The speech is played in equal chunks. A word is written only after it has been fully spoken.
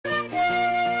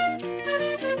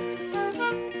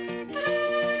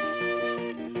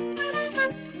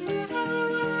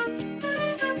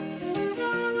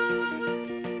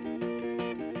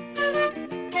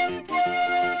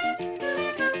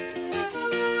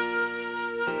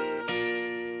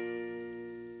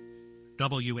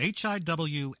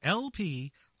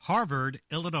WHIW-LP, Harvard,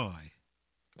 Illinois.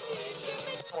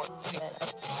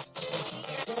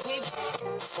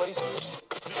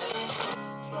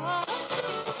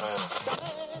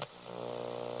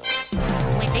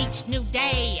 With each new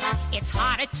day, it's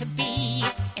harder to be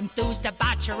enthused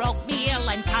about your oatmeal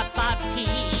and cup of tea.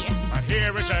 But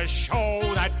here is a show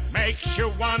that makes you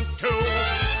want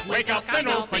to wake up and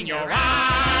open your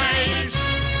eyes.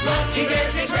 Lucky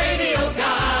there's these radio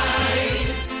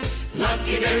guys.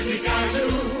 Lucky there's these guys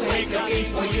who wake up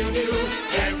before you do.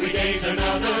 Every day's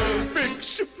another Big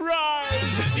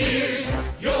surprise. Here's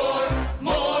your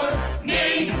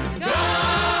morning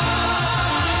guys.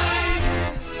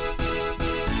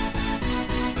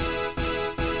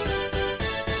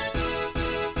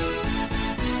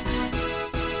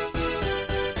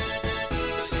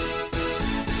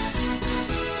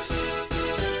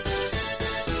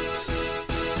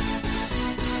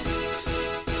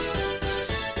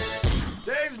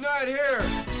 Dave's not here.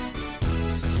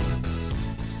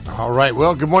 All right.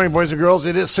 Well, good morning, boys and girls.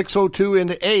 It is 6:02 in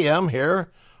the a.m.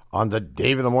 here on the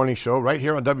Dave in the Morning Show, right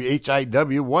here on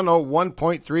WHIW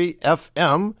 101.3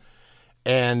 FM.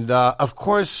 And, of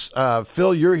course,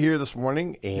 Phil, you're here this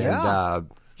morning, and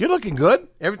you're looking good.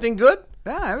 Everything good?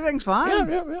 Yeah, everything's fine.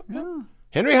 Yeah.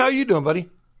 Henry, how are you doing, buddy?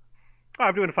 Oh,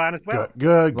 I'm doing fine as well.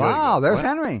 Good. Wow, there's What?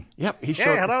 Henry. Yep, he Yeah,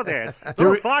 showed. hello there. A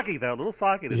little foggy, though. A little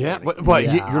foggy this morning. but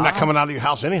Yeah. you're not coming out of your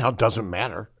house anyhow. Doesn't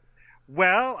matter.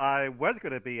 Well, I was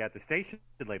going to be at the station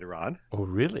later on. Oh,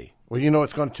 really? Well, you know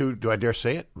it's going to, do I dare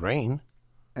say it, rain.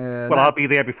 Well, I'll be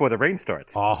there before the rain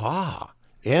starts. Aha.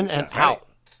 In and That's right. out.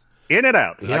 In and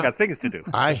out. Yeah. I got things to do.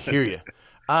 I hear you.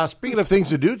 Speaking of things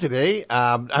to do today,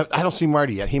 I don't see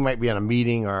Marty yet. He might be on a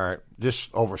meeting or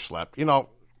just overslept. You know,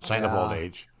 sign of old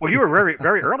age. Well, you were very,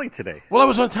 very early today. Well, I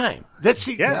was on time. That's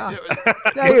Yeah.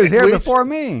 Yeah, he was here Which- before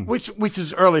me. which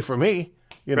is early for me.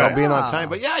 You know, Right. being on time.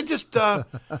 But yeah, I just I'm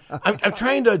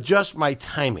trying to adjust my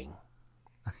timing.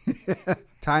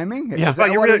 Timing? Yeah. Is Well,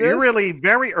 that you're what really, it you're is? really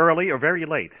very early or very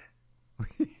late.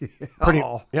 Pretty,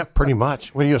 yeah, pretty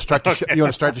much. When you start the show, you want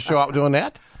to start the show out doing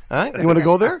that? Huh? You want to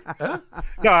go there? Huh?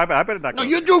 No, I better not go. No,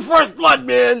 you do first blood,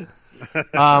 man.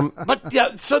 But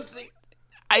yeah, so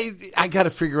I got to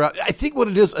figure out. I think what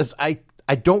it is I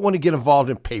don't want to get involved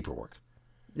in paperwork.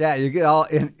 Yeah, you get all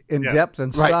in depth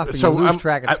and stuff, and So you lose I'm,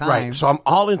 track of time. Right. So I'm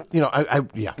all in. You know,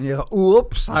 yeah. And you go,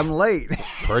 oops, I'm late.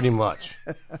 Pretty much.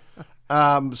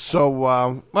 Well,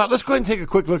 let's go ahead and take a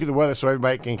quick look at the weather so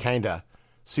everybody can kind of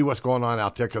see what's going on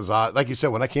out there. Because, like you said,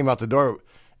 when I came out the door,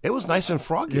 it was nice and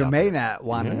froggy. You out may there. not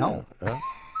want to know.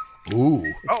 Ooh.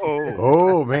 Uh-oh.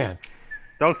 Oh, man.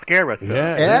 Don't scare us. Phil.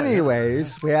 Yeah.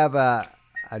 Anyways, we have a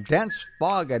dense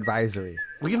fog advisory.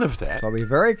 We can live with that. So be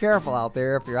very careful out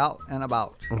there if you're out and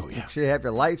about. Oh, yeah. Make sure you have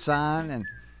your lights on and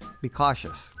be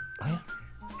cautious.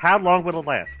 How long will it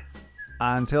last?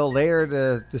 Until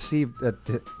later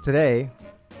today,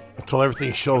 Until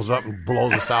everything shows up and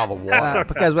blows us out of the water.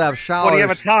 because we have showers. Well, do you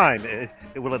have a time?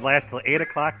 Will it last till 8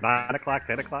 o'clock, 9 o'clock,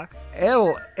 10 o'clock?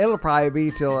 It'll probably be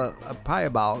till probably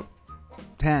about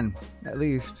 10 at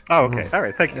least. Oh, okay. All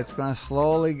right. Thank you. It's going to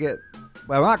slowly get.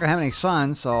 Well, we're not going to have any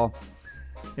sun, so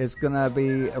it's going to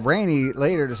be rainy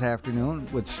later this afternoon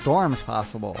with storms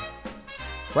possible.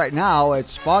 Right now,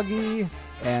 it's foggy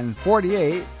and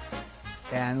 48,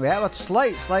 and we have a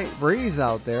slight breeze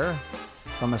out there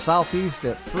from the southeast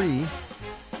at 3.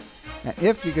 And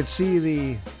if you could see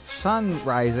the sun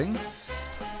rising,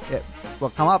 it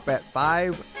will come up at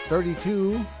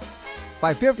 5:32,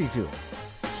 5:52.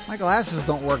 My glasses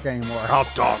don't work anymore. Oh,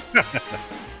 dog.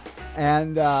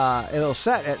 And it'll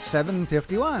set at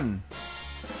 7:51.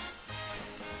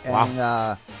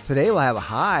 And today we'll have a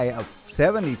high of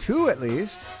 72 at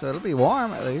least, so it'll be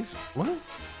warm at least. What?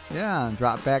 Yeah, and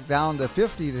drop back down to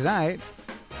 50 tonight.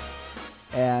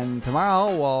 And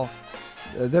tomorrow, well,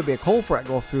 there'll be a cold front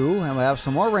go through, and we'll have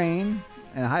some more rain,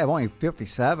 and a high of only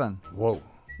 57. Whoa.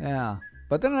 Yeah,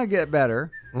 but then it'll get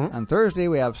better. On Thursday,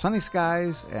 we have sunny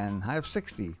skies and high of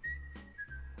 60.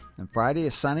 And Friday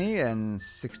is sunny and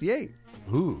 68.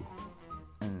 Ooh.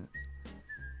 And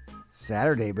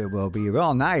Saturday will be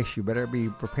real nice. You better be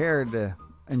prepared to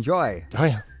enjoy. Oh,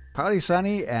 yeah. Partly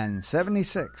sunny and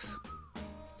 76,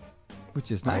 which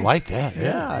is nice. I like that. Yeah.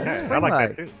 Yeah, it's Yeah, I spring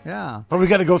like that too. Yeah, But we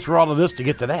got to go through all of this to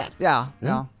get to that. yeah.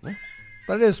 Yeah.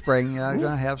 But it is spring. You're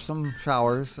going to have some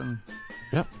showers and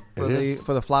Yep.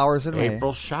 for the flowers in May.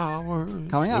 April showers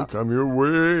Coming will up. come your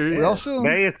way. Real soon.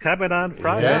 May is coming on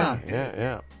Friday.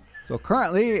 Yeah. So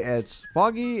currently it's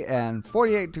foggy and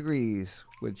 48 degrees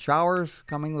with showers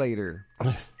coming later.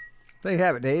 There you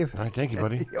have it, Dave. All right, thank you,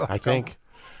 buddy. You're I think.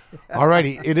 All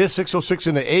righty. It is 6:06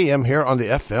 in the AM here on the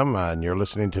FM, and you're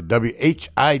listening to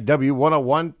WHIW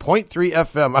 101.3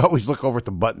 FM. I always look over at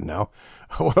the button now.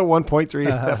 101.3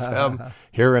 FM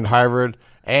here in Harvard.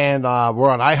 And we're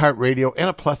on iHeartRadio and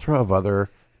a plethora of other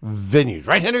venues.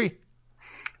 Right, Henry?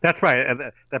 That's right.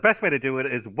 And the best way to do it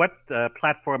is what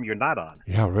platform you're not on.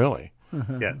 Yeah, really.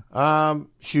 Yeah.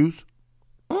 Shoes.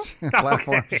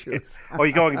 Platform shoes. Oh,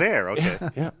 you're going there? Okay.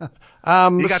 Yeah.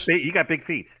 You got big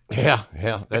feet. Yeah,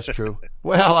 that's true.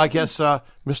 Well, I guess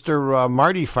Mr.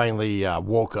 Marty finally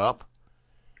woke up.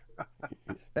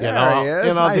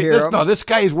 There he is. This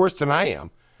guy is worse than I am.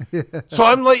 So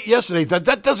I'm late yesterday.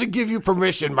 That doesn't give you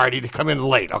permission, Marty, to come in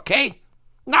late, okay?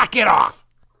 Knock it off.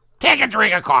 Take a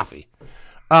drink of coffee.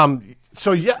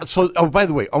 So, by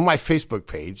the way, on my Facebook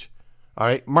page, all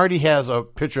right, Marty has a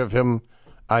picture of him.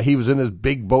 He was in his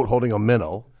big boat holding a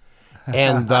minnow.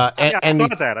 And I saw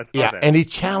that. And he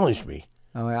challenged me.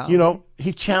 Oh, yeah? You know,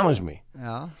 he challenged me.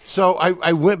 Yeah. So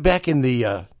I went back in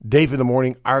the Dave in the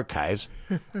Morning archives,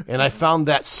 and I found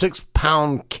that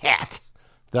 6-pound cat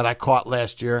that I caught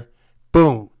last year.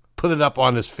 Boom. Put it up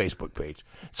on his Facebook page.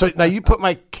 So now you put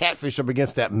my catfish up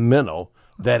against that minnow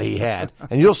that he had,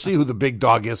 and you'll see who the big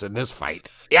dog is in this fight.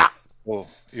 Yeah. Well,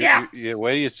 Yeah.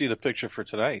 Wait till you see the picture for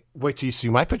tonight. Wait till you see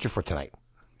my picture for tonight.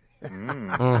 Come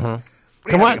on.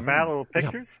 Little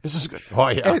pictures? Yeah, this is good. Oh,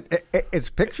 yeah. It's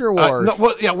picture wars.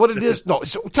 What it is. No,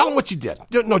 so tell them what you did.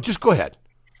 No, just go ahead.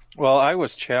 Well, I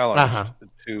was challenged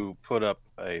to put up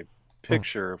a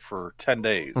picture for 10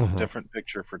 days, a different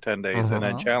picture for 10 days, and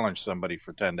then challenge somebody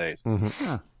for 10 days.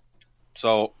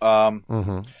 So,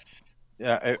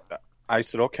 I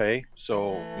said, okay,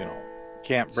 so,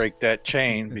 can't break that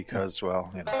chain because,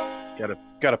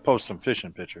 gotta post some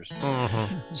fishing pictures.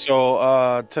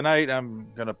 So, tonight I'm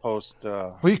going to post...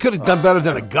 well, you could have done better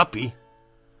than a guppy.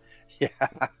 Yeah.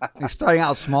 You're starting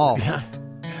out small. Yeah,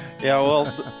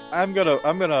 well, I'm gonna.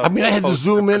 I mean, I had to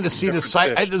zoom in to see the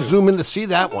site. I had to zoom in to see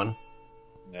that one.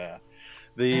 Yeah,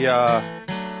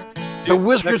 the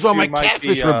whiskers on my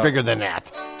catfish are bigger than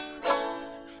that.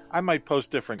 I might post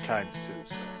different kinds too.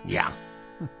 So. Yeah.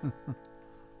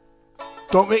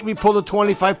 Don't make me pull the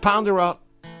 25-pounder out.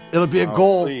 It'll be a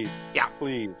goal. Please. Yeah.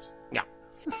 Please. Yeah.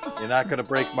 You're not gonna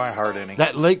break my heart any.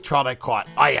 That lake trout I caught.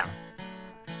 Oh yeah.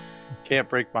 Can't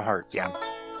break my heart. Son. Yeah.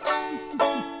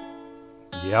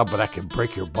 Yeah, but I can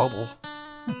break your bubble.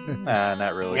 Nah,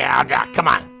 not really. Yeah, come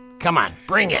on,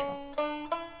 bring it.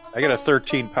 I got a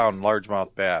 13-pound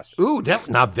largemouth bass. Ooh,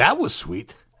 that was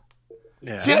sweet.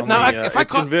 Yeah. See, now if I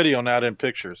caught in video, not in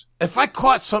pictures. If I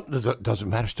caught something, doesn't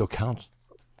matter. Still counts.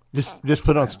 Just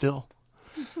put it on still.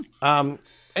 I'm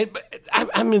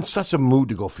in such a mood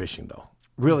to go fishing, though.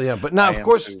 Really am. But now, of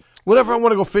course, whenever I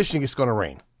want to go fishing, it's going to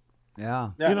rain.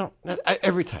 Yeah.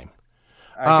 Every time.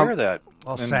 I hear that.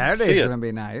 Well, Saturday's going to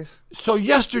be nice. So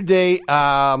yesterday,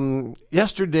 I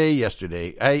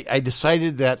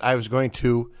decided that I was going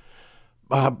to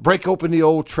break open the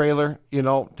old trailer, the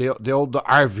old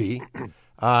RV,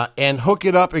 and hook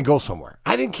it up and go somewhere.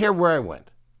 I didn't care where I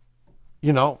went,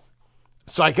 So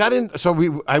I got in.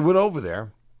 So I went over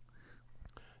there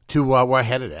to where I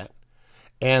had it at,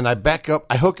 and I back up.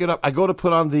 I hook it up. I go to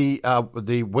put on the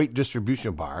weight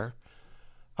distribution bar.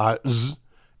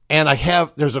 And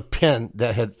there's a pin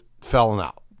that had fallen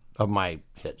out of my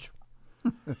hitch.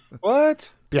 What?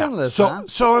 Yeah.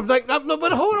 So I'm like, no,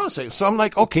 but hold on a second. So I'm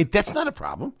like, okay, that's not a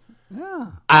problem.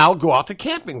 Yeah. I'll go out to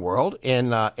Camping World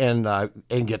and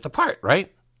get the part, right?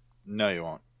 No, you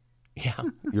won't. Yeah,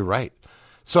 you're right.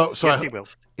 So yes, he will.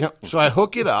 So I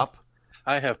hook it up.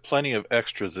 I have plenty of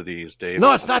extras of these, Dave.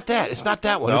 No, it's not that. It's not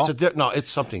that one. No?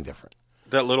 It's something different.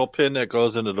 That little pin that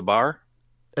goes into the bar?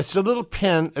 It's a little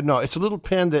pin. No, it's a little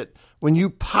pin that when you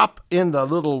pop in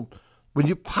the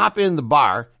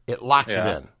bar, it locks it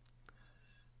in.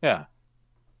 Yeah.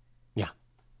 Yeah.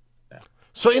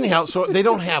 So anyhow, they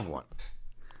don't have one.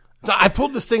 So I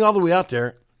pulled this thing all the way out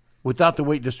there without the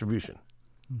weight distribution.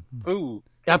 Ooh.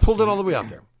 I pulled it all the way out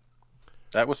there.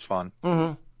 That was fun.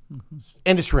 Mm-hmm.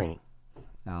 And it's raining.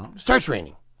 No. Starts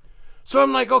raining. So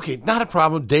I'm like, okay, not a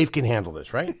problem. Dave can handle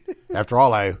this, right? After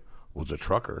all, I was a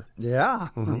trucker. Yeah.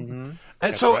 Mm-hmm. Mm-hmm.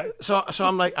 And so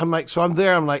I'm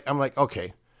there. I'm like,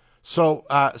 okay. So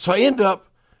I end up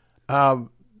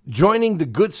joining the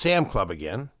Good Sam Club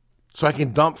again, so I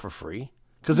can dump for free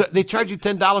because they charge you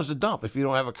 $10 to dump if you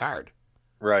don't have a card.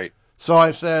 Right. So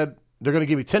I said they're going to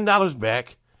give me $10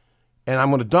 back, and I'm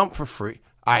going to dump for free.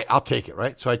 All right, I'll take it.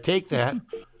 Right. So I take that,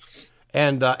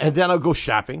 and then I'll go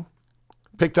shopping.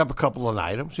 Picked up a couple of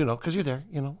items, because you're there.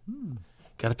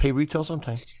 Got to pay retail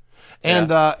sometime.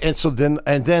 And so then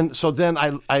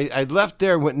I left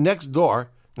there, went next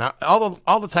door Now,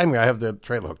 all the time here, I have the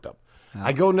trailer hooked up.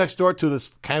 I go next door to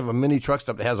this kind of a mini truck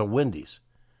stop that has a Wendy's,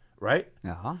 right?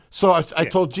 Yeah. So I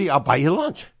told G, I'll buy you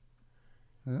lunch.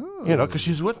 Ooh. You know, because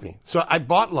she's with me. So I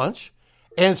bought lunch,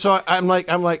 and so I'm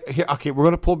like, here, okay, we're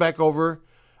going to pull back over,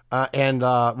 and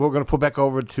we're going to pull back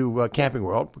over to Camping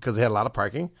World because they had a lot of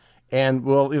parking, and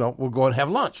we'll go and have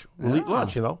lunch. We'll eat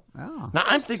lunch, you know. Yeah. Now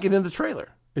I'm thinking in the trailer,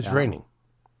 it's raining.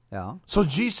 Yeah. So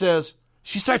G says,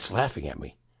 she starts laughing at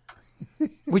me,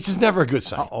 which is never a good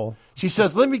sign. Uh-oh. She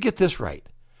says, let me get this right.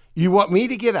 You want me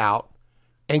to get out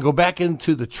and go back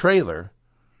into the trailer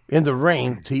in the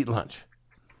rain to eat lunch?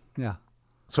 Yeah.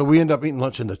 So we end up eating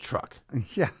lunch in the truck.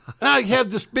 Yeah. And I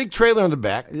have this big trailer in the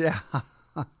back. Yeah.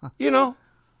 You know.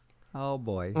 Oh,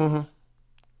 boy. Mm-hmm.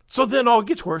 So then it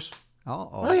gets worse.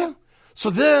 Oh, yeah. So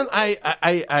then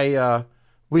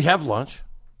we have lunch,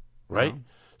 right? Uh-huh.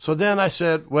 So then I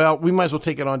said, well, we might as well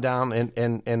take it on down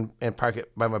and park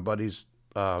it by my buddy's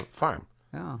farm.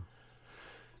 Yeah.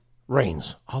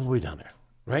 Rains all the way down there,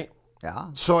 right? Yeah.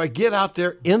 So I get out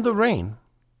there in the rain,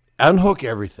 unhook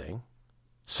everything,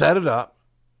 set it up.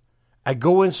 I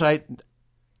go inside.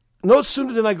 No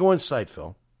sooner than I go inside,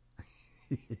 Phil.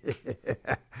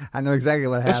 I know exactly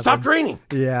what happened. It stopped raining.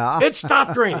 Yeah. It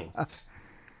stopped raining.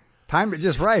 Timed it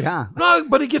just right, huh? No,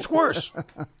 but it gets worse.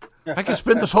 I could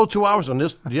spend this whole 2 hours on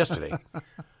this yesterday.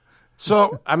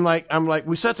 So I'm like,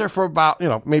 we sat there for about,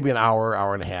 maybe an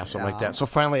hour and a half, something like that. So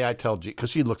finally I tell G, because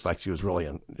she looked like she was really,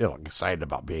 excited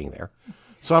about being there.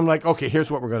 So I'm like, okay, here's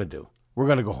what we're going to do. We're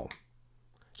going to go home.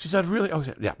 She said, really? Oh,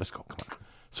 yeah, let's go. Come on.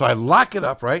 So I lock it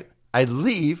up, right? I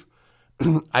leave.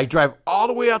 I drive all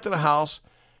the way out to the house,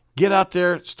 get out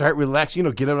there, start relaxing,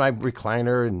 get in my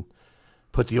recliner and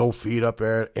put the old feet up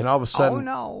there. And all of a sudden,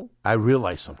 I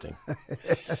realized something.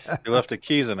 You left the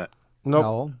keys in it. Nope.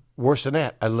 No. Worse than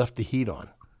that, I left the heat on.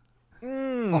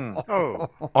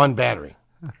 On battery.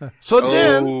 So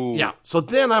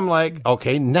then I'm like,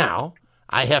 okay, now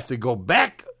I have to go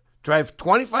back, drive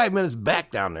 25 minutes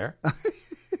back down there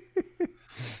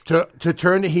to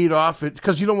turn the heat off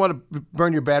because you don't want to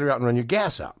burn your battery out and run your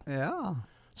gas out. Yeah.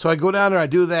 So I go down there, I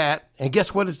do that, and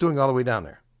guess what it's doing all the way down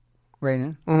there?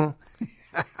 Raining.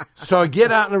 Mm-hmm. So I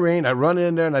get out in the rain, I run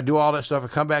in there, and I do all that stuff. I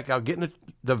come back out, get in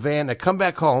the van, I come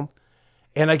back home,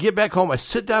 and I get back home, I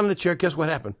sit down in the chair, guess what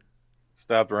happened?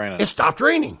 Stopped raining. It stopped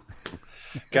raining.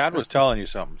 God was telling you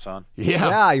something, son.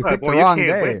 Yeah, you picked the wrong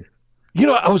day. Win.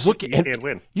 I was looking. You can't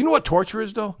win. You know what torture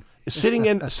is, though? Sitting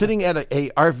at a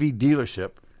RV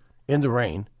dealership in the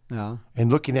rain and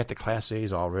looking at the Class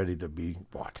A's all ready to be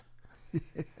bought.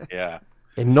 Yeah.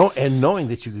 And knowing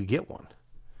that you could get one.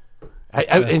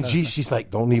 And she's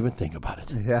like, don't even think about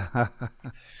it. Yeah.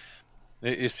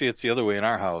 You see, it's the other way in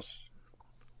our house.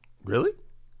 Really?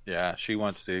 Yeah, she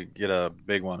wants to get a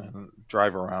big one and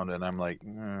drive around, and I'm like,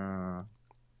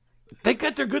 They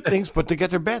got their good things, but they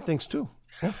got their bad things too.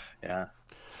 Yeah.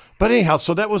 But anyhow,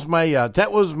 so that was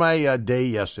my day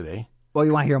yesterday. Well,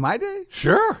 you want to hear my day?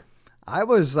 Sure. I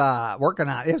was working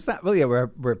on. It's not really a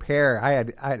repair I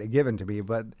had it given to me,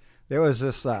 but there was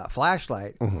this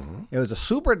flashlight. Mm-hmm. It was a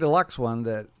super deluxe one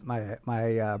that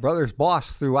my brother's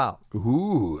boss threw out.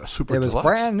 Ooh, a super deluxe. It was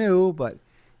brand new, but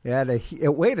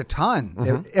it weighed a ton.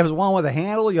 Mm-hmm. It was one with a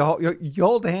handle. You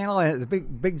hold the handle, and it's a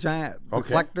big giant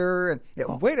reflector, and it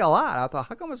weighed a lot. I thought,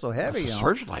 how come it's so heavy? It's a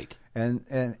searchlight. And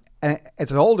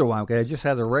it's an older one. Okay, it just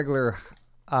has a regular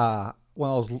one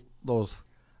of those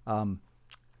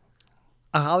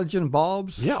halogen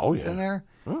bulbs. Yeah, in there.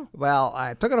 Oh. Well,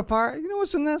 I took it apart. You know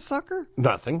what's in that sucker?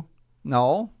 Nothing.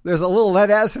 No, there's a little lead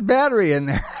acid battery in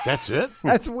there. That's it?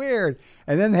 That's weird.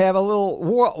 And then they have a little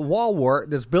wall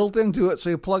wart that's built into it, so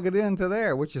you plug it into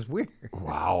there, which is weird.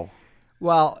 Wow.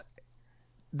 Well,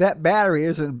 that battery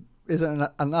isn't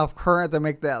enough current to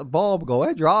make that bulb go.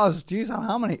 It draws,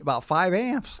 how many? About 5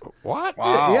 amps. What?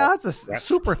 Wow. Yeah, it's a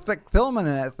super thick filament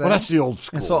in that thing. Well, that's the old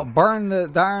school. And so it burned the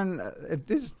darn, it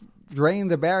just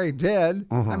drained the battery dead.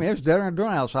 Mm-hmm. I mean, it was dead on the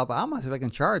doorknob, so I thought, I'm going to see if I can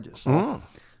charge it.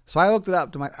 So I hooked it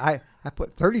up to I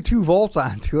put 32 volts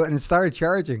onto it and it started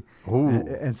charging.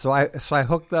 And so I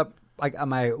hooked up like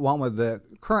my one with the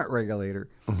current regulator.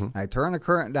 Mm-hmm. I turn the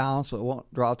current down so it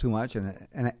won't draw too much,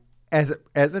 and as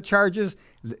it charges,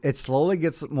 it slowly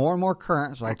gets more and more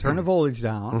current. So I turn the voltage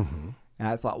down, and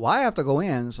I thought, well, I have to go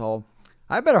in, so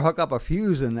I better hook up a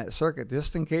fuse in that circuit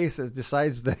just in case it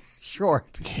decides to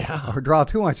short or draw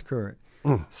too much current.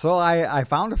 So I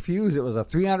found a fuse. It was a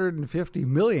 350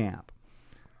 milliamp.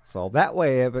 So that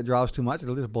way, if it draws too much,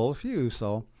 it'll just blow the fuse.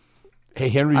 So, hey,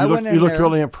 Henry, you look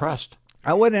really impressed.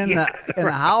 I went in the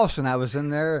house, and I was in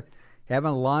there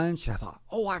having lunch. I thought,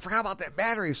 I forgot about that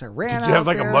battery. So I ran out. Did you have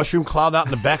like there. a mushroom cloud out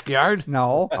in the backyard?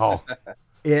 No. Oh.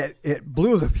 it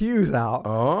blew the fuse out.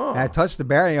 Oh. And I touched the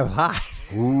battery and it was hot.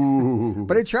 Ooh.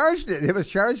 But it charged it. It was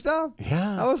charged up.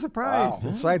 Yeah. I was surprised. Wow.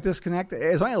 And so I disconnected.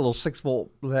 It was only a little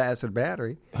 6-volt lead acid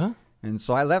battery. Huh? And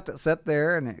so I left it set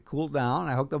there and it cooled down.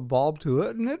 I hooked a bulb to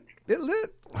it and it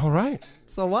lit. All right.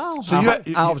 So wow. So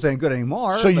I wasn't good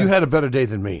anymore. So you had a better day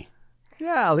than me.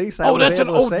 Yeah, at least I was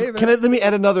able to save it. Let me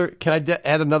add another. Can I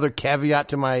add another caveat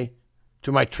to my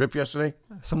trip yesterday?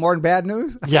 Some more than bad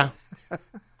news? Yeah.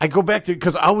 I go back to,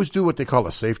 because I always do what they call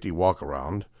a safety walk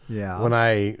around. Yeah. When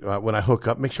I hook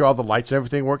up, make sure all the lights and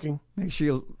everything working. Make sure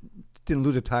you didn't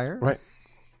lose a tire. Right.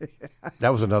 That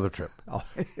was another trip. Oh.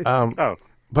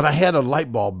 But I had a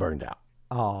light bulb burned out.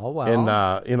 Oh,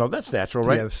 wow. And that's natural, Do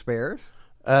right? you have spares?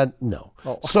 No.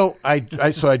 Oh. So I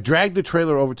dragged the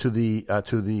trailer over to the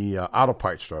auto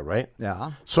parts store, right?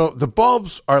 Yeah. So the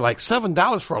bulbs are like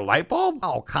 $7 for a light bulb.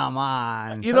 Oh, come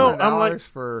on. You know, I'm like,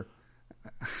 for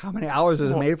how many hours is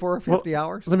it made for? 50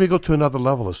 hours? Let me go to another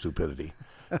level of stupidity.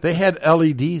 They had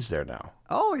LEDs there now.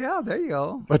 Oh yeah, there you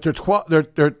go. But they're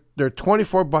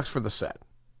 $24 for the set.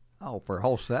 Oh, for a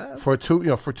whole set? For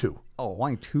two. Oh,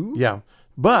 only 2? Yeah,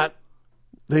 but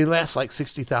they last like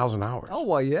 60,000 hours. Oh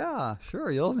well, yeah,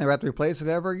 sure. You'll never have to replace it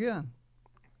ever again.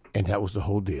 And that was the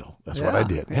whole deal. That's what I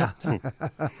did. Yeah.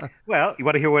 Well, you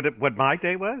want to hear what my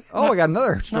day was? Oh, I got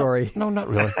another story. No, not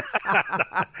really.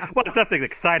 Well, it's nothing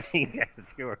exciting as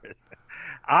yours.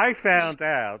 I found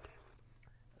out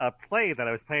a play that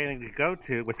I was planning to go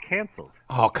to was canceled.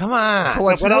 Oh, come on. Oh,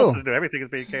 what's what new? else is new? Everything is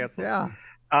being canceled. Yeah.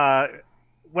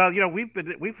 Well,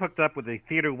 we've hooked up with the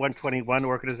Theater 121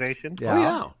 organization. Yeah. Oh,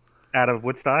 yeah. Out of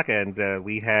Woodstock, and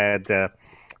we had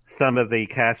some of the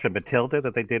cast from Matilda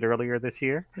that they did earlier this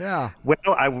year. Yeah. Well,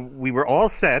 we were all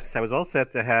set. I was all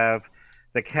set to have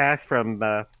the cast from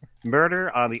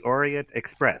Murder on the Orient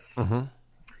Express. Mm-hmm.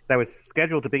 That was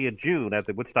scheduled to be in June at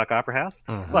the Woodstock Opera House.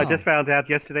 Mm-hmm. Well, I just found out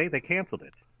yesterday they canceled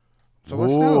it. So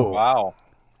what's new? Wow.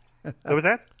 What was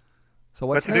that? So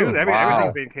what's new? new?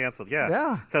 Everything's being canceled. Yeah.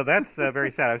 Yeah. So that's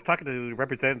very sad. I was talking to a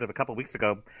representative a couple of weeks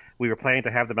ago. We were planning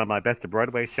to have them on my Best of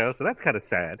Broadway show. So that's kind of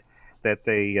sad that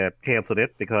they canceled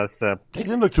it because they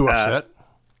didn't look too upset.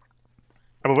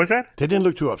 What was that? They didn't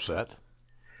look too upset.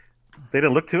 They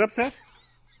didn't look too upset.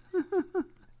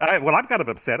 Well, I'm kind of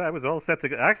upset. I was all set to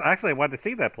go. Actually, I wanted to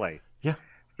see that play. Yeah.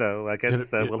 So I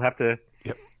guess we'll have to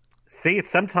see it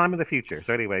sometime in the future.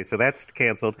 So anyway, so that's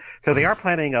canceled. So they are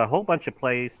planning a whole bunch of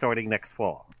plays starting next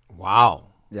fall. Wow.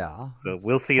 Yeah. So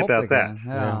we'll see Hope about they that.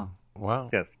 can. Yeah. Wow.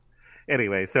 Yes.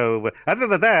 Anyway, so other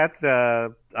than that,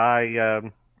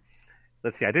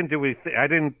 let's see. I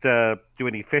didn't do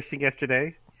any fishing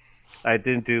yesterday. I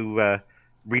didn't do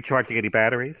recharging any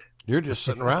batteries. You're just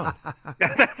sitting around.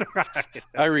 That's right.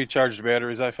 I recharged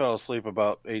batteries. I fell asleep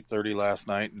about 8:30 last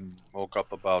night and woke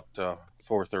up about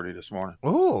 4:30 this morning.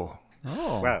 Oh.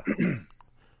 Wow.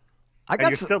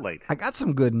 You're still late. I got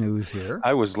some good news here.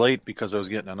 I was late because I was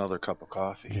getting another cup of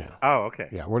coffee. Yeah. Oh, okay.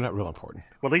 Yeah, we're not real important.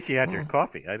 Well, at least you had your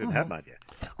coffee. I didn't have mine yet.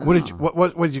 What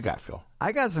did you got, Phil?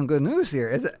 I got some good news here.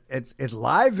 It's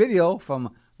live video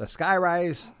from the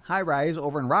Skyrise High Rise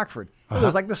over in Rockford. It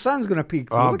looks like the sun's going to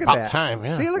peek. Look at about that. time,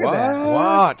 yeah. See, look at that.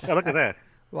 What? Oh, look at that.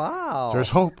 Wow. There's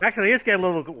hope. Actually, it's getting a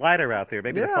little lighter out there.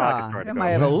 Maybe the fog is Yeah, starting it to might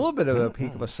go. have a little bit of a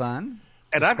peek of a sun.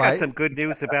 And I've got despite- some good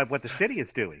news about what the city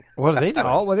is doing. What are they doing?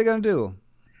 Oh, what are they going to do?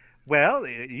 Well,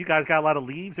 you guys got a lot of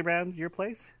leaves around your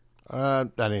place?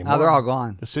 Not anymore. Oh, they're all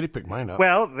gone. The city picked mine up.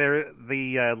 Well,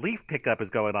 the leaf pickup is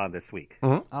going on this week.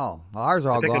 Oh, well, ours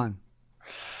are all think it- gone.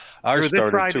 Ours Through this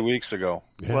started Friday- 2 weeks ago.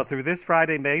 Yeah. Well, through this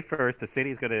Friday, May 1st, the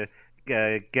city is going to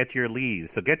get your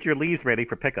leaves. So get your leaves ready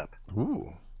for pickup.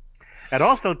 Ooh. And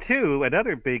also, too,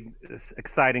 another big,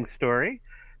 exciting story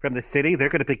from the city. They're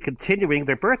going to be continuing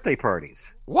their birthday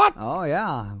parties What? Oh,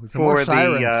 yeah. Some for more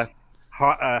sirens.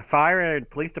 the fire and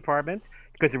police department.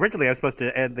 Because originally I was supposed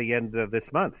to end the end of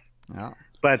this month. Yeah.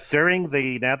 But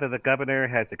now that the governor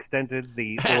has extended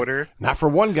the order. Not for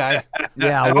one guy.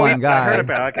 Yeah, one guy. I heard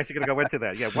about it. I guess you're going to go into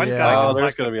that. Yeah, one Yeah. guy. Oh, didn't there's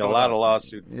like going to be a what's lot going of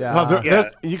lawsuits. Yeah. Well, Yeah.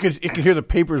 you can hear the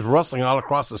papers rustling all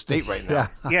across the state right now. Yeah.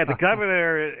 on. Yeah, the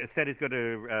governor said he's going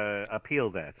to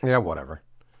appeal that. Yeah, whatever.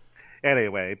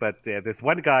 Anyway, but this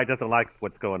one guy doesn't like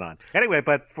what's going on. Anyway,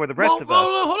 but for the rest of us.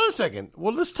 Hold on a second.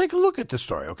 Well, let's take a look at this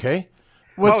story, okay?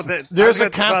 There's I'm a gonna- well, then you tell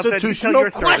constitutional your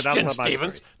story, and I'll question, tell my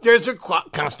Stevens. story. There's a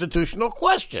constitutional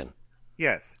question.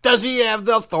 Yes. Does he have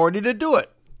the authority to do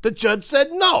it? The judge said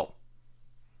no.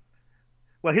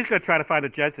 Well, he's going to try to find a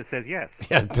judge that says yes.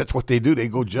 Yeah, that's what they do. They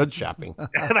go judge shopping.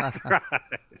 That's right.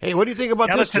 Hey, what do you think about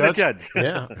Tell this, it to the Judge?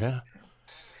 judge. Yeah.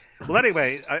 Well,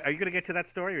 anyway, are you going to get to that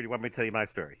story, or do you want me to tell you my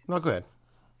story? No, go ahead.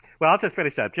 Well, I'll just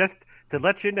finish up. Just to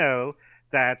let you know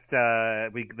that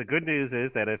the good news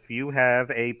is that if you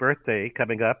have a birthday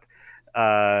coming up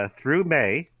through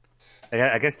May,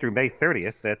 I guess through May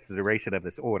 30th, that's the duration of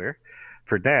this order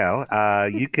for now,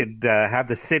 you could have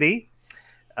the city,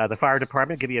 the fire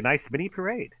department, give you a nice mini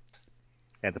parade.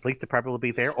 And the police department will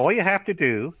be there. All you have to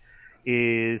do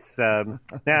is now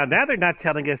they're not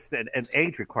telling us an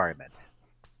age requirement.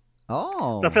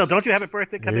 Oh. So, Phil, don't you have a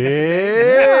birthday coming up?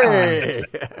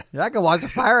 Yeah, I can watch the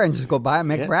fire engines go by and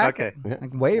make racket. Okay. I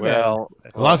can wave Well,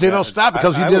 As long as they don't stop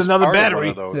because you I did was another part of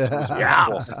battery. one of those. It was Yeah.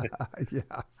 wonderful. Yeah.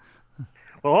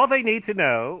 Well, all they need to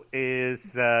know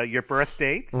is your birth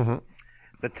date,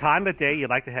 the time of day you'd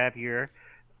like to have your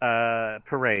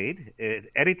parade,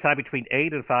 anytime between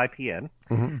 8 and 5 p.m.,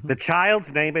 the child's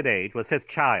name and age. Well, it says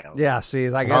child. Yeah, see,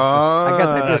 I guess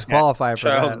I disqualify for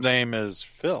Child's that. name is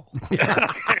Phil.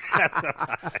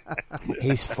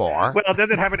 He's 4. Well, it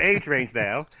doesn't have an age range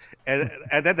now. And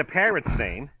then the parent's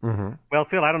name. Well,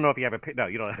 Phil, I don't know if you have a... No,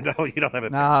 you don't have a...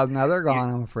 No, they're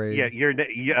gone, I'm afraid. Yeah,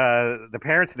 the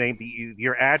parent's name,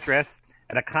 your address,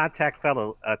 and a contact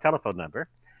telephone number,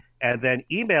 and then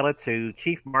email it to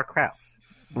Chief Mark Krause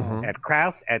at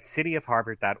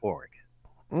krause@cityofharvard.org.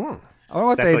 I wonder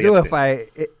what That's they what do you have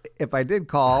if I did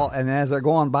call, and as they're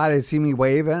going by, they see me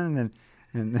waving,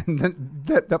 and then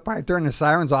they'll probably turn the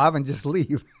sirens off and just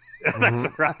leave.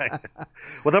 That's right.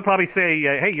 Well, they'll probably say,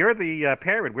 hey, you're the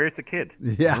parent. Where's the kid?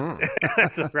 Yeah.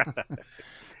 That's right.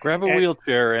 Grab a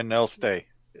wheelchair and they'll stay.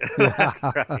 That's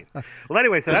right. Well,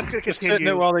 anyway, so that's going to Just sit in it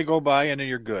continue. while they go by, and then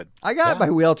you're good. I got my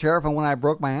wheelchair from when I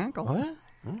broke my ankle.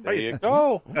 There you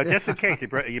go. Just in case you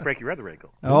break your other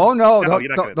ankle. Oh, no,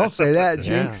 you're not don't say that.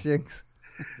 Yeah. Jinx.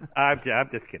 I'm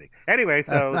just kidding. Anyway,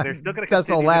 so they're still going to That's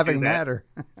continue no to laughing do that. matter.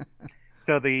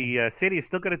 So the city is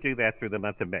still going to do that through the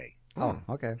month of May. Oh,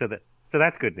 okay. So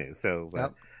that's good news. So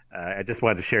Yep. I just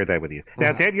wanted to share that with you.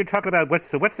 Now, Dan, you're talking about what's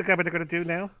the governor going to do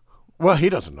now? Well, he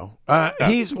doesn't know.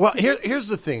 Here's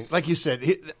the thing. Like you said,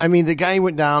 the guy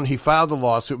went down. He filed the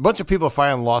lawsuit. A bunch of people are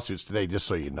filing lawsuits today, just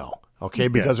so you know. Okay,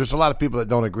 because there's a lot of people that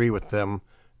don't agree with them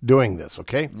doing this.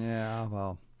 Okay. Yeah,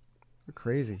 well, they're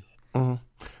crazy. I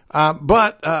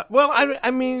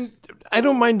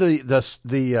don't mind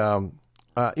the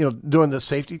doing the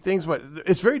safety things, but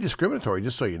it's very discriminatory.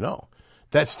 Just so you know,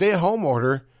 that stay-at-home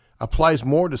order applies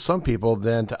more to some people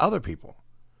than to other people.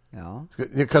 Yeah.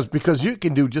 Because you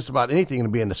can do just about anything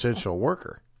and be an essential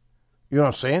worker. You know what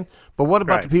I'm saying? But what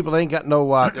about the people that ain't got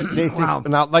no anything?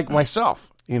 Now, like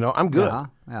myself, I'm good.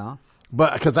 Yeah.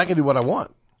 But because I can do what I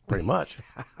want, pretty much.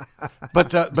 but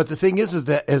the thing is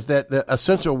that the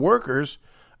essential workers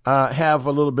have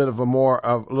a little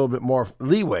bit more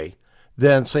leeway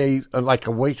than, say, like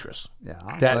a waitress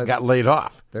that got laid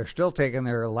off. They're still taking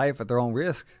their life at their own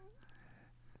risk.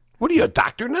 What are you, a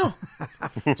doctor now?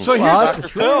 So Well, here's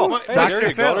that's Phil. Hey, there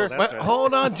you go. But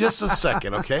hold on just a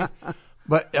second, okay?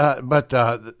 But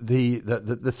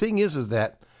the thing is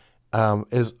that I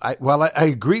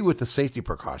agree with the safety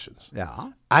precautions.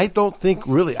 Yeah. I don't think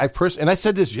really and I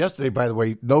said this yesterday, by the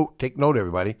way. Take note,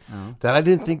 everybody, that I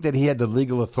didn't think that he had the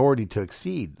legal authority to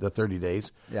exceed the 30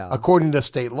 days, according to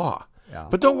state law. Yeah.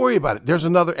 But don't worry about it. There's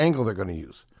another angle they're going to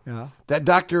use. Yeah. That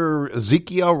Dr.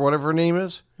 Ezekiel, or whatever her name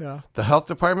is, the health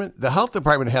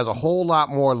department has a whole lot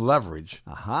more leverage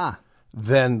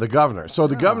than the governor. So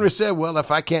the governor said, well, if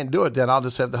I can't do it, then I'll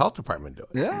just have the health department do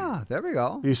it. Yeah, there we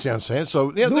go. You see what I'm saying?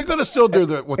 So they're going to still do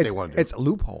what they want to do. It's a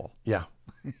loophole. Yeah.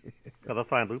 They'll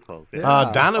find loopholes.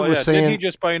 Yeah. Donna was saying... Did he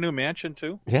just buy a new mansion,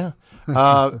 too? Yeah.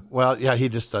 He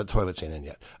just toilets ain't in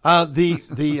yet.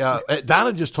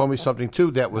 Donna just told me something,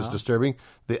 too, that was disturbing.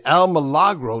 The El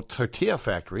Milagro tortilla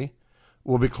factory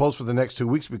will be closed for the next 2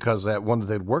 weeks because one of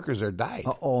the workers there died.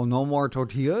 Oh, no more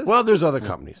tortillas? Well, there's other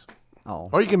companies. Oh.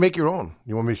 Or you can make your own.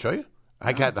 You want me to show you?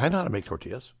 I know how to make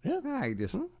tortillas. Yeah. You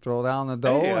just throw down the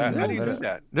dough. Hey, and how do you let do it-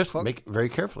 that? Just make it very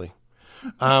carefully.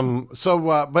 So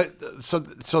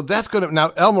that's going to,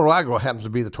 now El Milagro happens to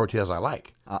be the tortillas I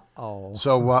like.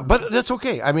 So, but that's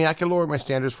okay. I mean, I can lower my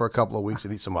standards for a couple of weeks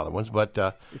and eat some other ones, but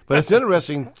it's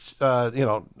interesting,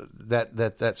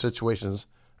 that situation's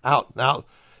out. Now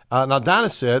Donna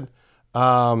said,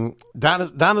 Donna,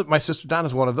 my sister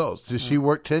Donna's one of those. She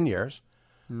worked 10 years,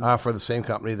 for the same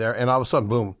company there, and all of a sudden,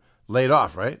 boom, laid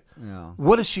off, right? Yeah.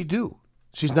 What does she do?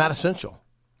 She's not essential.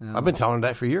 I've been telling her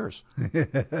that for years.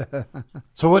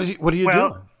 So what do you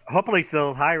do? Hopefully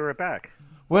they'll hire her back.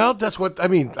 Well, that's what I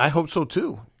mean. I hope so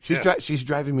too. She's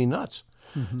driving me nuts.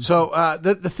 So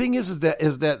the thing is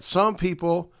that some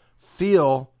people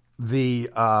feel the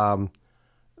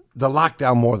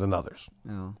lockdown more than others.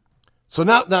 Yeah. So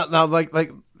now like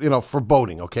for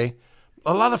boating, okay,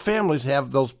 a lot of families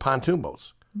have those pontoon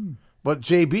boats But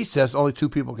JB says only 2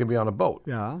 people can be on a boat.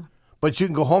 Yeah. But you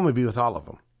can go home and be with all of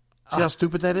them. See how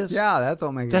stupid that is? Yeah, that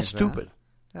don't make any That's sense. stupid.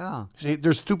 Yeah. See,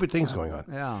 there's stupid things going on.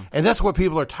 Yeah. And that's what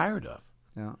people are tired of.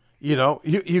 Yeah. You know,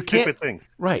 you can't. Stupid things.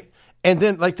 Right. And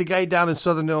then, like the guy down in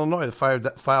Southern Illinois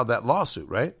that filed that lawsuit,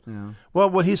 right? Yeah. Well,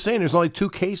 what he's saying, there's only 2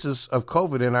 cases of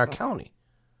COVID in our county.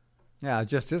 Yeah,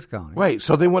 just this county. Right.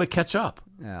 So they want to catch up.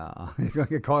 Yeah. You're going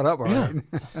to get caught up, all right?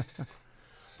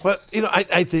 But, you know,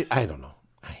 I think, I don't know.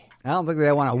 I don't think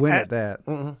they want to win at that.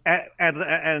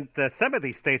 And some of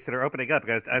these states that are opening up,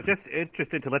 guys, I'm just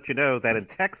interested to let you know that in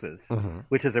Texas,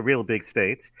 which is a real big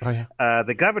state,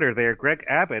 the governor there, Greg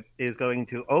Abbott, is going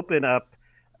to open up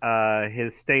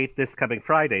his state this coming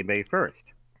Friday, May 1st.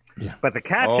 Yeah. But the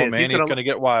catch Oh is man, he's going to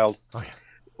get wild. Oh, yeah.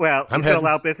 well, he's I'm going to heading-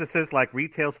 allow businesses like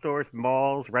retail stores,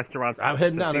 malls, restaurants, I'm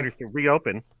heading down there. theaters to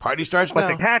reopen. Party starts But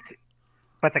now.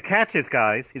 the catch is,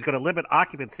 guys, he's going to limit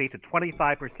occupancy to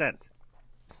 25%.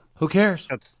 Who cares?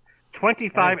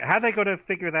 25. How are they going to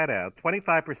figure that out?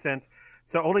 25%.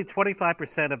 So only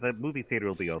 25% of the movie theater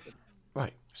will be open.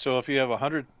 Right. So if you have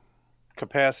 100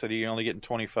 capacity, you're only getting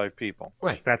 25 people.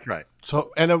 Right. That's right.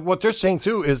 So, and what they're saying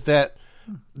too is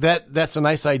that's a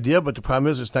nice idea, but the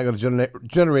problem is it's not going to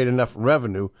generate enough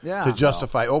revenue to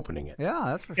justify opening it. Yeah,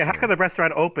 that's for Yeah, sure. how can the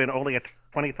restaurant open only at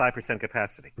 25%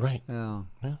 capacity? Right. Yeah.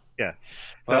 Yeah.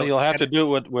 Well, So- you'll have to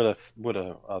do it with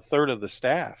a third of the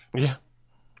staff. Yeah.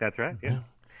 That's right. Yeah.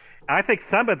 I think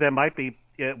some of them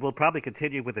will probably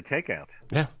continue with the takeout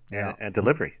Yeah. and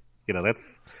delivery. You know,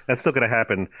 that's still going to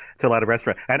happen to a lot of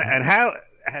restaurants. And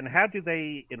how do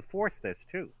they enforce this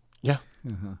too? Yeah.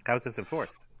 How is this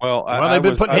enforced? Well, They've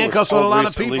been putting handcuffs on a lot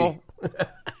of people.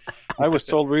 I was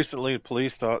told recently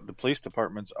the police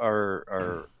departments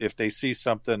are if they see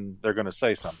something, they're going to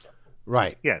say something.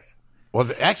 Right. Yes. Well,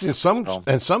 actually, in some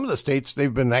of the states,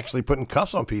 they've been actually putting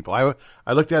cuffs on people.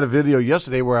 I looked at a video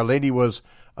yesterday where a lady was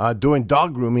doing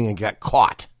dog grooming and got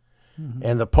caught,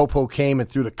 and the popo came and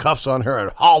threw the cuffs on her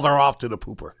and hauled her off to the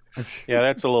pooper. Yeah,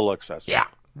 that's a little excessive. Yeah.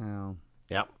 Yeah.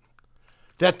 Yeah.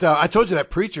 That I told you that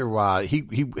preacher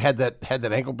he had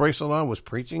that ankle bracelet on, was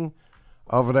preaching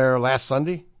over there last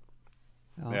Sunday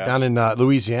down in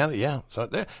Louisiana. Yeah, so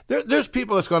there's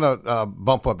people that's going to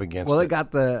bump up against. Well, it. they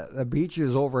got the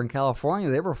beaches over in California.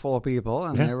 They were full of people,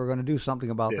 and they were going to do something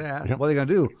about that. Yeah. What are they going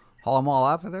to do? Haul them all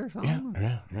out of there? Or something?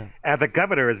 Yeah. And the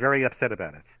governor is very upset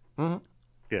about it. Mm-hmm.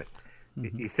 Yeah.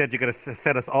 He said you're going to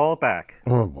set us all back.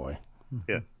 Oh boy.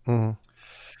 Yeah.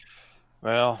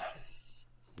 Well,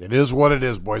 it is what it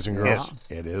is, boys and girls.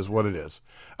 Yeah. It is what it is.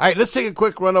 All right, let's take a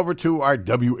quick run over to our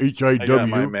WHIW. I got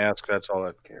my mask. That's all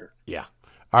I care. Yeah.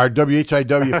 Our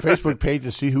WHIW Facebook page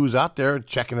to see who's out there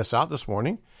checking us out this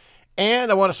morning.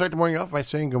 And I want to start the morning off by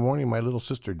saying good morning, my little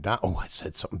sister, Don. Oh, I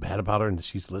said something bad about her, and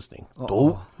she's listening.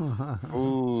 Oh.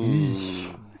 Ooh.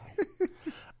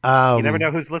 You never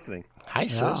know who's listening. Hi,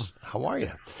 sis. How are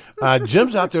you?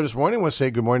 Jim's out there this morning. I want to say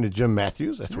good morning to Jim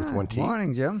Matthews. That's with one T. Good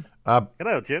morning, Jim.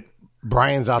 Hello, Jim.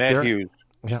 Brian's out there. Matthews.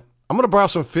 Yeah. I'm going to borrow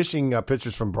some fishing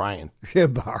pictures from Brian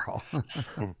Borrow.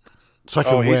 so I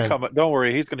can He's win. coming. Don't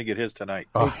worry, he's going to get his tonight.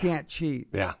 They can't cheat.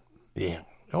 Yeah.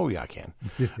 Oh, yeah, I can.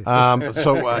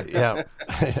 Yeah.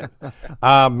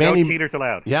 Manny, No cheaters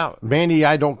allowed. Yeah, Manny,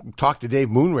 I don't talk to Dave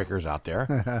Moonraker's out there.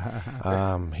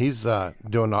 He's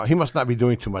doing. He must not be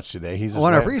doing too much today. He's. I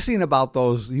wonder if he's seen about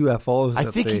those UFOs. I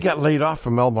think he got laid off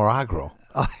from El Milagro.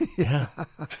 Yeah.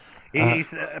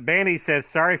 Manny says,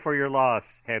 sorry for your loss,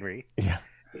 Henry. Yeah.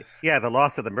 Yeah, the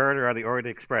loss of the murder on the Orient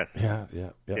Express. Yeah.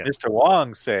 Mr.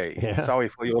 Wong say, Yeah. sorry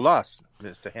for your loss,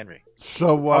 Mr. Henry.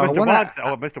 So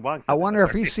Mr. Wong said I wonder that.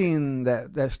 if he's seen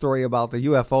that story about the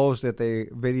UFOs that they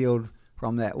videoed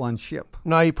from that one ship.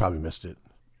 No, he probably missed it.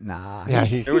 Nah. Yeah,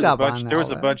 There was a bunch. There was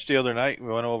a bunch the other night. We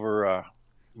went over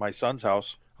my son's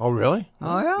house. Oh, really?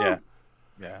 Oh, yeah?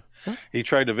 Yeah. He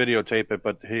tried to videotape it,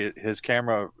 but his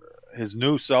camera, his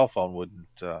new cell phone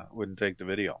wouldn't take the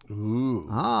video. Ooh.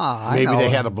 I Maybe know. they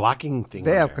had a blocking thing.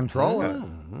 They on have there. control.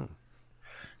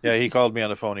 Yeah, he called me on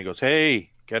the phone. He goes, "Hey,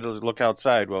 gotta look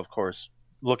outside." Well, of course,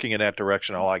 looking in that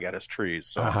direction, all I got is trees,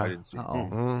 so I didn't see.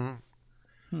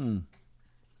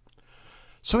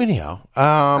 So anyhow,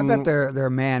 I bet they're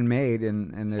man-made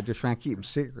and they're just trying to keep them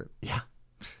secret. Yeah.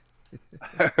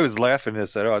 I was laughing and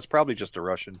said, "Oh, it's probably just the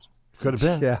Russians." Could have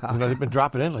been. Yeah. They've been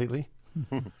dropping in lately.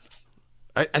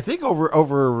 I think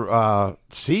over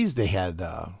seas they had,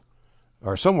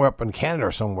 or somewhere up in Canada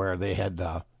or somewhere, they had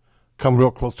come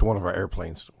real close to one of our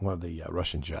airplanes, one of the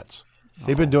Russian jets.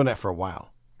 They've been doing that for a while.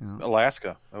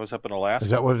 Alaska. I was up in Alaska.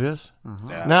 Is that what it is?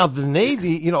 Yeah. Now, the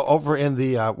Navy, over in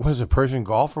the, Persian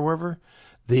Gulf or wherever,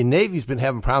 the Navy's been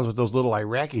having problems with those little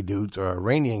Iraqi dudes or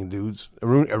Iranian dudes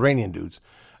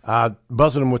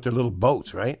buzzing them with their little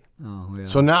boats, right? Oh, yeah.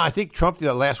 So now I think Trump did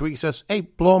that last week. He says, hey,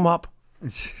 blow them up.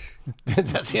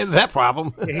 That's the end of that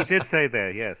problem. He did say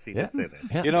that. Yes, he did say that.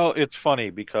 Yeah. You know, it's funny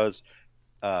because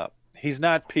he's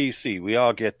not PC. We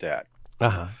all get that.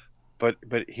 Uh-huh. But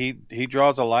he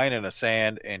draws a line in the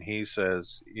sand and he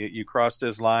says, "You cross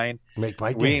this line, Make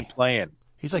my we day." ain't playing."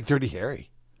 He's like Dirty Harry.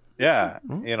 Yeah,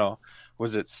 you know,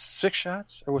 was it 6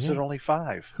 shots or was it only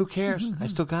 5? Who cares? I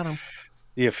still got him.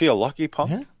 Do you feel lucky,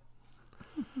 punk? Yeah.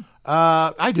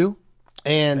 I do.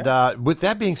 And with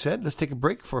that being said, let's take a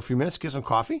break for a few minutes, get some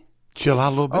coffee, chill out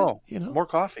a little bit. Oh, you know, more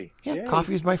coffee. Yeah,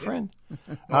 coffee is my friend.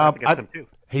 I have to get some too.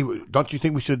 Hey, don't you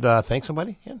think we should thank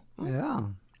somebody? Yeah.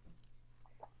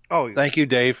 Oh, thank you,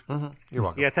 Dave. You're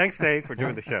welcome. Yeah, thanks, Dave, for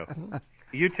doing the show.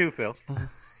 You too, Phil.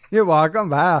 You're welcome,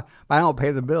 but I don't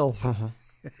pay the bills.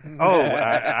 Oh,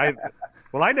 I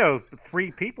know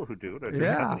 3 people who do. They're 3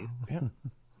 companies. Yeah.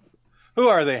 Who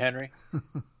are they, Henry?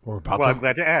 We're about Well, to. I'm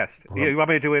glad you asked. You want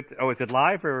me to do it? Oh, is it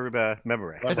live or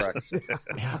memorized?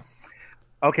 Yeah.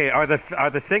 Okay, are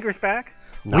the singers back?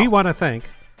 We want to thank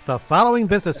the following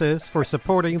businesses for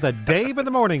supporting the Dave in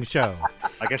the Morning Show.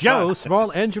 I guess Joe not.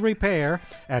 Small Engine Repair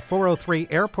at 403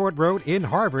 Airport Road in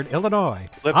Harvard, Illinois.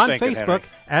 Lip On syncing, Facebook, Henry.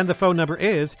 and the phone number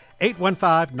is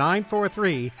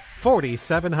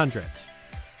 815-943-4700.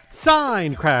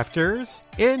 Sign Crafters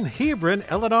in Hebron,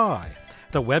 Illinois.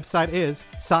 The website is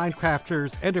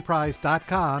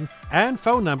signcraftersenterprise.com and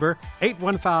phone number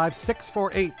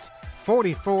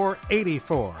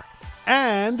 815-648-4484.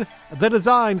 And The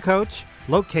Design Coach,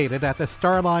 located at the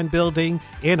Starline Building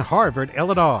in Harvard,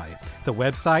 Illinois. The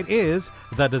website is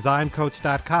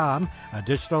thedesigncoach.com.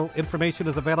 Additional information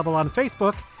is available on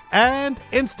Facebook and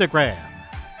Instagram.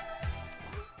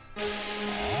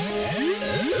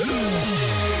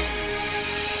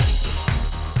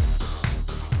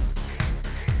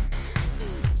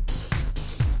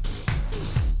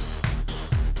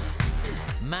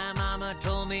 My mama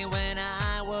told me when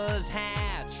I was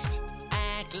hatched,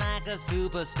 act like a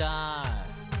superstar.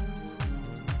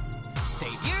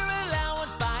 Save your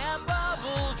allowance, buy a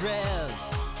bubble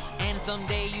dress, and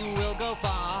someday you will go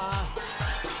far.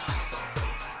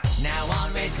 Now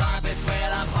on red carpets,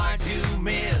 well, I'm hard to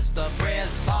miss. The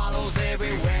press follows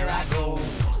everywhere I go.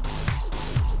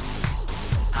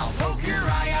 I'll poke your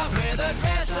eye out with a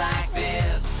dress like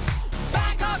this.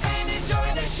 Back up and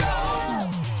enjoy the show.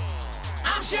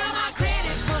 I'm sure my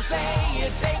critics will say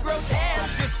it's a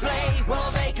grotesque display.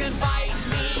 Well, they can bite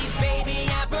me, baby,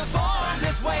 I perform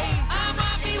this way. I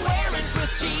might be wearing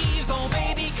Swiss cheese or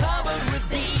maybe covered with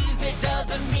bees. It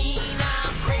doesn't mean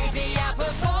I'm crazy, I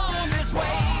perform this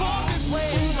way. Perform this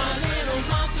way. Ooh, my little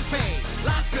monsters pay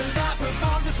lots 'cause I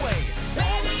perform this way.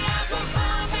 Baby, I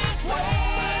perform this way.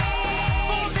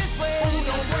 Perform this way. Ooh,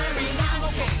 don't worry, I'm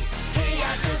okay. Hey,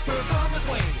 I just perform this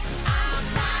way. I'm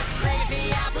not crazy,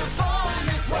 I perform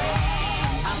this way.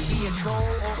 I'll be a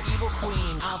troll or evil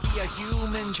queen. I'll be a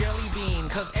human jelly bean,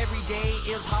 'cause every day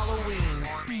is Halloween.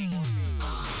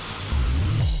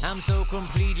 I'm so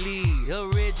completely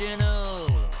original.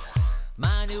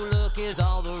 My new look is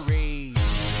all the rage.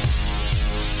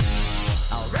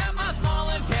 I'll wrap my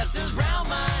small intestines round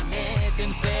my neck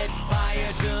and set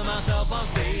fire to myself on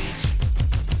stage.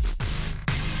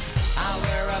 I'll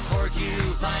wear a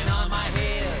porcupine on my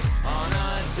head on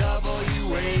a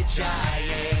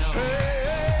WHIM.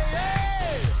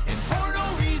 And for no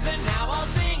reason now I'll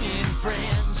sing in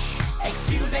French.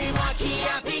 Excusez-moi qui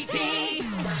appetit.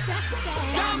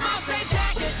 Got my straight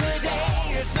jacket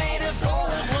today. It's made of gold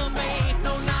lame.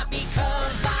 No, not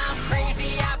because I'm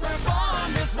crazy. I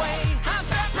perform this way. I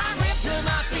strap my whip to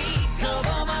my feet,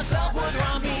 cover myself with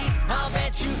raw meat. I'll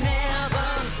bet you've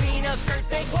never seen a skirt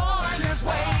steak worn this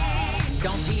way.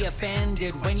 Don't be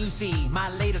offended when you see my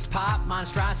latest pop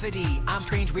monstrosity. I'm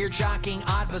strange, weird, shocking,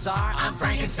 odd, bizarre. I'm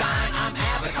Frankenstein, I'm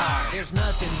Avatar. There's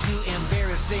nothing too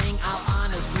embarrassing. I'll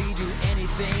honestly do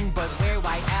anything but wear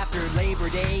white after Labor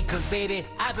Day. 'Cause baby,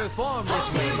 I perform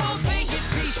this way. You won't think it's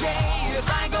cliche if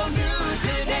I go nude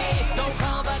today. Don't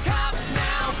call the cops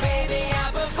now, baby,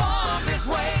 I perform this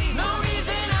way. No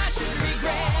reason I should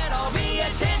regret all the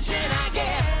attention I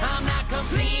get. I'm not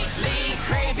completely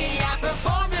crazy, I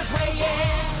perform this way,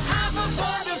 yeah. I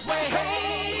perform this way,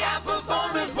 hey, I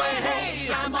perform this way, hey.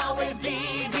 I'm always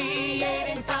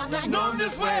deviating from the norm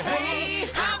this way, hey.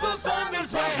 I perform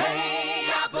this way,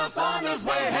 hey, I perform this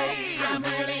way, hey. I'm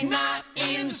really not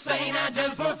insane, I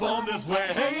just perform this way,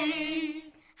 hey.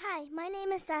 Hi, my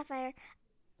name is Sapphire.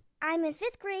 I'm in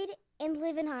 5th grade and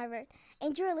live in Harvard.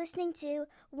 And you're listening to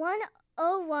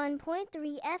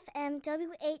 101.3 FM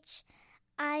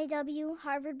WHIW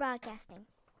Harvard Broadcasting.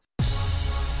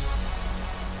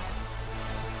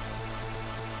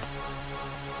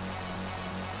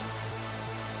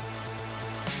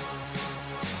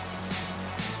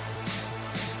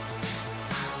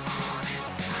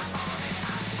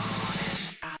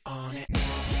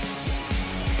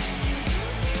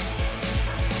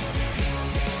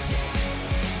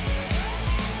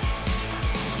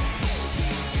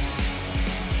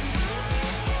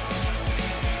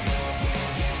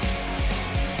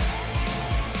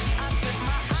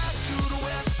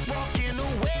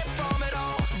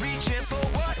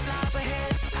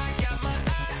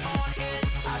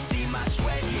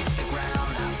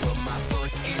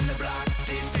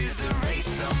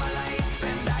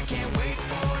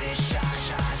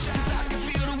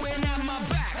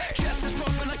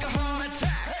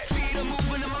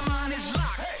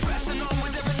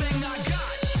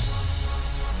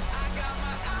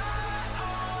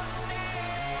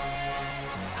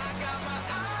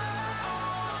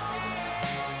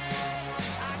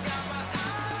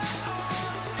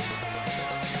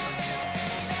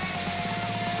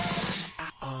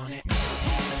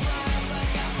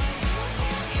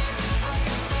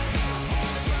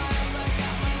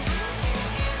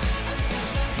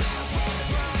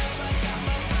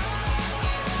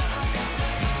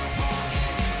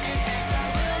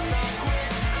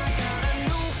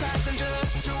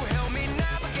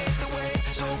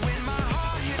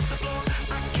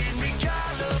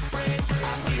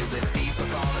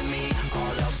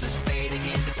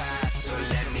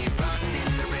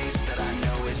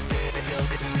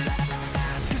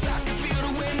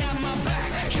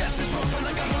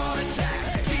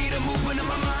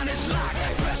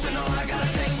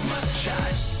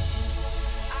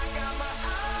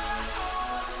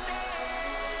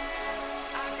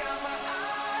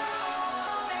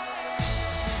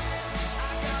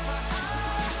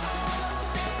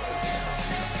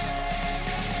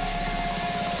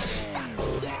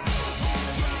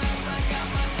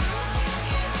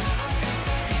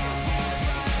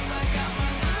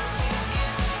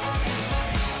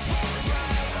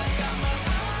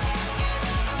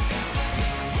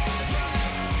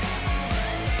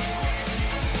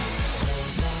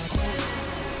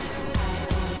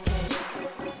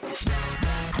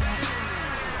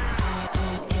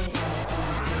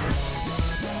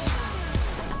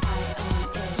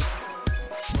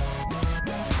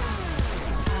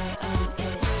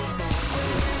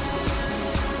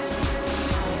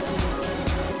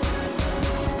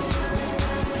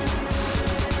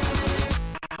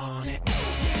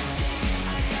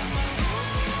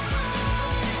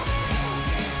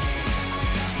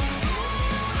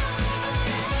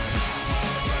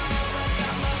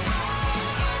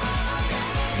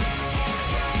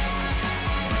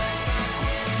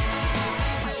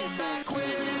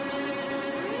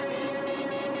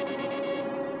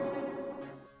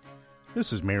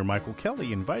 This is Mayor Michael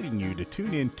Kelly inviting you to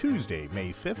tune in Tuesday,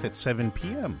 May 5th at 7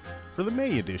 p.m. for the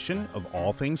May edition of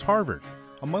All Things Harvard,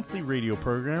 a monthly radio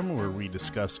program where we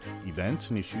discuss events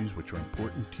and issues which are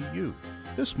important to you.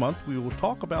 This month, we will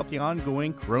talk about the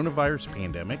ongoing coronavirus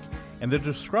pandemic and the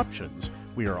disruptions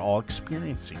we are all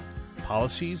experiencing.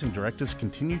 Policies and directives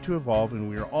continue to evolve,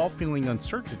 and we are all feeling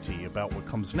uncertainty about what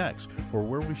comes next or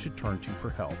where we should turn to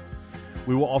for help.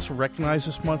 We will also recognize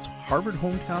this month's Harvard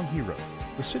Hometown Hero.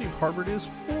 The city of Harvard is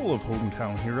full of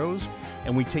hometown heroes,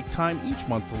 and we take time each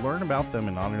month to learn about them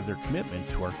and honor their commitment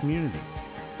to our community.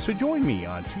 So join me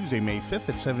on Tuesday, May 5th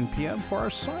at 7 p.m. for our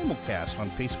simulcast on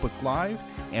Facebook Live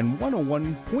and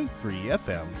 101.3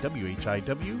 FM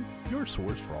WHIW, your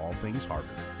source for all things Harvard.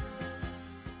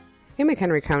 In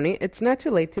McHenry County, it's not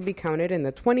too late to be counted in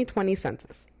the 2020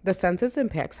 census. The census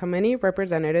impacts how many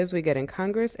representatives we get in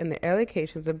Congress and the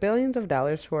allocations of billions of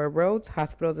dollars to our roads,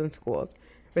 hospitals, and schools.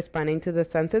 Responding to the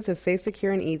census is safe,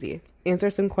 secure, and easy. Answer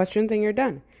some questions and you're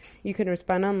done. You can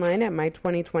respond online at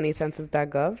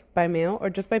my2020census.gov, by mail, or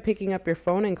just by picking up your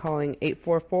phone and calling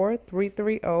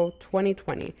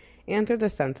 844-330-2020. Answer the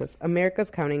census. America's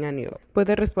counting on you.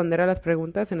 Puede responder a las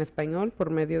preguntas en español por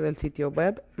medio del sitio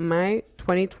web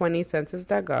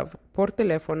my2020census.gov, por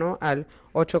teléfono al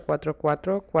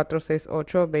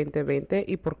 844-468-2020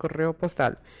 y por correo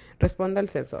postal. Responda al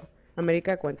censo.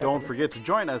 America cuenta. Don't forget to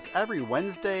join us every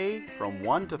Wednesday from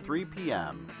 1 to 3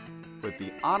 p.m. with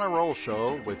the Honor Roll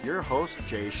Show with your host,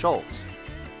 Jay Schultz.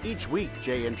 Each week,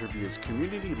 Jay interviews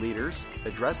community leaders,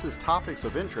 addresses topics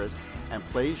of interest, and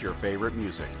plays your favorite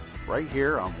music right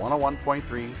here on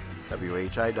 101.3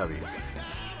 WHIW.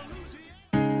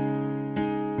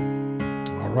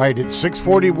 All right, it's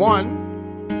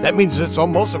 6:41. That means it's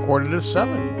almost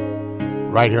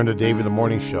 6:45. Right here on the Dave in the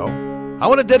Morning Show. I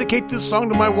want to dedicate this song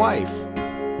to my wife,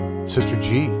 Sister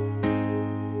G.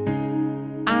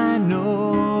 I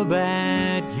know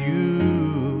that you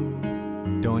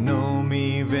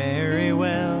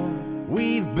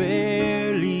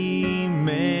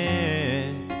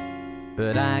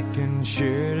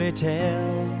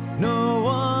tell. No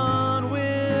one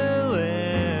will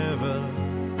ever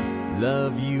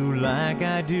love you like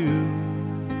I do.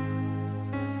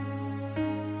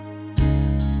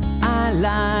 I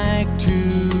like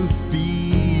to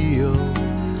feel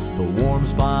the warm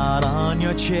spot on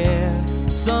your chair.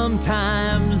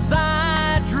 Sometimes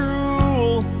I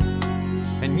drool,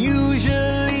 and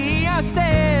usually I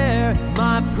stare.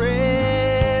 My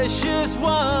precious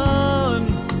one,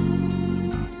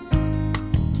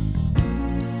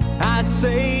 I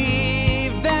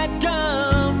saved that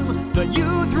gum that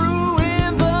you threw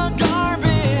in the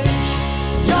garbage.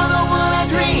 You're the one I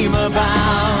dream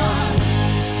about,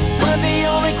 but the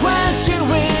only question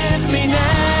with me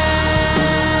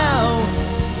now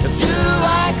is, do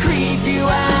I creep you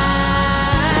out?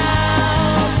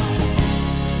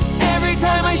 Every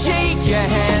time I shake your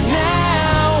hand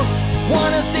now,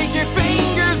 wanna stick your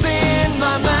fingers in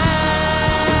my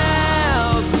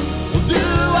mouth. Well, do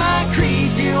I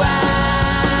creep you out?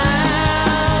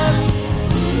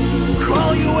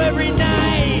 Call you every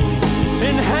night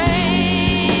and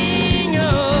hang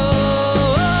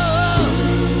up.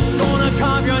 Gonna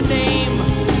carve your name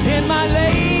in my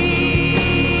leg,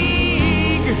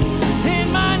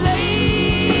 in my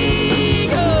leg.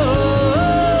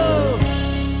 Oh,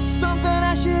 something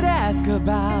I should ask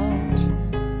about.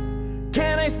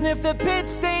 Can I sniff the pit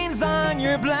stains on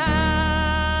your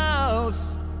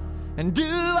blouse? And do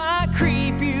I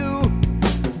creep you?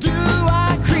 Do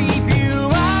I creep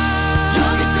you out?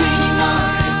 You're stringing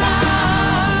eyes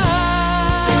out.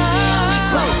 Still the only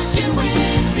question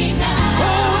with me now.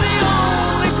 Oh, the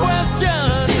only question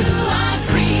is, do I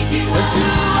creep you out? Do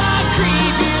I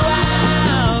creep you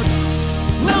out?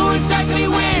 Know exactly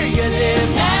where you live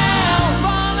now.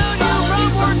 Follow you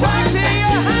from work back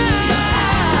to your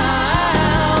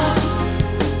house.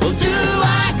 Well, do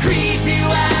I creep you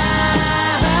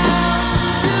out?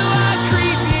 Do I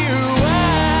creep you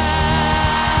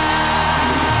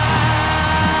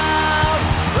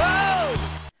out?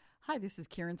 Hi, this is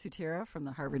Karen Sutera from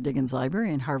the Harvard Dickens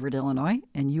Library in Harvard, Illinois,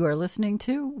 and you are listening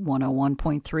to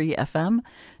 101.3 FM,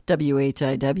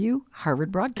 WHIW,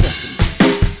 Harvard Broadcasting.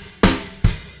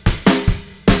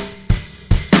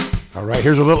 All right,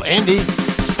 here's a little Andy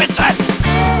Spitz-It.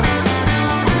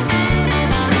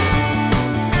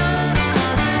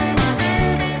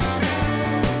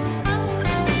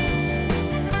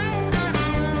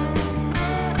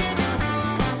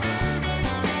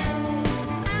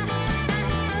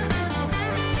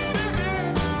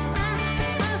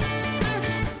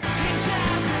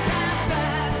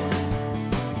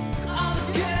 All the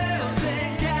girls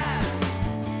and guys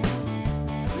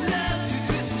love to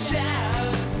twist and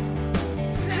shout.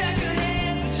 Clap your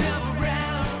hands and jump around.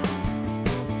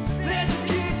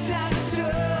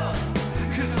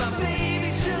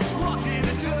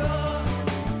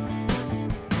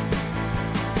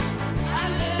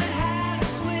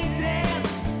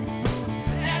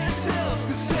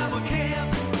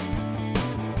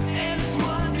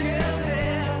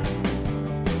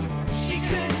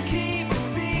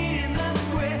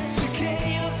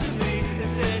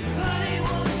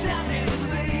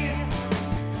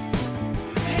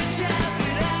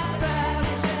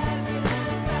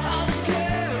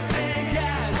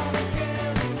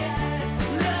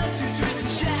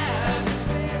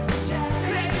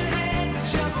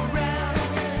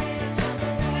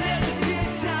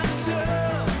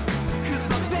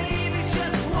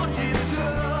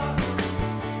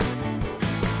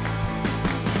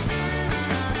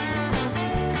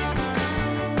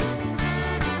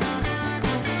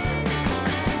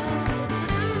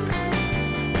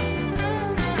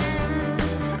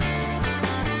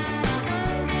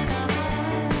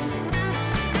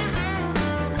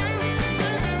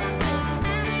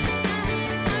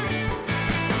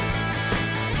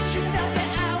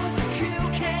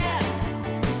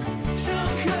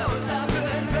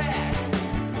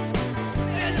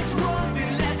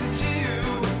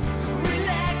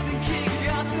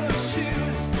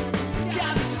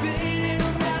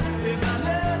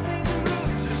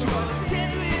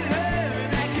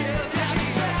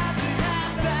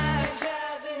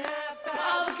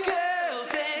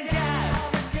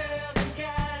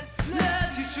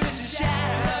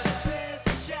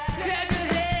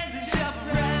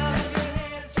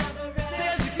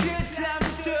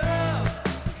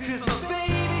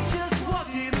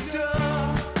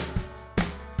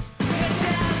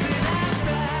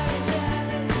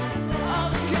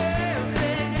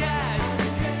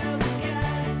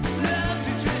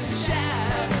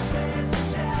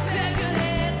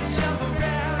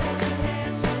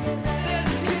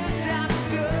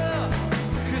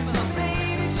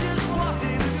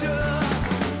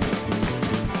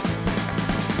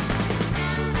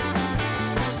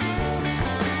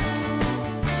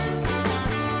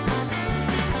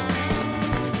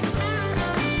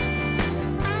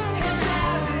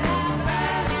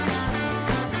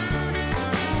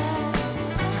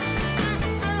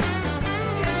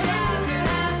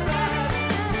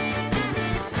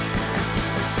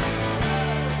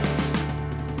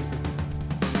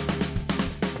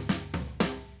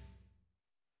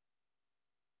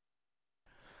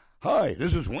 Hi,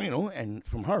 this is Wayno and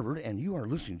from Harvard, and you are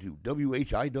listening to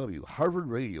WHIW, Harvard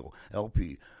Radio,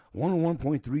 LP,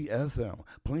 101.3 FM,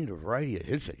 playing a variety of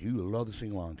hits that you love to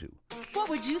sing along to. What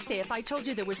would you say if I told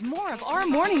you there was more of our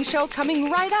morning show coming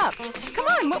right up? Come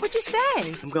on, what would you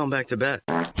say? I'm going back to bed.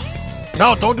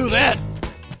 No, don't do that.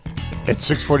 It's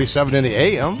 6:47 in the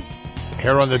a.m.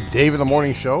 here on the Dave in the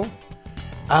Morning Show.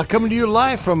 Coming to you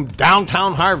live from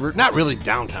downtown Harvard. Not really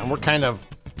downtown. We're kind of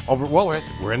over. Well,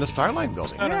 we're in the Starline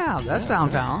building. Yeah, that's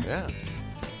downtown. Yeah.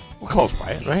 We're close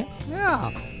by it, right?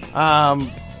 Yeah.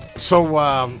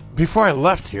 So before I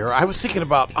left here, I was thinking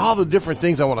about all the different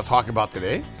things I want to talk about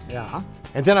today. Yeah.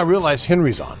 And then I realized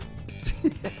Henry's on.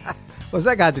 What's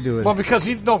that got to do with Well, it?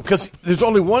 because there's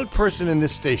only one person in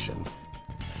this station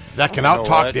that can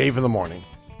out-talk Dave in the morning.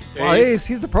 Well,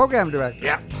 he's the program director.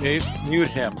 Yeah. Dave, mute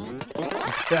him.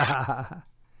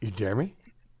 You dare me?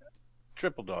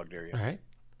 Triple dog dare you. All right.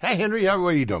 Hey, Henry, what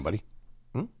are you doing, buddy?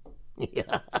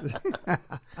 Yeah.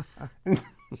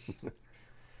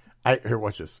 Here,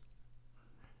 watch this.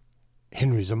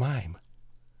 Henry's a mime.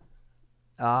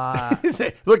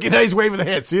 Look at how he's waving the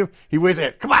hand. See him? He waves the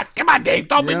hand. Come on, Dave.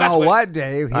 Don't be You messing know with what,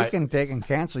 Dave? He All right. can take and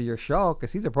cancel your show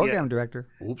because he's a program director.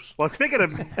 Oops. Well, speaking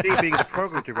of Steve being the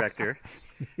program director,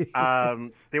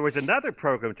 there was another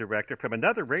program director from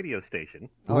another radio station.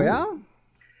 Oh, yeah?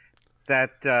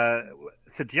 That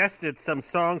suggested some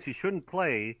songs you shouldn't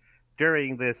play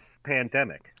during this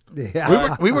pandemic.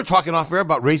 Yeah. We were talking off air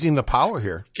about raising the power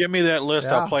here. Give me that list.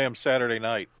 Yeah. I'll play them Saturday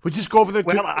night. We just go over there.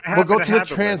 Well, I We'll go happen to to the have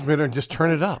the transmitter and just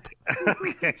turn it up.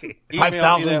 Okay. Email me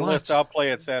 5,000 that watts. list. I'll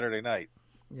play it Saturday night.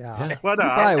 Yeah. Well, no,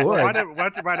 You probably would. why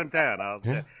don't you write them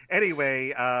down?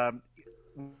 Anyway,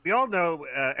 we all know,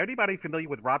 anybody familiar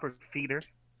with Robert Feeder?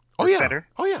 Oh, yeah. Feder?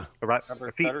 Oh, yeah. Robert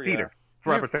Feder, Feeder. yeah.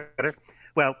 Robert Feder.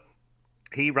 Well,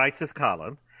 he writes this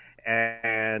column,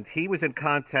 and he was in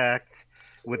contact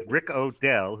with Rick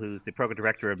O'Dell, who's the program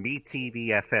director of MeTV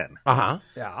FM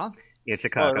Yeah. in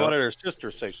Chicago. One of their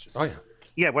sister stations. Oh, yeah.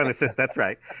 Yeah, one of the sisters, that's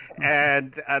right.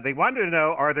 And they wanted to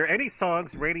know, are there any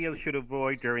songs radio should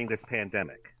avoid during this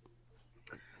pandemic?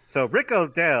 So Rick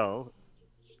O'Dell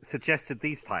suggested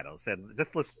these titles, and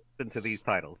just listen to these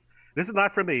titles. This is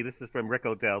not from me. This is from Rick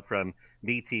O'Dell from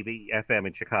MeTV FM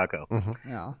in Chicago.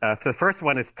 Yeah. So the first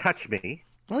one is Touch Me.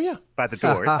 Oh, yeah. By the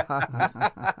Doors.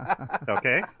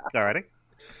 Okay, all righty.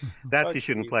 That you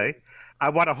shouldn't play. I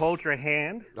Want to Hold Your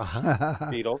Hand.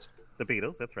 Beatles. The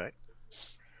Beatles, that's right.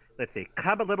 Let's see.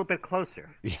 Come a Little Bit Closer.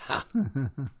 Yeah.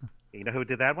 You know who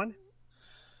did that one?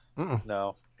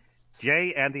 No.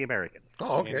 Jay and the Americans.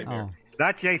 Oh, okay.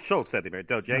 Not Jay Schultz and the Americans.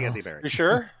 No, Jay and the You Americans.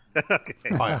 sure? Okay.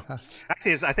 Oh, yeah.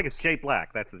 Actually, I think it's Jay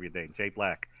Black. That's his real name. Jay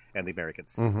Black and the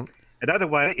Americans. Mm-hmm. Another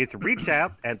one is Reach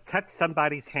Out and Touch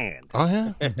Somebody's Hand. Oh,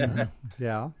 yeah.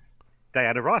 Yeah.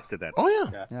 Diana Ross did that. Oh,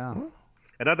 yeah. Yeah.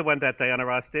 Another one that Diana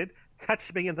Ross did,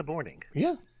 Touch Me in the Morning.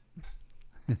 Yeah.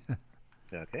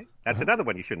 Okay. That's another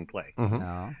one you shouldn't play.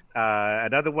 No.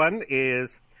 Another one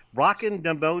is Rockin'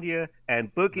 Pneumonia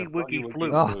and Boogie Woogie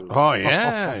Flu. Oh,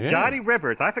 yeah. Yeah. Johnny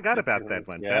Rivers. I forgot about that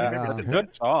one. Yeah, Johnny Rivers. it's a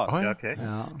good song. Oh, yeah. Okay.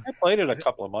 Yeah. I played it a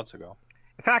couple of months ago.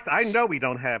 In fact, I know we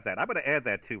don't have that. I'm going to add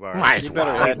that to our... Why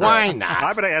not?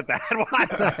 I'm going to add that.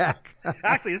 Why?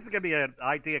 Actually, this is going to be an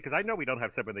idea because I know we don't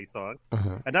have some of these songs.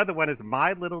 Another one is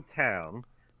My Little Town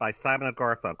by Simon and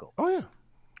Garfunkel. Oh, yeah.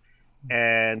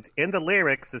 And in the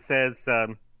lyrics, it says,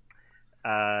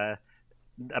 My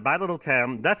Little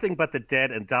Town, nothing but the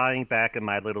dead and dying back in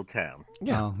my little town.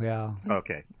 Yeah. Oh, yeah.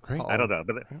 Okay. Great. I don't know.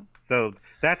 But so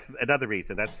that's another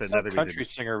reason. That's another Some country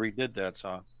reason. singer redid that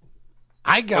song.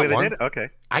 I got they one. did? Okay.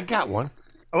 I got one.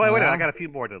 Oh, wait, Yeah. I got a few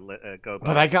more to go by.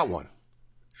 But I got one.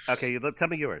 Okay, tell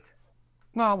me yours.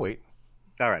 No, I'll wait.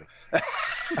 All right.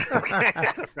 Okay,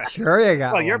 that's all right. Sure you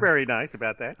got Well, you're one. very nice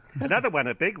about that. Another one,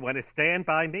 a big one, is Stand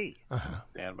By Me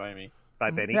Stand By Me. by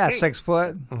Benny Yeah, King. 6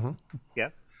 foot. Yeah.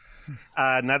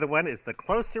 Another one is The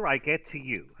Closer I Get to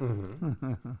You.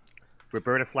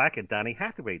 Roberta Flack and Donny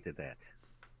Hathaway did that.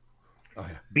 Oh,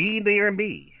 yeah. Be Near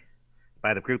Me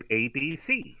by the group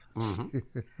ABC.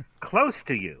 Close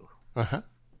to You. Uh-huh.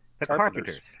 The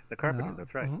Carpenters. The Carpenters,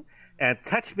 that's right. Mm-hmm. And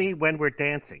Touch Me When We're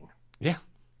Dancing. Yeah.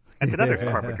 That's another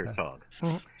Carpenter song.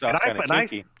 Sounds And kind of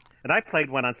kinky. I played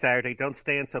one on Saturday, Don't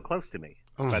Stand So Close to Me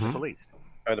by the Police.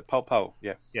 By the Po-Po,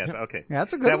 yeah. Yeah, okay. Yeah,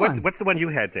 that's a good one. What's the one you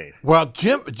had, Dave? Well,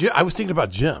 Jim, I was thinking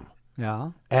about Jim.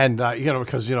 Yeah. And,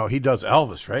 because, he does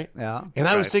Elvis, right? Yeah. And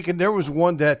I was Right. thinking there was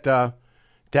one that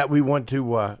we wanted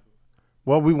to,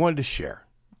 we wanted to share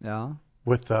Yeah.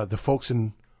 with the folks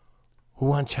in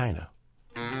Wuhan, China.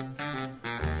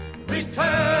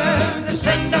 Return to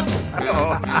sender.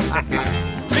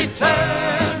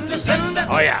 Return to sender.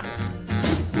 Oh, yeah.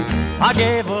 I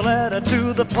gave a letter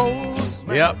to the post.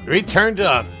 Yep, return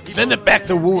to send it back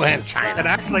to Wuhan, China. And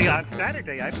actually, on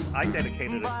Saturday, I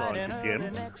dedicated a song to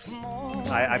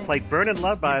Jim. I played "Burnin'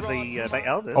 Love" by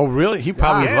Elvis. Oh, really? He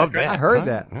probably loved that. I heard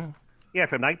that. Yeah,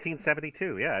 from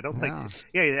 1972. Yeah, I don't think.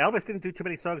 Yeah, Elvis didn't do too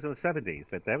many songs in the 70s,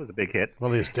 but that was a big hit.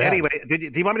 Well, he's dead. Anyway, do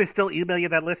you want me to still email you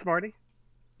that list, Marty?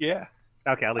 Yeah.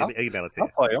 Okay, I'll email it to you.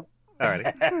 I'll play them. All right.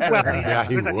 Well,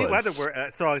 there's a few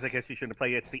other songs I guess you shouldn't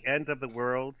play. It's "The End of the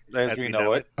World" As we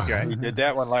know it. Right. We did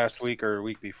that one last week or a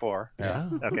week before. Yeah.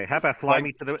 Okay. How about "Fly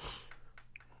Me to the"?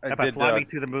 How about "Fly Me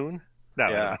to the Moon"? No.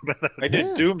 Yeah. No. I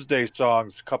did Doomsday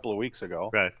songs a couple of weeks ago.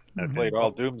 Right. I played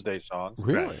all Doomsday songs.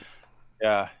 Really? Right.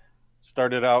 Yeah.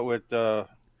 Started out with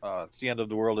 "It's the End of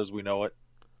the World as We Know It."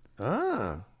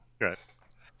 Ah. Good.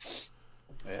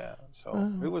 Yeah.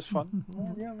 So it was fun.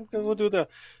 Yeah, we'll do the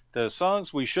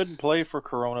songs we shouldn't play for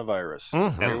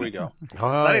coronavirus. Here we go.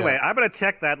 Anyway, I'm going to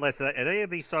check that list. And any of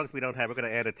these songs we don't have, we're going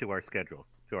to add it to our schedule,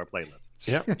 to our playlist.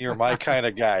 Yep. You're my kind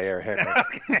of guy, Henry.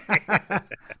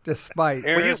 Despite.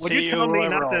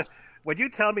 When you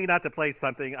tell me not to play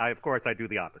something, of course I do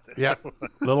the opposite. Yeah,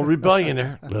 little rebellion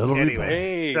there.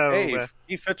 Anyway, Hey,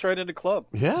 he fits right in the club.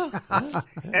 Yeah.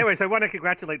 Anyway, so I want to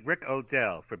congratulate Rick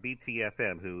Odell for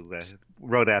BTFM who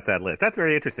wrote out that list. That's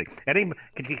very interesting.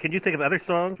 Can you think of other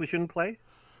songs we shouldn't play?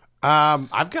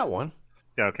 I've got one.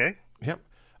 Okay. Yep.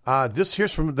 This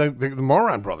here's from the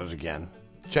Moron Brothers again.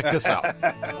 Check this out.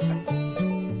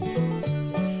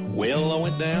 Well, I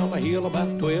went down the hill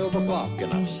about 12 o'clock,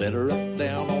 and I set her up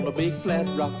down on a big flat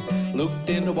rock. Looked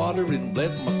in the water and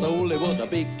blessed my soul, there was a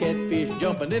big catfish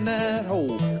jumping in that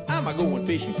hole. I'm a-going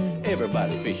fishing,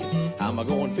 everybody fishing, I'm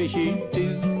a-going fishing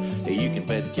too. You can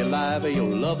bet your life your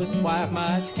loving wife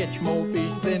might catch more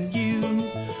fish than you.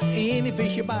 Any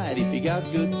fish you bite if you got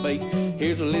good bait.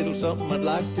 Here's a little something I'd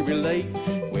like to relate.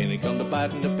 When it comes to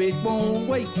biting, the fish won't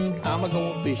wait. I'm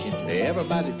a-going fishing,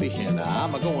 everybody fishing,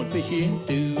 I'm a-going fishing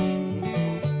too.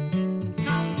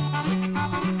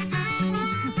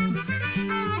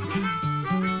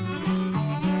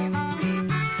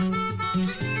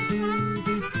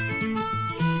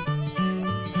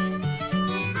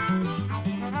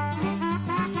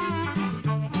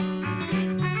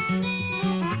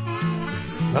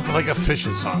 Nothing like a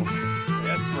fishing song.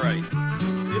 That's right.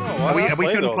 You know what? We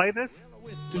shouldn't play this?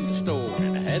 To the store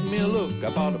and I had me a look. I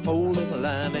bought a pole and a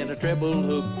line and a treble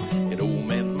hook. It old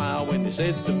man smiled when he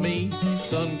said to me,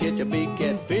 "Son, catch a big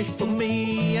catfish for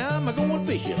me." I'm a-going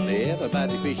fishing,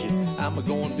 everybody fishing, I'm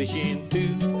a-going fishing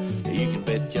too. You can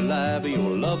bet your life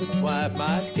your loving wife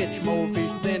might catch more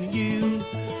fish than you.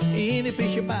 Any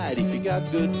fish you bite if you got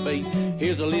good bait.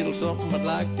 Here's a little something I'd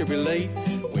like to relate.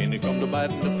 When it comes to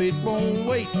biting, the fish won't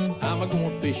wait. I'm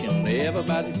a-going fishing,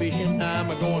 everybody fishing,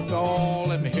 I'm a-going call.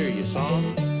 Let me hear you,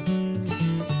 son.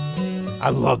 I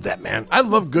love that, man. I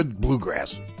love good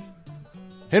bluegrass.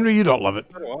 Henry, you don't love it.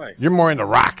 So do I. You're more into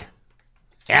rock.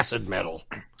 Acid metal.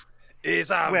 He's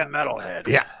a metalhead.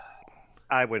 Yeah.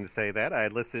 I wouldn't say that. I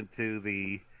listened to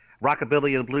the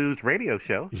Rockabilly and Blues radio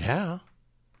show. Yeah.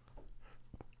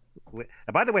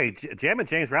 And by the way, Jam and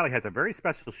James Rowley has a very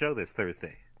special show this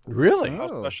Thursday. Really?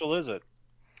 How special is it?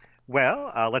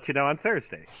 Well, I'll let you know on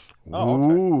Thursday.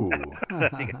 Oh,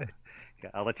 okay.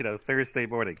 I'll let you know Thursday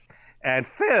morning. And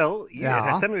Phil, it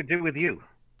has something to do with you.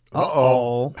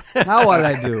 Uh-oh. Now what did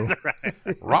I do?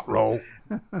 Right. Rot-roll.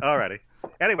 All righty.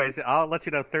 Anyways, I'll let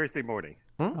you know Thursday morning.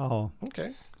 Oh.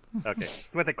 Okay. Okay. It's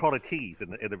what they call a tease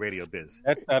in the radio biz.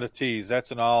 That's not a tease.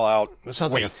 That's an all-out. That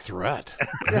sounds like a threat.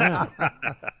 Yeah.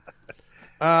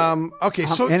 Okay,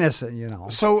 so I'm innocent, you know.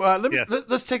 So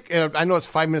let's take. I know it's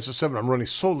 5 minutes to 7. I'm running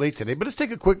so late today, but let's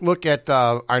take a quick look at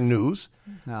our news.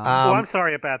 I'm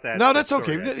sorry about that. No, that's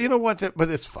okay. You know what? But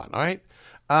it's fun. All right.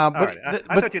 All right.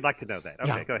 I thought you'd like to know that. Okay,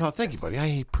 yeah, go ahead. No, thank you, buddy. I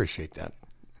appreciate that.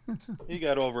 He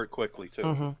got over it quickly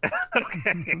too.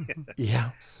 Okay.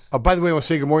 Yeah. By the way, I want to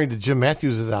say good morning to Jim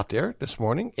Matthews is out there this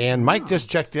morning, and Mike just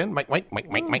checked in. Mike.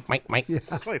 Yeah.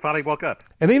 Oh, he finally woke up.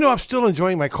 And I'm still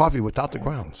enjoying my coffee without the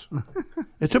grounds.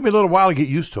 It took me a little while to get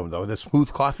used to them, though. This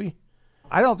smooth coffee.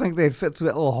 I don't think they'd fit through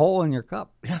that little hole in your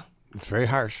cup. Yeah, it's very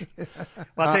harsh. Well,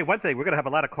 I'll tell you one thing. We're going to have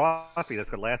a lot of coffee that's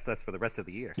going to last us for the rest of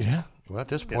the year. Yeah. Well, at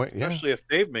this point, especially if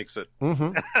Dave makes it.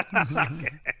 Mm-hmm.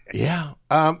 Yeah.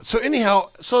 So anyhow,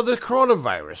 the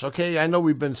coronavirus. Okay, I know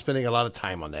we've been spending a lot of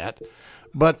time on that.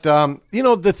 But,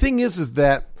 the thing is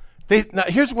that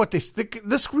here's what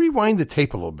let's rewind the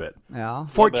tape a little bit. Yeah.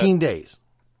 14 days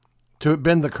to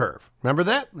bend the curve. Remember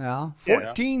that? Yeah.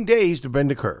 14 days to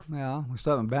bend the curve. Yeah. We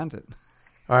still haven't bent it.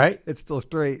 All right. It's still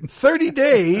straight. 30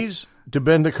 days to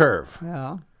bend the curve.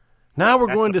 Yeah. Now we're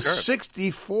going to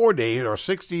 64 days or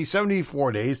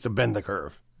 74 days to bend the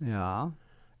curve. Yeah.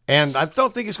 And I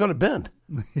don't think it's going to bend.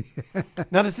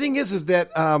 Now, the thing is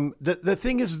that the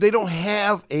thing is they don't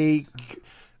have a.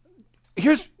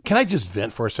 Can I just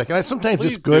vent for a second? Sometimes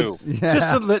it's good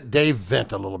just to let Dave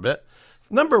vent a little bit.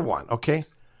 Number one, okay,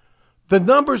 the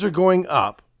numbers are going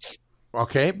up,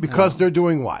 okay, because they're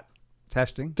doing what?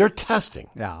 Testing. They're testing.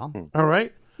 Yeah. All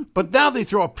right? But now they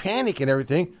throw a panic and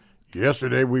everything.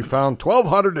 Yesterday we found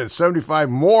 1,275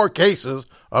 more cases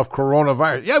of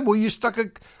coronavirus. Yeah, well, you stuck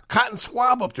a cotton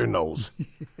swab up their nose.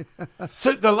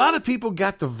 So a lot of people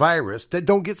got the virus that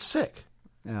don't get sick.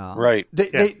 Yeah. Right.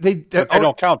 They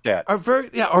don't count that. Are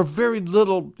very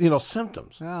little,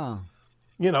 symptoms. Yeah.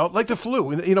 Like the flu.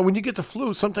 When you get the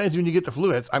flu, sometimes when you get the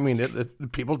flu,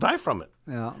 people die from it.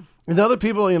 Yeah. And the other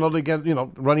people, they get,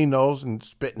 runny nose and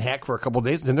spit and hack for a couple of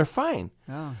days, and then they're fine.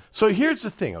 Yeah. So here's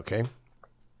the thing, okay?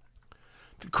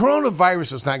 The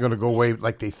coronavirus is not going to go away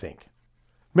like they think.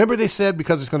 Remember they said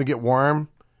because it's going to get warm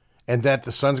and that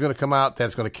the sun's going to come out,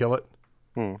 that's going to kill it?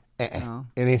 It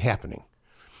ain't happening.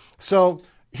 So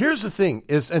here's the thing,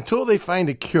 is until they find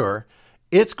a cure,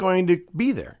 it's going to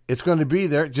be there. It's going to be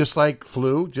there just like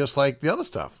flu, just like the other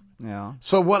stuff. Yeah.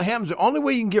 So what happens, the only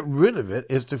way you can get rid of it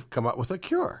is to come up with a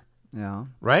cure. Yeah.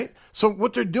 Right? So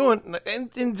what they're doing,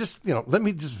 and just, let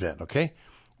me just vent, okay?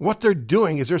 What they're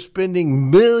doing is they're spending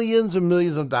millions and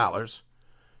millions of dollars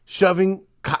shoving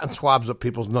cotton swabs up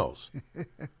people's nose.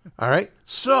 All right?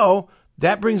 So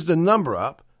that brings the number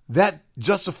up. That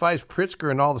justifies Pritzker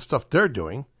and all the stuff they're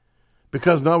doing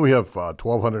because now we have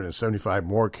 1,275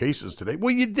 more cases today.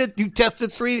 Well, you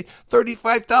tested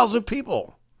 35,000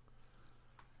 people.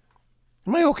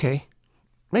 Am I okay?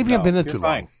 Maybe I've been in too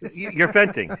long. You're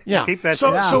venting. Yeah. Keep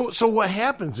venting. So what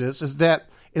happens is that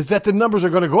the numbers are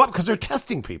going to go up because they're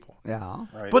testing people. Yeah.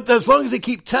 Right. But as long as they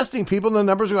keep testing people, the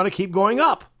numbers are going to keep going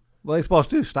up. What are they supposed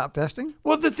to do? Stop testing?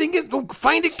 Well, the thing is,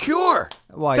 find a cure.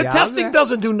 Well, the testing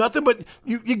doesn't do nothing, but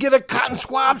you get a cotton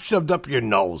swab shoved up your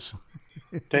nose.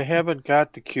 They haven't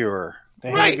got the cure.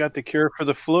 They haven't got the cure for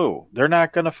the flu. They're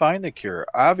not going to find the cure,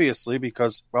 obviously,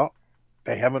 because,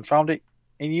 they haven't found it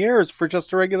in years for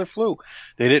just a regular flu.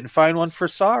 They didn't find one for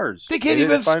SARS. They can't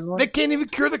even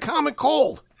cure the common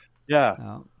cold. Yeah.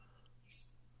 Oh.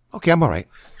 Okay, I'm all right.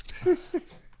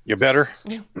 You better?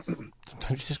 Yeah.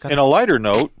 Sometimes you just got. In a lighter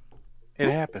note, it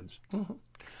happens. Mm-hmm.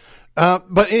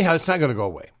 But anyhow, it's not going to go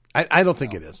away. I don't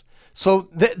think it is. So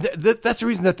that's the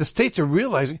reason that the states are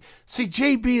realizing. See,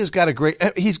 JB has got a great. I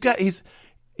think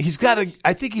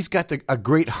he's got a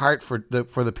great heart for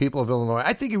the people of Illinois.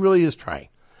 I think he really is trying.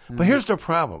 Mm-hmm. But here's the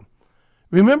problem.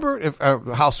 Remember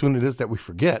how soon it is that we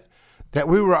forget that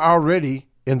we were already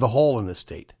in the hole in this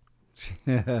state.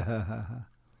 And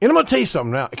I'm going to tell you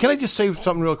something now. Can I just say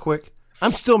something real quick?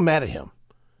 I'm still mad at him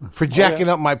for jacking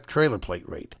up my trailer plate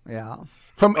rate. Yeah.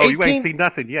 From you ain't seen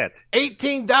nothing yet.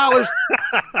 $18.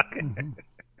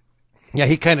 Yeah,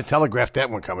 he kind of telegraphed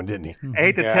that one coming, didn't he? I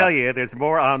hate to tell you, there's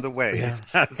more on the way.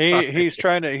 Yeah. He's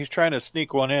trying to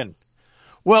sneak one in.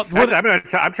 Well,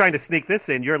 I'm trying to sneak this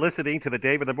in. You're listening to the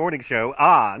Dave in the Morning Show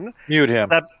on mute him.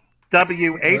 The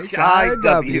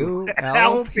WHIWLP,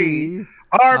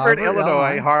 Harvard,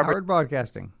 Illinois, Harvard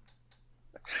Broadcasting.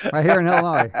 Right here in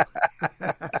Illinois.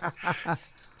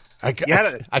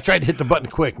 I tried to hit the button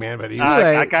quick, man, but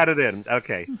I got it in.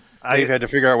 Okay. Dave had to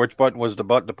figure out which button was the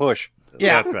button to push.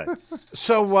 Yeah, that's right.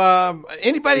 So,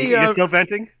 anybody? You still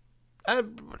venting?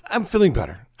 I'm feeling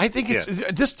better. I think it's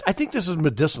I think this is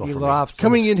medicinal for me.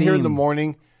 Coming in steam. here in the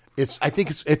morning, I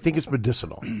think it's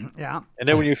medicinal. Yeah. And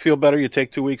then when you feel better, you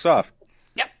take 2 weeks off.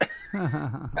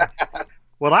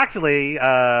 Well, actually,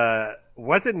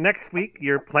 wasn't next week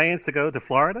your plans to go to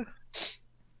Florida?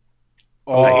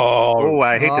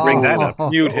 I hate to bring that up.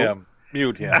 Mute him.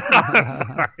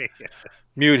 Sorry.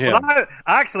 Mute him. Well,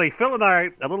 actually, Phil and I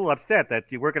are a little upset that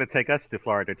you were going to take us to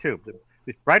Florida, too.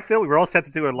 Right, Phil? We were all set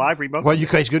to do a live remote. Well, you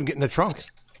guys couldn't get in the trunk.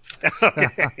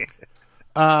 Okay.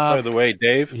 By the way,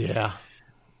 Dave. Yeah.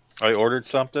 I ordered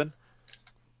something,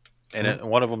 and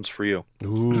one of them's for you.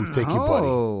 Ooh, thank you,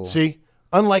 buddy. See?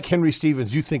 Unlike Henry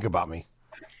Stevens, you think about me.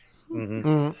 Mm-hmm.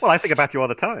 Mm-hmm. Well, I think about you all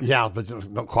the time. Yeah, but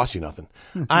it don't cost you nothing.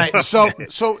 All right,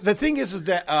 so the thing is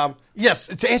that yes,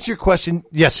 to answer your question,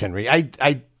 yes, Henry,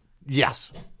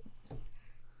 yes,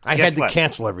 I had to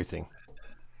cancel everything.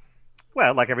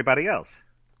 Well, like everybody else.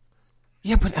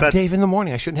 Yeah, but I'm Dave in the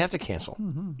morning. I shouldn't have to cancel.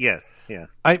 Mm-hmm. Yes, yeah.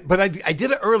 I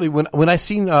did it early when I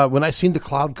seen the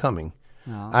cloud coming.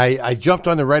 Oh. I jumped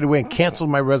on there right away and canceled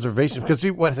my reservation because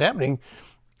see what's happening.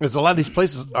 Because a lot of these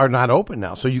places are not open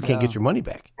now, so you can't get your money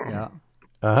back. Yeah.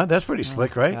 That's pretty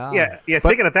slick, right? Yeah.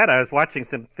 Speaking of that, I was watching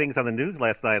some things on the news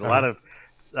last night. A lot of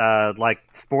like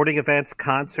sporting events,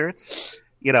 concerts.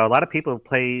 A lot of people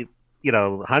play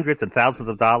hundreds and thousands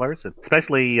of dollars,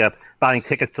 especially buying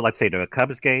tickets to, let's say, to a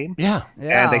Cubs game. Yeah.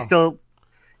 And it's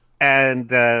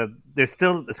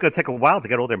going to take a while to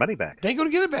get all their money back. They ain't going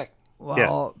to get it back.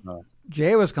 Well,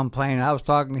 Jay was complaining. I was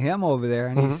talking to him over there,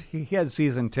 and he had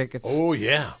season tickets. Oh,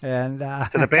 yeah. And to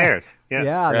the Bears.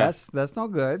 Yeah. That's no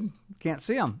good. Can't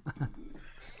see them.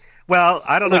 Well,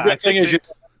 I don't know. The good thing is you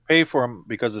don't pay for them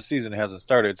because the season hasn't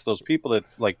started. It's those people that,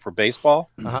 like, for baseball.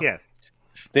 Yes.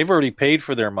 They've already paid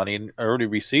for their money and already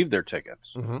received their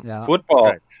tickets. Yeah.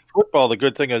 Football, the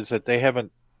good thing is that they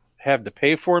haven't had to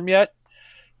pay for them yet,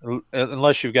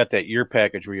 unless you've got that year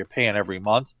package where you're paying every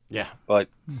month. Yeah. But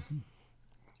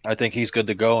I think he's good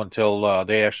to go until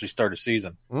they actually start a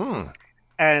season.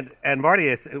 And Marty,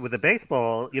 with the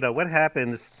baseball, what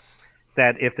happens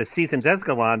that if the season does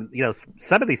go on,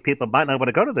 some of these people might not want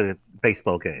to go to the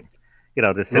baseball game,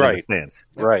 to sit in the stands.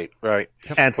 Right.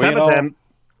 And some of them,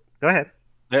 go ahead.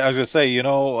 I was going to say,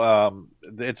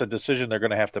 it's a decision they're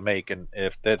going to have to make, and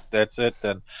if that's it,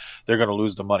 then they're going to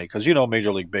lose the money because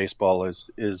Major League Baseball is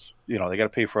they got to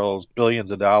pay for all those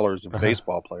billions of dollars in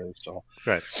baseball players. So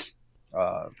right.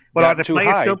 But are the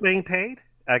players still being paid?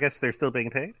 I guess they're still being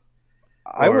paid.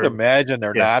 I would imagine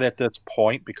they're not at this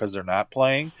point because they're not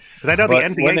playing. Because I know the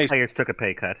NBA players took a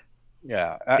pay cut.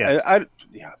 Yeah,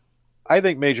 I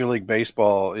think Major League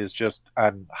Baseball is just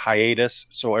on hiatus,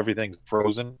 so everything's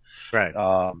frozen. Right.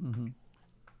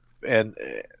 And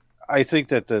I think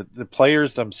that the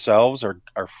players themselves are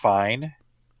fine.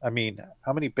 I mean,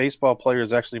 how many baseball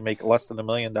players actually make less than $1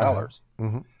 million?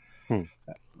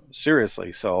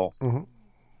 Seriously, so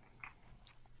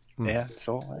yeah.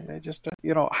 So I just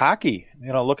hockey.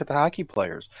 Look at the hockey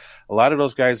players. A lot of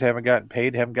those guys haven't gotten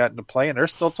paid, haven't gotten to play, and they're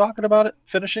still talking about it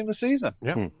finishing the season.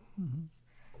 Yeah.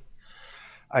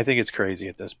 I think it's crazy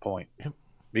at this point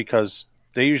because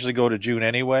they usually go to June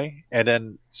anyway and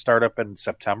then start up in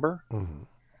September.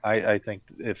 I think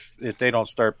if they don't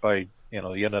start by the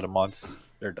end of the month,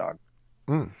 they're done.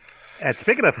 And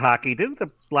speaking of hockey, didn't the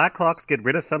Blackhawks get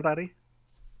rid of somebody?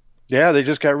 Yeah, they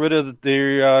just got rid of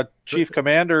their chief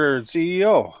commander and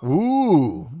CEO.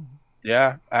 Ooh.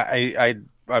 Yeah, I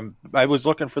was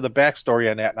looking for the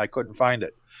backstory on that and I couldn't find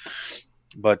it.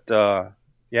 But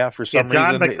for some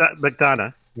John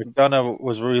reason, McDonough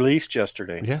was released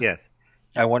yesterday. Yeah. Yes.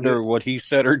 I wonder what he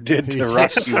said or did to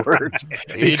Rocky Wirtz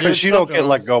because you don't get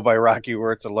let go by Rocky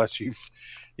Wirtz unless you've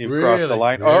crossed the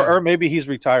line, or maybe he's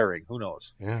retiring. Who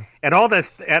knows? Yeah. And all the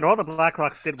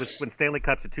Blackhawks did was win Stanley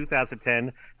Cups in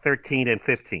 2010, 13, and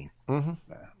 15.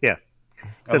 Yeah.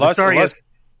 So unless is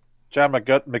John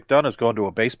McDonough's going to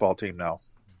a baseball team now.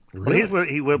 Well,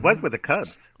 he was with the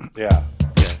Cubs. Yeah.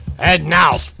 And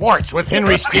now sports with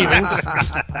Henry Stevens.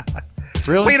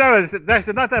 Really? Well, there's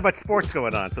not that much sports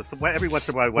going on, so every once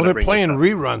in a while, they're playing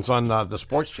reruns on the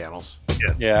sports channels.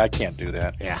 Yeah, I can't do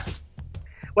that. Yeah.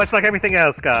 Well, it's like everything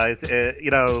else, guys.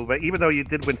 But even though you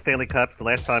did win Stanley Cups, the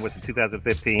last time was in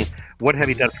 2015. What have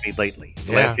you done for me lately?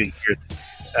 The last few years,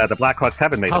 the Blackhawks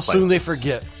haven't made. How soon they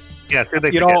forget? Yeah, soon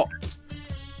they forget.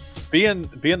 Being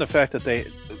the fact that they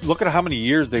look at how many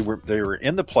years they were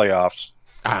in the playoffs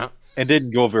and didn't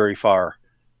go very far.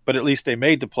 But at least they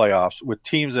made the playoffs with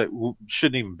teams that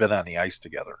shouldn't even been on the ice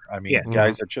together. I mean,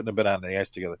 guys that shouldn't have been on the ice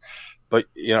together. But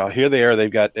here they are.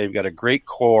 They've got a great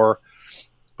core,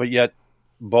 but yet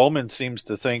Bowman seems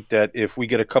to think that if we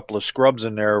get a couple of scrubs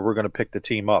in there, we're going to pick the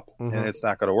team up, and it's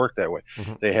not going to work that way.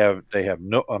 They have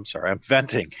no. I'm sorry, I'm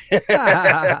venting.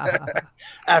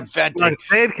 I'm venting. Like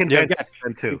Dave can vent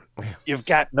too. You've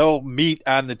got no meat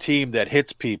on the team that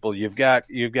hits people. You've got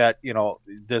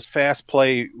this fast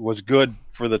play was good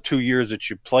for the 2 years that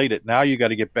you played it. Now you got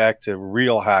to get back to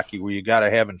real hockey where you got to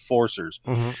have enforcers.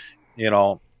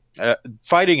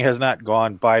 Fighting has not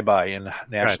gone bye-bye in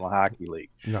National Hockey League.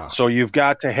 No. So you've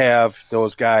got to have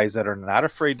those guys that are not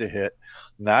afraid to hit,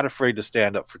 not afraid to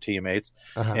stand up for teammates,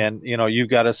 and you've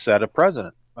got to set a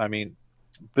precedent. I mean,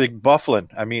 Big Bufflin.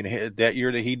 I mean, that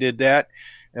year that he did that,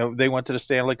 they went to the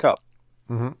Stanley Cup.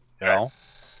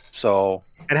 So.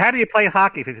 And how do you play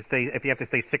hockey if you have to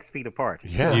stay 6 feet apart?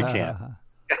 Yeah, you can't.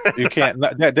 You can't.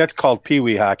 That's called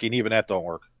pee-wee hockey, and even that don't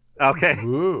work. Okay.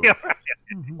 Yeah, right.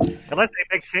 Unless they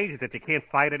make changes that you can't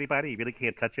fight anybody, you really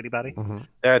can't touch anybody.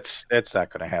 That's not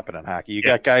going to happen in hockey. You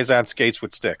got guys on skates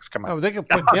with sticks. Come on. Oh, they can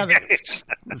put,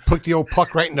 put the old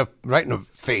puck right in the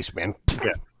face, man.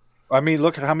 Yeah. I mean,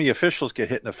 look at how many officials get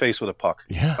hit in the face with a puck.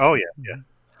 Yeah. Oh yeah.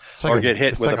 Or get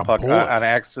hit with a puck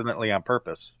accidentally on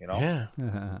purpose. Yeah.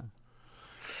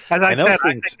 As I said, I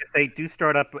think if they do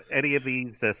start up any of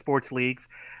these sports leagues,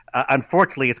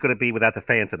 unfortunately, it's going to be without the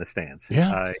fans in the stands.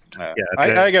 Yeah.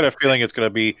 I got a feeling it's going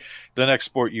to be the next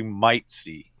sport you might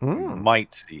see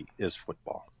is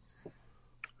football.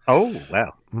 Oh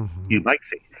wow! Mm-hmm. You might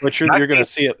see, but you're going to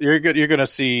see it. You're going to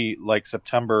see like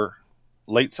September,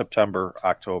 late September,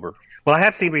 October. Well, I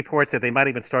have seen reports that they might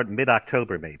even start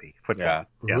mid-October, maybe. Football.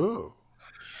 Yeah. Ooh.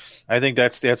 I think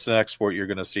that's the next sport you're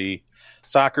going to see.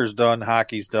 Soccer's done,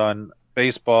 hockey's done,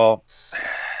 baseball.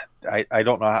 I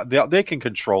don't know how they can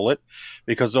control it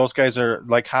because those guys are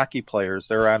like hockey players.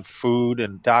 They're on food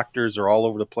and doctors are all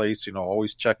over the place,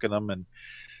 always checking them. And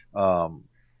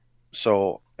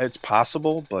so it's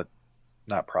possible, but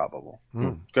not probable.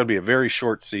 It's going to be a very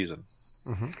short season.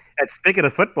 Mm-hmm. And speaking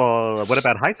of football, what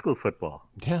about high school football?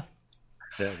 Yeah.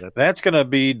 That's going to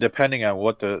be depending on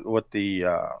what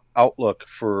the outlook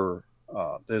for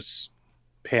this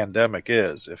pandemic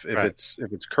is. If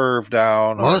it's curved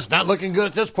down, well, it's not looking good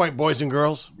at this point, boys and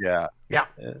girls. Yeah. Yeah.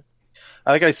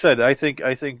 Like I said, I think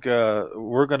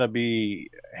we're going to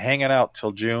be hanging out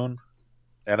till June,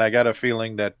 and I got a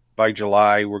feeling that by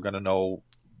July we're going to know,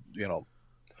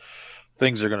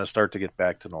 things are going to start to get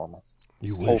back to normal.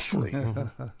 You wish. Hopefully.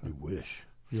 You wish.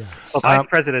 Yeah. Well, Vice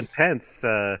President Pence,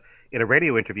 in a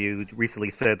radio interview, recently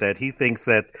said that he thinks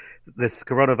that this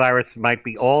coronavirus might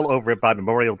be all over by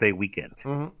Memorial Day weekend.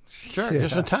 Mm-hmm. Sure,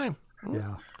 just in time.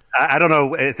 Yeah. I don't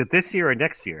know. Is it this year or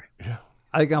next year? Yeah.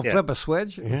 Are you going to flip a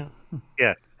switch? Yeah.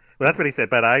 Yeah. Well, that's what he said,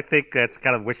 but I think that's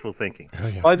kind of wishful thinking.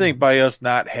 Well, I think by us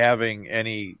not having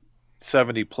any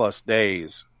 70-plus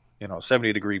days,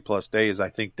 70-degree-plus days, I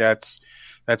think that's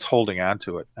holding on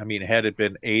to it. I mean, had it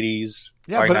been 80s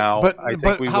by now, I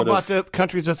think we would have. How about the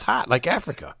countries that's hot, like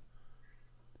Africa,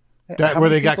 where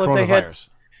they got coronavirus?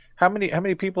 How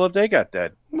many people have they got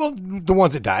dead? Well, the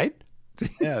ones that died.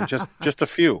 Yeah, just a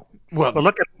few. Well,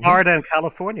 look at Florida and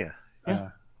California.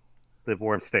 Yeah. The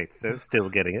warm states, they're still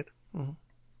getting it. Mm-hmm.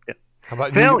 Yeah. How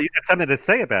about Phil, you got something to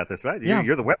say about this, right? Yeah.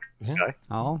 You're the weather guy.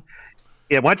 Oh.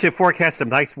 Yeah, why don't you forecast some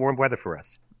nice warm weather for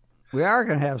us? We are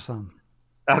going to have some.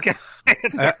 Okay.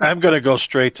 I'm going to go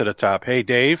straight to the top. Hey,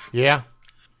 Dave. Yeah.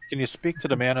 Can you speak to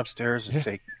the man upstairs and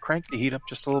say, crank the heat up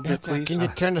just a little bit, please? Can you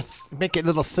make it a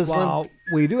little sizzling? Well,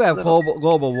 we do have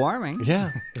global warming.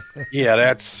 Yeah. Yeah,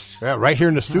 that's right here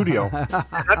in the studio.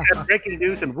 I've got breaking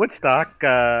news in Woodstock.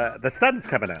 The sun's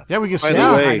coming out. Yeah, we can see. By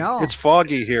the way, it's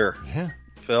foggy here. Yeah.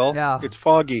 Phil, it's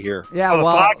foggy here. Yeah,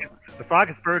 the fog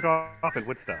is burned off in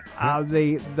Woodstock.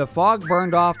 The fog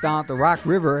burned off down at the Rock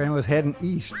River and was heading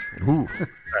east. Ooh. All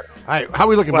right, how are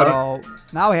we looking, buddy?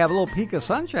 Now we have a little peak of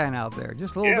sunshine out there,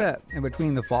 just a little bit in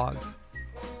between the fog.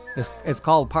 It's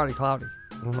called partly cloudy.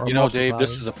 Dave,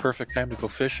 this is a perfect time to go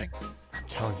fishing. I'm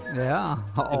telling you. Yeah.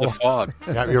 In the fog.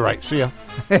 Yeah, you're right. See ya.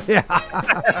 Beach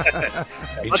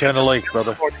on the lake,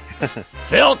 brother.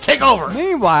 Phil, take over.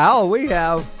 Meanwhile, we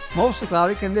have mostly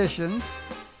cloudy conditions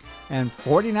and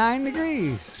 49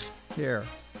 degrees here.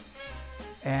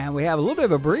 And we have a little bit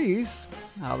of a breeze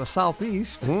out of the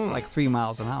southeast, like 3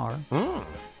 miles an hour.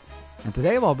 And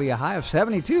today will be a high of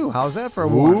 72. How's that for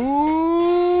warmth?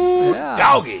 Ooh, yeah.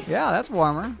 doggy. Yeah, that's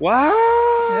warmer. What?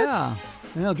 Yeah.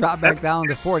 And it'll drop back down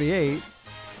to 48.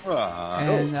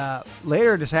 And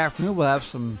later this afternoon, we'll have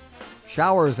some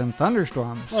showers and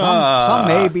thunderstorms. Some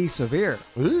may be severe.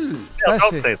 Don't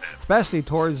say that. Especially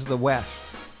towards the west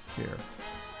here.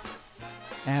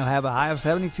 And we'll have a high of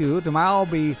 72. Tomorrow will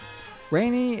be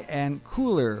rainy and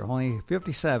cooler, only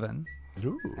 57.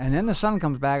 Ooh. And then the sun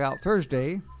comes back out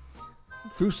Thursday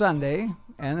through Sunday,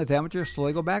 and the temperatures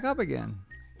slowly go back up again.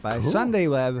 By Sunday,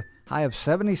 we'll have a high of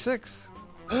 76.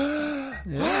 What?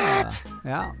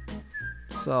 Yeah.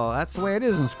 So that's the way it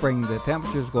is in spring. The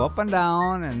temperatures go up and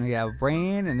down, and we have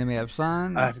rain, and then we have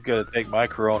sun. I'm going to take my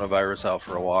coronavirus out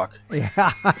for a walk.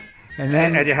 Yeah. And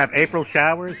then and you have April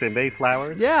showers and May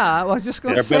flowers. Yeah, well, I was just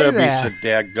going to say there that. better be some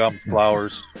dadgum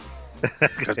flowers.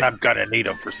 Because I'm going to need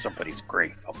them for somebody's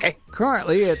grave, okay?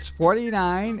 Currently, it's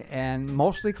 49 and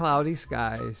mostly cloudy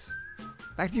skies.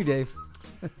 Back to you, Dave.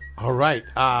 All right.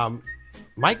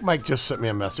 Mike just sent me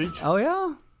a message. Oh,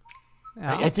 yeah?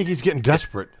 I think he's getting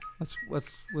desperate. What's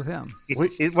with him?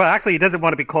 Well, actually, he doesn't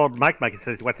want to be called Mike. He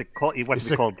says he wants to be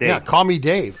called Dave. Yeah, call me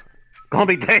Dave. Call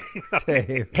me Dave.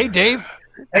 Dave. Hey, Dave.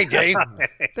 Hey, Dave.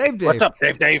 Dave. What's up,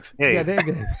 Dave? Hey. Yeah,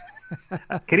 Dave.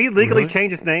 Can he legally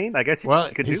change his name? I guess he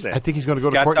could do that. I think he's going to go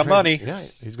to court. Yeah,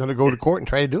 he's going to go to court and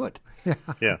try to do it.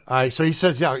 Yeah. All right, so he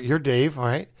says, yeah, you're Dave, all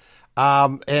right.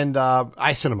 And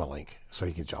I sent him a link so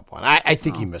he can jump on. I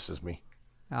think he misses me.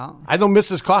 Oh. I don't miss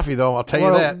his coffee, though, I'll tell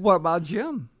you that. What about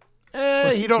Jim?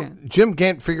 Jim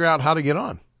can't figure out how to get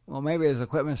on. Well, maybe his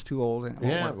equipment's too old. And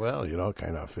yeah, well,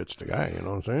 kind of fits the guy, you know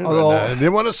what I'm saying? Although, I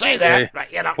didn't want to say that.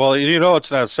 But, Well,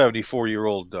 it's not a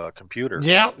 74-year-old computer.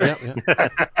 Yeah.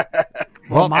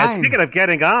 Well, and speaking of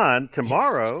getting on,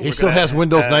 tomorrow... He still has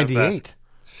Windows 98.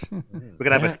 We're going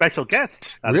to have a special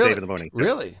guest on Really? Dave in the Morning Show.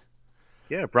 Really?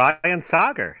 Yeah, Brian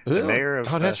Sager, the Ew. mayor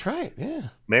of. Oh, that's right. Yeah.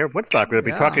 Mayor of Woodstock. We'll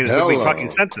be Yeah. talking. We'll be talking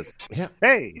census. Yeah.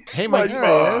 Hey. Hey, Mike.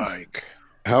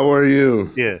 How are you?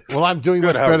 Yeah. Well, I'm doing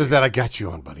much how better are you? that I got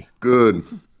you on, buddy. Good.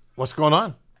 What's going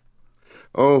on?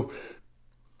 Oh,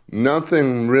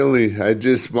 nothing really. I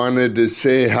just wanted to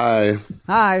say hi.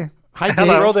 Hi. Hi,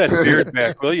 Throw that beard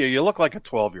back, will you? You look like a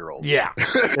 12-year-old. Yeah.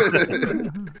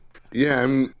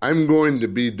 Yeah, I'm going to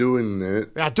be doing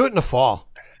that. Yeah, do it in the fall.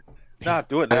 Not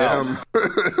do it now.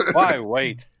 Why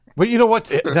wait? But you know what?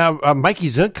 Now,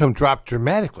 Mikey's income dropped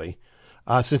dramatically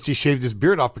since he shaved his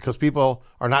beard off because people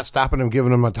are not stopping him,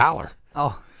 giving him $1.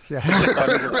 Oh, yeah.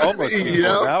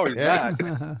 Now he's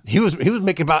not. He was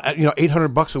making about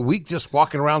 $800 a week just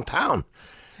walking around town.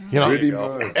 You know, Pretty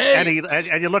much. And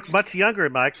you look much younger,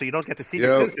 Mike, so you don't get to see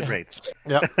the citizen rates.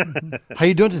 Yep. How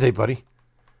you doing today, buddy?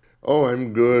 Oh,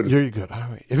 I'm good. You're good. All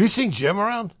right. Have you seen Jim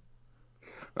around?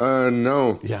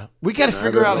 No. Yeah. We got to Not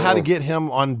figure at out how to all. get him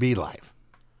on Be Live.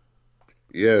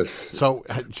 Yes. So,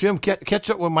 Jim, catch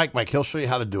up with Mike. He'll show you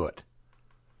how to do it.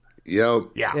 Yep.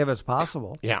 Yeah. If it's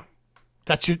possible. Yeah.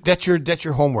 That's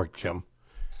your homework, Jim.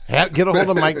 Get a hold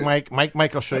of Mike.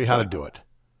 Mike will show you how to do it.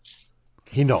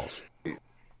 He knows.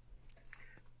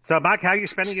 So, Mike, how are you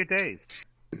spending your days?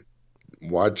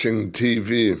 Watching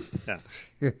TV.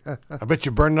 Yeah. I bet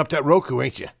you're burning up that Roku,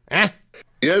 ain't you? Eh?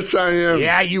 Yes, I am.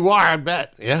 Yeah, you are. I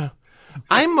bet. Yeah.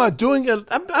 I'm doing a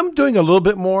little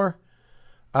bit more.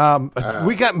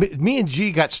 Me and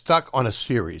G got stuck on a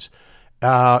series.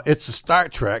 It's a Star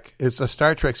Trek. It's a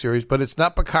Star Trek series, but it's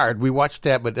not Picard. We watched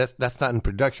that, but that's not in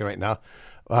production right now.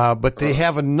 But they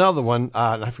have another one.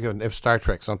 I forget if Star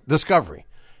Trek. Discovery.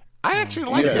 I actually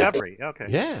like it. Discovery. Okay.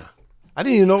 Yeah. I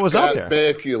didn't even know it was out there.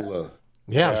 Bakula.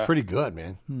 Yeah, it's pretty good,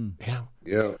 man. Yeah.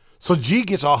 Yeah. So G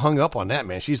gets all hung up on that,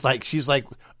 man. She's like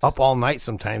up all night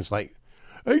sometimes, like,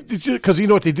 because you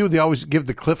know what they do? They always give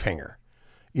the cliffhanger,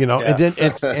 and then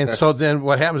and so then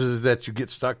what happens is that you get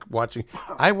stuck watching.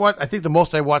 I think the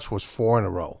most I watched was 4 in a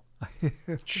row.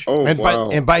 Oh,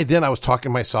 wow. By then I was talking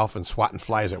to myself and swatting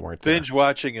flies that weren't there. Binge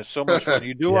watching is so much fun.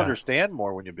 You do Yeah. understand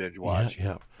more when you binge watch.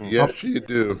 Yeah. Yes, you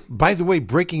do. By the way,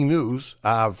 breaking news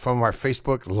from our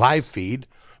Facebook live feed.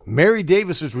 Mary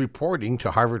Davis is reporting to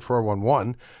Harvard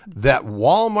 411 that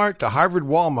the Harvard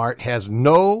Walmart has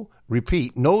no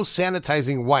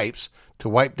sanitizing wipes to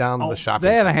wipe down the shopping.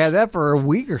 They haven't carts. had that for a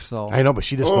week or so. I know, but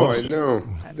she just Oh, knows. I know.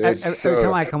 Every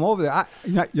time I come over there,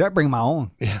 I bring my own.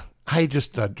 Yeah, I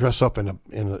just dress up in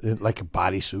like a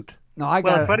bodysuit. No, I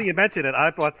Well, got. it's funny you mentioned it.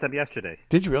 I bought some yesterday,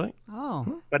 Did you really?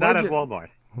 Oh, but not Where'd at you- Walmart.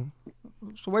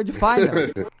 So where'd you find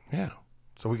them? Yeah,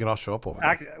 so we can all show up over there.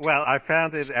 Actually, well, I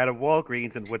found it at a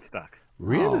Walgreens in Woodstock.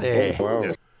 Really? Oh,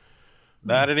 wow.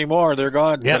 Not anymore. They're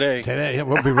gone Yeah, today. yeah,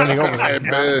 we'll be running over I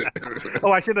there. bet.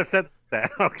 Oh, I should have said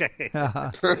that. Okay.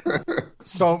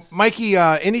 So, Mikey,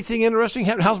 anything interesting?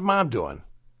 How's Mom doing?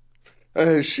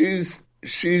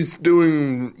 She's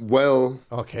doing well.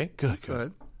 Okay,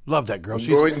 good. Love that girl. I'm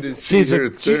going to see her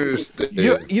Thursday.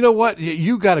 You know what?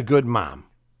 You got a good mom.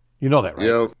 You know that, right?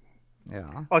 Yep.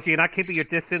 Yeah. Oh, so you're not keeping your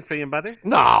distance from your mother?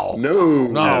 No,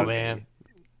 No, man.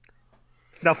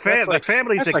 No, the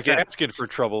family's That's like accept- asking for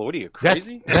trouble. What are you, That's,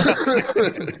 crazy?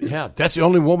 yeah, that's the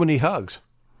only woman he hugs.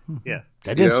 Yeah.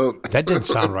 That didn't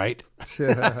sound right. So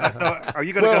are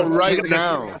you going to Well, go right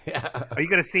now. Are you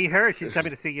going to see her? Or she's coming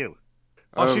to see you.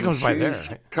 Oh, she comes by there.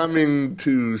 She's coming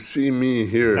to see me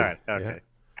here. All right. Okay.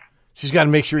 She's got to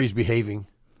make sure he's behaving.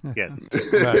 Yes.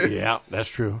 Yeah, that's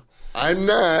true. I'm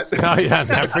not. Oh, yeah,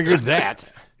 I figured that.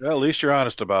 Well, at least you're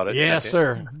honest about it. Yes,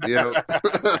 sir. Yep.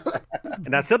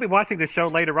 And I'll still be watching the show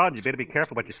later on. You better be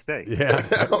careful what you say. Yeah.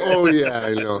 Oh, yeah,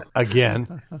 I know.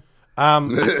 Again.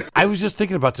 I was just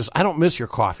thinking about this. I don't miss your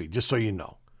coffee, just so you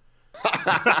know.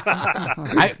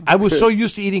 I was so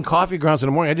used to eating coffee grounds in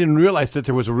the morning, I didn't realize that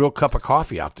there was a real cup of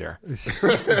coffee out there. So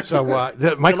my So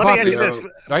let me ask coffee you this.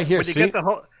 right here. When you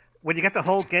See, get the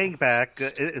whole gang back,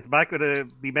 is Mike going to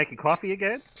be making coffee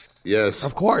again? Yes.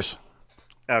 of course,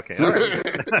 Okay. All right.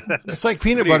 it's like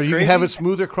peanut What are you, butter. You can have crazy? it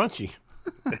smooth or crunchy.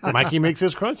 Mikey makes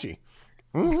his crunchy.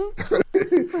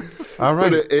 Mm-hmm. All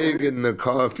right. Put an egg in the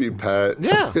coffee pot.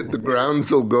 Yeah. The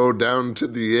grounds will go down to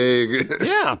the egg.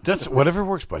 Yeah, that's whatever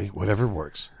works, buddy. Whatever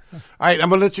works. All right, I'm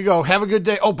gonna let you go. Have a good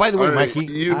day. Oh, by the way, All right, Mikey,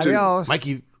 you too. Adios.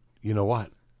 Mikey, you know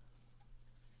what?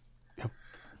 Yep.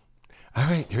 All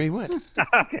right, here he went.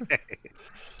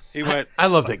 He went. I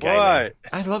love that guy. Why? Man.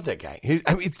 I love that guy.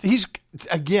 He's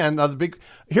again another big.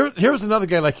 Here's another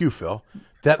guy like you, Phil.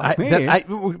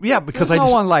 Because There's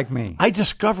no one like me. I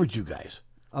discovered you guys.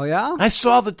 Oh yeah. I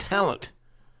saw the talent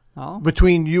Oh.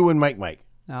 between you and Mike.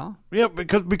 No. Yeah,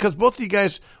 because both of you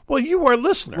guys. Well, you were a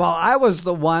listener. Well, I was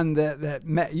the one that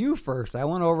met you first. I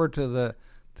went over to the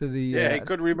Yeah, he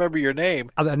couldn't remember your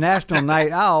name. The National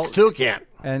Night Out. Still can't.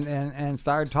 And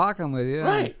started talking with you.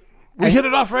 Right. We hit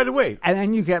it off right away. And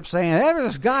then you kept saying, "Hey, there's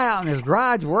this guy out in his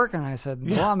garage working." I said,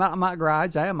 "Well, I'm not in my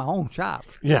garage. I have my own shop."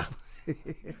 Yeah.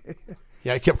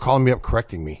 Yeah, he kept calling me up,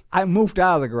 correcting me. I moved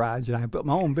out of the garage and I built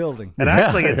my own building. And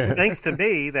actually, it's thanks to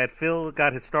me that Phil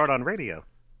got his start on radio.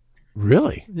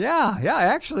 Really? Yeah,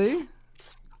 actually.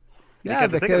 Yeah,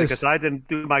 because I didn't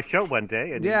do my show one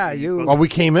day. And Well, we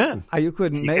came in. You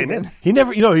couldn't make it. He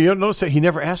never, you notice that he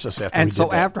never asked us after. And we so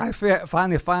did that. after I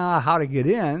finally found out how to get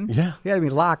in, he had me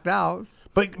locked out.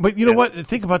 But you know what?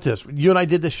 Think about this. You and I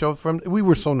did this show we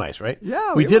were so nice, right?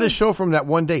 Yeah, we we did were. a show from that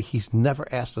one day. He's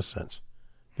never asked us since.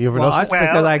 You ever Well, notice? that's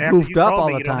because I after goofed you up told all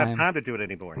me the you don't time. have time to do it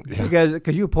anymore.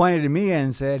 Because you pointed at me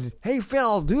and said, "Hey,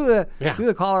 Phil, do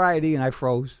the caller ID," and I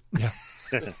froze. Yeah.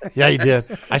 Yeah, you did.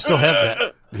 I still have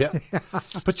that. Yeah,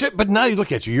 but now you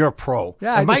look at you. You're a pro.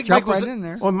 Yeah, and I Mike just jumped was right in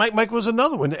there. Well, Mike was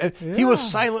another one. He was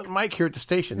Silent Mike here at the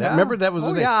station. Yeah. Remember that was Oh,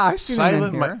 his name? yeah, I've seen him in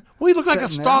Silent here. Mike. Well, he looked like a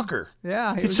Sitting there. stalker.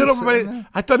 Yeah, he he'd was sit just over by. sitting there.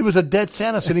 I thought he was a dead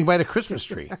Santa sitting by the Christmas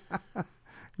tree.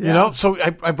 You know, so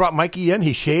I brought Mikey in.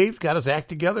 He shaved, got his act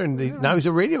together, and now he's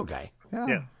a radio guy.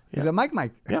 Yeah. He's a Mike.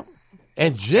 Yeah.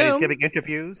 And And Jim. he's giving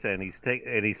interviews and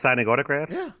he's signing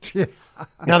autographs. Yeah.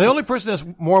 Now, the only person that's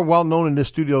more well known in this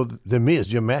studio than me is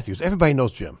Jim Matthews. Everybody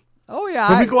knows Jim. Oh yeah,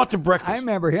 When we go out to breakfast. I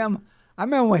remember him. I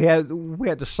remember we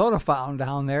had the soda fountain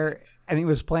down there, and he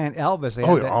was playing Elvis. They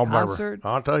had that concert,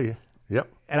 I'll tell you. Yep.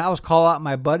 and I was called out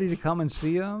my buddy to come and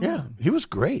see him. Yeah, he was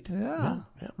great. Yeah.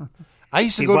 I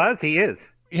used to He go. was. He is.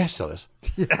 Yeah, still is.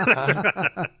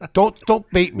 Don't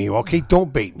bait me, okay?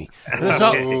 Don't bait me.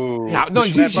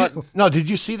 No, did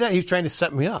you see that? He's trying to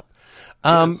set me up.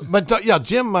 But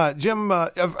Jim,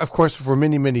 of course, for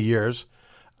many years,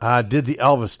 did the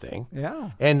Elvis thing.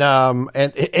 Yeah. And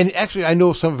actually, I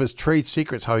know some of his trade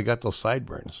secrets, how he got those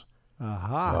sideburns.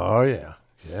 Aha. Oh yeah.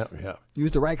 Yeah.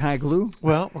 Use the right kind of glue.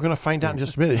 Well, we're going to find out in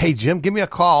just a minute. Hey, Jim, give me a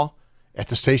call at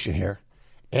the station here,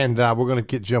 and we're going to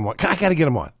get Jim on. I got to get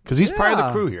him on because he's part of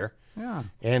the crew here. Yeah.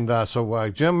 And so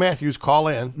Jim Matthews, call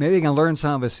in. Maybe you can learn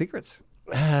some of his secrets.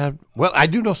 Well, I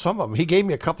do know some of them. He gave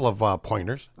me a couple of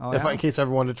pointers Oh, in case I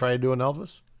ever wanted to try to do an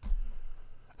Elvis.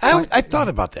 I thought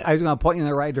about that. I was going to point you in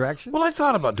the right direction. Well, I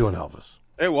thought about doing Elvis.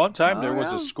 At one time, there Oh,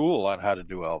 was yeah. a school on how to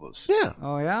do Elvis. Yeah.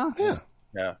 Oh yeah. Yeah.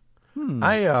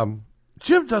 Yeah.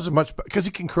 Jim does it much because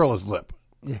he can curl his lip.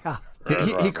 Yeah.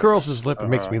 He curls his lip and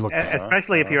makes me look bad.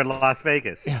 Especially if you're in Las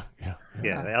Vegas. Yeah.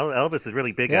 Elvis is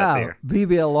really big out Yeah. there.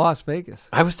 Viva Las Vegas.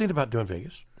 I was thinking about doing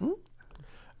Vegas.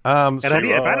 And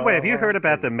by the way, have you heard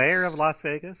about the mayor of Las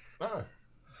Vegas?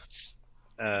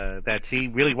 That she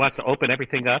really wants to open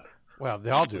everything up. Well, they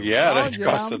all do. Yeah, that's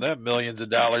costing them millions of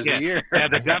dollars a year. Yeah,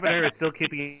 the governor is still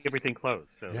keeping everything closed.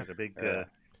 So there's a big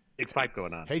fight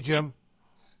going on. Hey, Jim.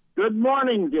 Good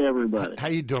morning to everybody. How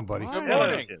you doing, buddy? Good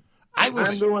morning. I'm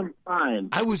doing fine.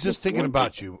 I was just thinking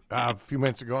about you a few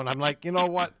minutes ago, and I'm like, you know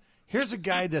what? Here's a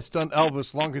guy that's done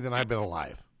Elvis longer than I've been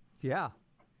alive. Yeah.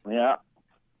 Yeah.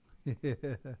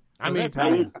 I mean,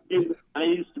 I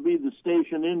used to be the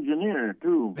station engineer,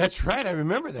 too. That's right. I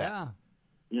remember that. Yeah.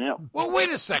 Yeah. Well, wait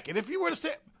a second. If you were to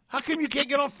stay, how come you can't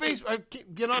get on Facebook?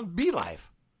 Get on BeLive?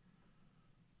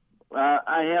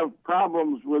 I have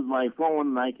problems with my phone,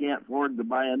 and I can't afford to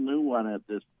buy a new one at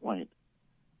this point.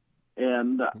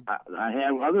 And I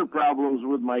have other problems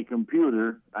with my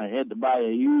computer. I had to buy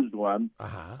a used one.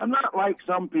 I'm not like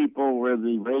some people where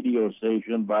the radio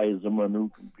station buys them a new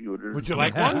computer. Would you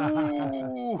like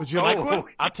one? Would you like one?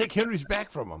 I'll take Henry's back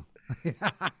from him.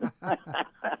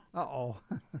 Uh-oh.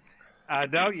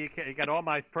 No, you can't. You got all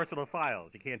my personal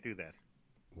files. You can't do that.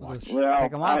 Well,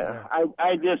 Take 'em off there.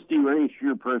 I just erase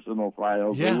your personal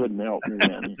files. Yeah. They wouldn't help me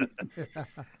any.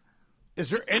 Is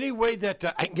there any way that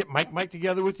I can get Mike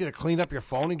together with you to clean up your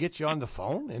phone and get you on the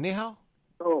phone anyhow?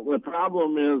 So the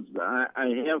problem is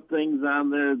I have things on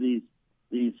there, these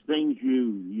things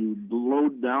you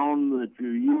load down that you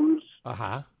use,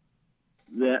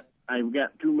 that I've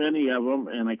got too many of them,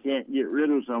 and I can't get rid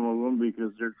of some of them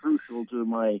because they're crucial to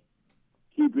my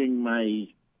keeping my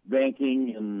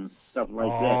banking and stuff like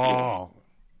that. Oh,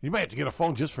 you might have to get a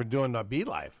phone just for doing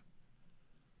BeLive.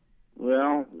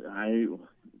 Well,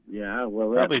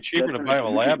 Probably cheaper to buy him a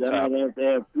laptop. Then I'd have to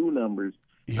have two numbers.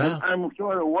 Yeah. I'm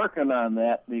sort of working on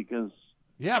that because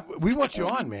we want you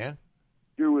on, man.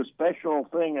 Through a special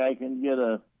thing, I can get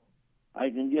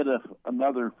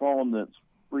another phone that's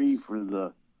free for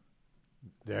the.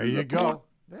 There you go.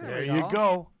 There you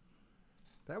go.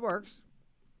 That works.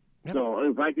 So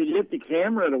if I could get the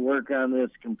camera to work on this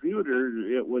computer,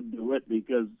 it would do it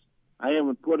because I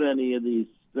haven't put any of these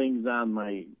things on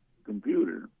my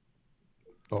computer.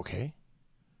 Okay.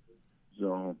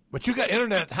 So. But you got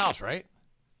internet at the house, right?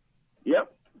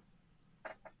 Yep.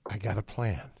 I got a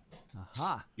plan.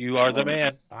 Aha. You are the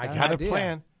man. I got a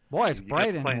plan. Boy, it's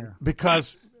bright in here.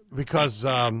 Because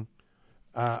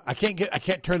I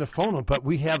can't turn the phone on, but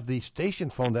we have the station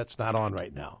phone that's not on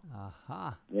right now.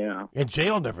 Aha. Yeah. And Jay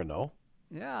will never know.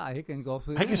 Yeah, he can go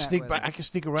through. I can sneak by. I can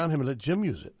sneak around him and let Jim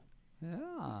use it.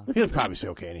 Yeah. He'll probably say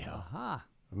okay anyhow. Aha.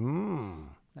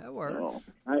 That works. Well,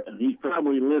 he's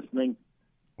probably listening.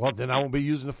 Well, then I won't be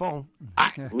using the phone.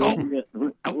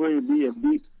 We'll be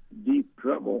in deep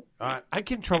trouble. I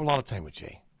get in trouble all the time with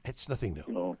Jay. It's nothing new.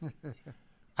 No.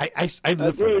 I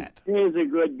live for that. He's a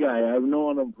good guy. I've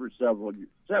known him for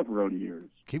several years.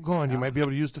 Keep going. You might be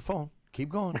able to use the phone. Keep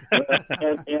going.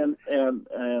 and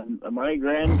my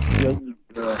grandkids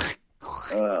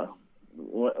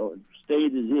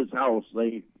stayed at his house.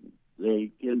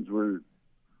 They kids were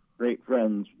great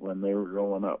friends when they were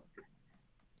growing up.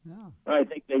 Yeah. I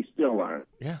think they still are.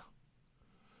 Yeah.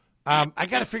 I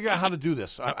got to figure out how to do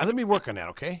this. Let me work on that,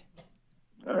 okay?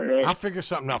 All right. I'll figure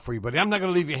something out for you, buddy. I'm not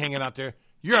going to leave you hanging out there.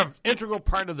 You're an integral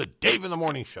part of the Dave in the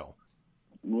Morning Show.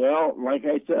 Well, like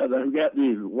I said, I've got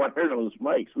these wireless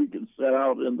mics. We can set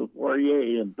out in the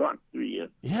foyer and talk to you.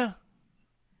 Yeah.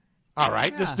 All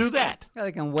right, let's do that. Yeah,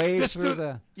 they can wave through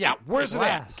the. Yeah, where's it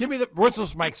glass. at? Give me where's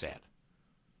those mics at?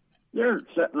 They're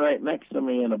sitting right next to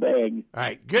me in a bag. All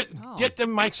right, get them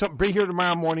mics up. Be here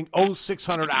tomorrow morning.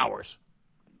 0600 hours.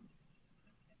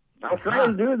 I'll try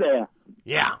and do that.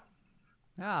 Yeah.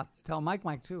 Yeah, tell Mike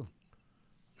too.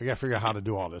 I got to figure out how to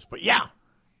do all this, but yeah.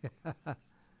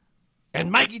 And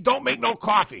Mikey, don't make no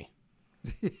coffee.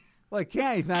 Well, he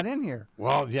can't. He's not in here.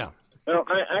 Well, yeah. Well,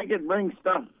 I could bring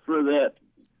stuff for that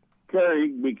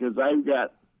Keurig because I've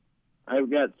got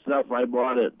stuff I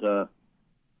bought at that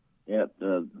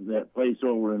place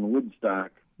over in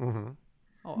Woodstock. Mm-hmm.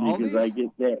 Oh, because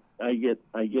Aldi's?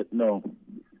 I get no.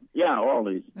 Yeah, all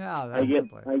these. Yeah, I get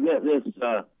this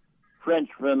French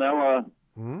vanilla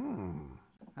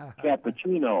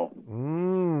cappuccino.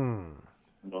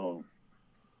 No,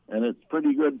 and it's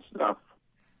pretty good stuff.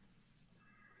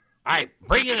 All right,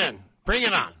 bring it in. Bring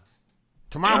it on.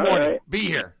 Tomorrow morning, right. Be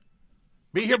here.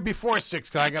 Be here before 6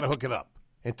 because I got to hook it up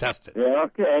and test it. Yeah,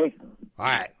 okay. All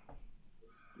right.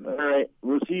 All right.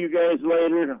 We'll see you guys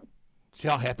later. See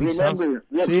how happy he sounds? Remember,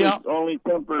 this is only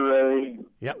temporary.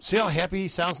 Yep. See how happy he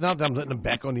sounds now that I'm letting him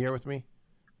back on the air with me?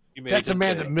 You made That's a it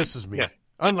man say. that misses me. Yeah.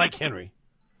 Unlike Henry.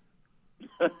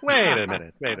 Wait a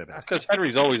minute. Because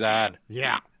Henry's always on.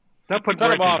 Yeah. Don't put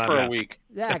Cut him words off in for my a mouth. week.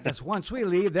 Yeah, because once we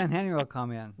leave, then Henry will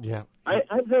come in. Yeah. I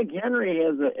think Henry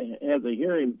has a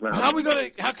hearing problem.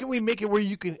 How can we make it where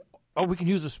you can? Oh, we can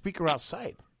use a speaker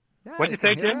outside. Yeah, What'd you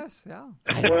say, can hear Jim? us, Yeah.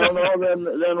 Well, no,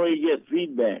 then we get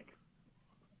feedback.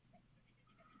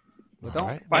 But don't, All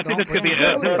right. Well, I think this could be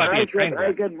this might be a train I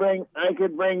wreck. could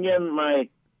bring in my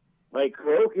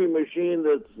karaoke machine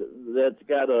that's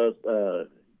got a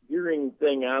hearing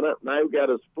thing on it, and I've got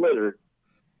a splitter,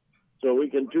 so we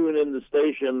can tune in the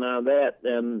station on that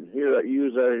and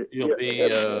use our. You'll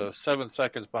be 7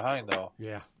 seconds behind, though.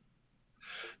 Yeah.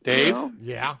 Dave? Well,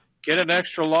 Yeah. Get an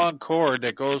extra long cord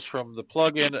that goes from the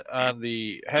plug-in on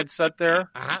the headset there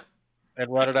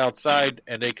and run it outside,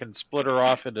 and they can split her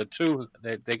off into two.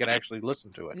 They can actually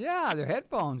listen to it. Yeah, they're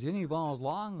headphones. You need one of those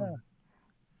long.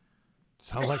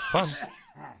 Sounds like fun.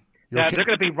 Yeah, they're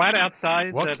going to be right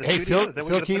outside Well, the hey, studio. Is that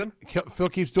where you're gonna put them? Phil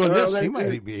keeps doing Well, this. He there-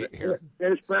 might be here.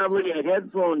 There's probably a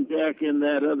headphone jack in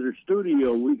that other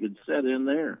studio we could set in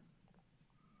there.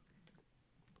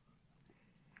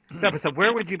 No, but so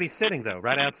where would you be sitting, though?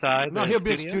 Right outside No, the he'll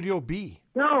be in studio? Studio B.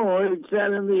 No, it's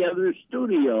set in the other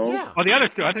studio. Yeah. Oh, the other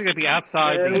studio. I think it'd be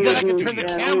outside. And then I can we- turn the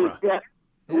and camera.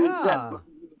 we've Yeah. got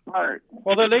apart.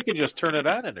 Well, then they can just turn it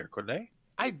on in there, couldn't they?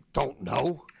 I don't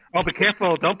know. Oh, be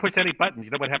careful! Don't push any buttons.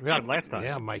 You know what happened to him last time.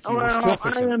 Yeah, Mikey, Oh, we're well, still I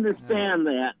fixing. understand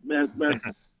that, but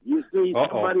you see, Uh-oh.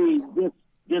 somebody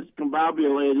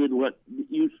discombobulated what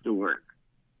used to work.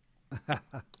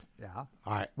 Yeah.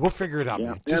 All right, we'll figure it out, Yeah.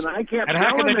 man. Just, And I kept And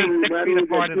how can telling they be 6 everybody feet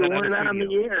apart that in you that other weren't on the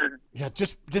studio? air. yeah,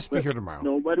 just be here tomorrow.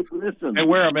 Nobody listened. And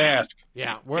wear a mask.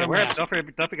 Yeah, Yeah, we're don't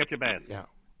forget your mask. Yeah.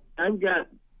 I've got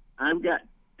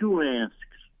two masks.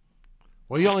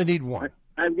 Well, you only need one.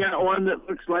 I've got one that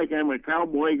looks like I'm a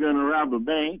cowboy going to rob a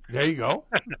bank, There you go.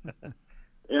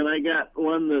 and I got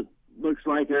one that looks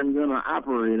like I'm going to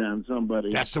operate on somebody.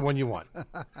 That's the one you want.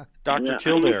 Dr. Yeah,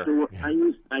 Kildare.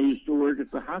 I used to work at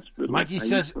the hospital. Mikey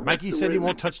said he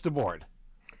won't touch the board.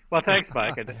 Well, thanks,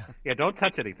 Mike. And, yeah, don't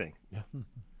touch anything.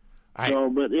 So,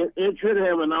 but it should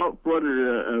have an output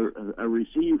or a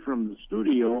receive from the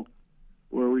studio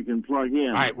where we can plug in.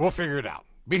 All right, we'll figure it out.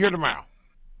 Be here tomorrow.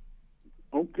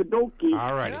 Okie dokie.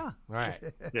 All righty. Yeah. All right.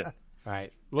 Yeah. All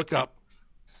right. Look up.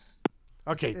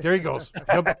 Okay, there he goes.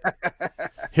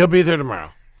 He'll be there tomorrow.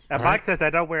 Mike All right? says I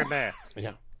don't wear masks.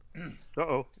 Yeah.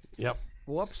 Uh-oh. Yep.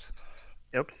 Whoops.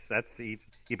 Oops. That's you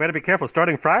better be careful.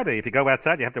 Starting Friday, if you go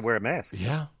outside, you have to wear a mask.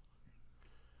 Yeah.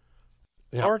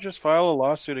 Or just file a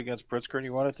lawsuit against Pritzker and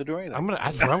you want it to do anything. I'm going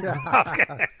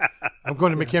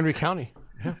to McHenry County.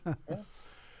 Yeah.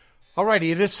 All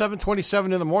righty, it is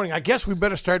 7:27 in the morning. I guess we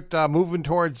better start moving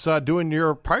towards doing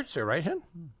your parts there, right, Hen?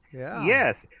 Yeah.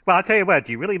 Yes. Well, I'll tell you what.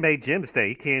 You really made Jim's day.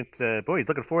 He can't. Boy, he's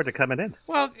looking forward to coming in.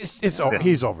 Well,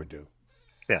 he's overdue.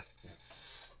 Yeah.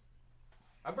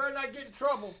 I better not get in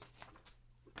trouble.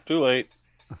 Too late.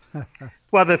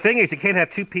 Well, the thing is, you can't have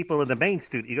two people in the main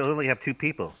studio. You can only have two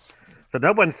people. So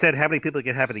no one said how many people you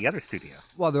can have in the other studio.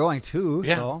 Well, there are only two,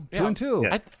 so 2 and 2.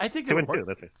 Yeah. I think two it'll and work. two.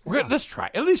 That's it. Let's try.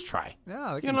 At least try. Yeah,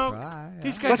 we You can know, try.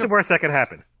 these yeah. guys What's the worst that could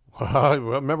happen? Well,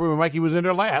 remember when Mikey was in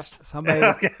there last? Somebody.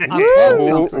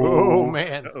 Oh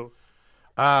man.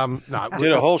 No,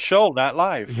 Did a whole show, not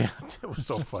live. Yeah, it was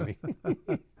so funny.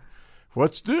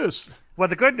 What's this? Well,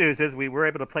 the good news is we were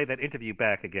able to play that interview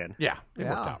back again. Yeah, it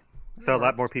worked out. So a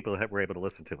lot more people were able to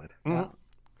listen to it. Mhm.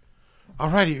 All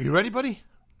righty, you ready, buddy?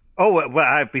 Oh,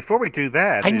 well, before we do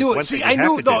that, I knew one it. See, thing I we have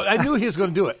knew. to do. No, I knew he was going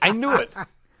to do it. I knew it.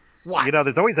 Why? You know,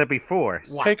 there's always a before.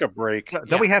 Why? Take a break.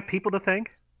 Don't we have people to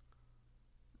thank?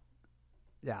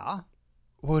 Yeah.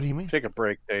 What do you mean? Take a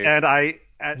break, Dave. And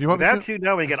You want me without to? you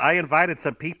knowing it, I invited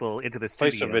some people into the studio.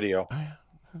 Play some video.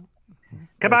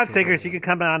 Come on, singers, you can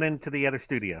come on into the other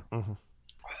studio. Mm-hmm.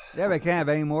 Yeah, we can't have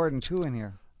any more than 2 in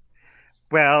here.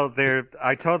 Well,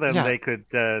 I told them Yeah. they could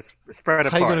spread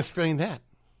apart. How are you going to explain that?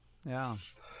 Yeah.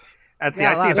 And see,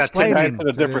 Yeah, a I lot see of about 10 explaining. people.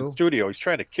 In a different studio. He's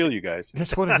trying to kill you guys.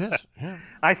 That's what it is. Yeah.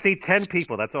 I see 10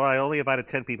 people. That's all. I only invited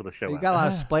 10 people to show You up. got a lot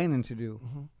of explaining to do.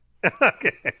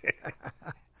 Okay.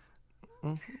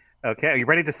 Okay. Are you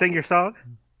ready to sing your song?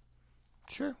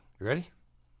 Sure. You ready?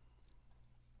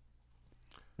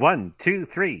 1, 2,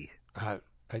 3. I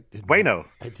didn't. Bueno.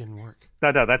 It didn't work.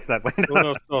 No, that's not bueno.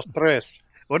 Uno, dos, tres.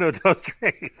 Uno, dos,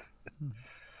 tres.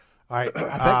 All right. I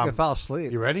think I fell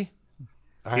asleep. You ready?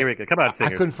 All Here we go. Come on, I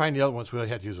singers. couldn't find the other one, so we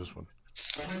had to use this one.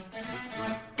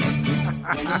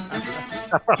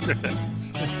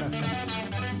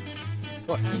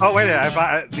 Oh, wait a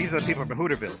minute. These are the people from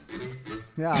Hooterville.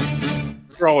 Yeah.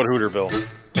 What's wrong with Hooterville?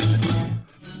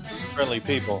 Friendly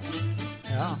people.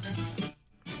 Yeah.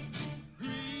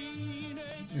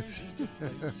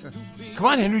 Come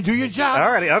on, Henry, do your job.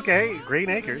 All righty. Okay. Green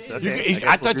Acres. Okay.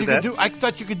 I thought you could do. I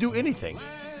thought you could do anything.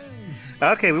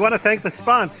 Okay. We want to thank the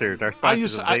sponsors. Our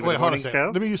sponsors of the David wait, hold on a Morning second.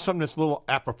 Show. Let me use something that's a little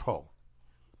apropos.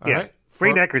 All Yeah. right?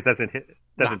 Green Acres doesn't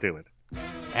do it.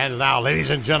 And now, ladies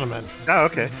and gentlemen, Oh,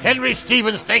 okay. Henry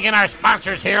Stevens thanking our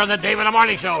sponsors here on the David the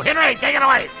Morning Show. Henry, take it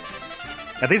away.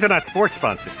 Now, these are not sports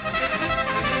sponsors.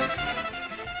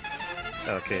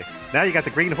 Okay. Now you got the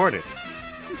Green Hornet.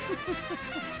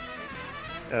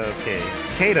 Okay.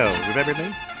 Cato, remember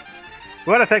me?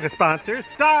 We want to thank the sponsors,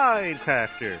 Sign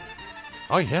Crafters.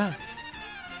 Oh, yeah.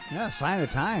 Yeah, sign of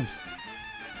the times.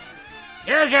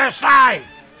 Here's your sign.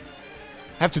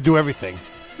 Have to do everything.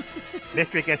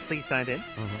 Mystery guest, please sign in.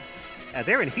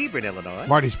 They're in Hebron, Illinois.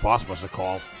 Marty's boss must have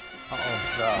called.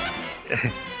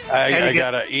 I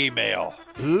got an email.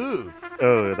 Ooh.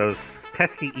 Oh, those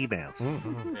pesky emails.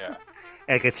 Yeah.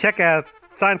 And you can check out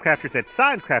Signcrafters at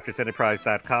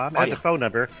signcraftersenterprise.com and the phone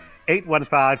number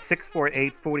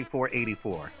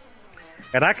 815-648-4484.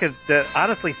 And I could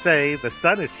honestly say the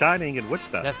sun is shining in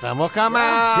Woodstock. That sun will come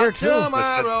out here too.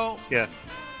 tomorrow. Yeah.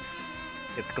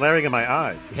 It's glaring in my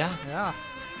eyes. Yeah. Yeah.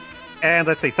 And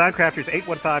let's say Signcrafters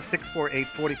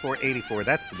 815-648-4484.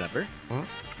 That's the number.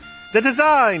 The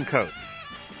Design Coach.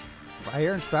 Right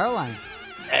here in Starline.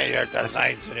 Hey, your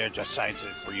designs in here, just signs it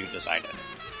for you designing it.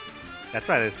 That's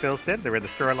right, as Phil said, they're in the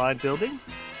Starline building,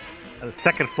 on the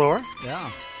second floor. Yeah.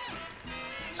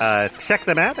 Check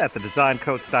them out at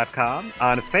thedesigncoach.com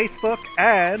on Facebook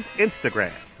and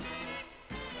Instagram.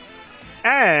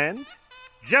 And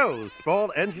Joe's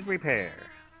Small Engine Repair.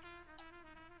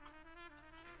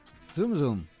 Zoom,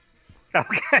 zoom.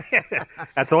 Okay.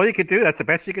 That's all you can do? That's the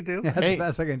best you can do? That's Hey. the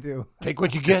best I can do. Take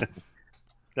what you get.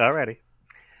 Alrighty.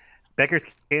 Beggars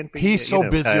can't be... He's so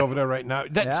busy over there right now.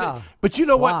 Yeah. But you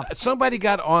know Swamp. what? Somebody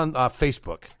got on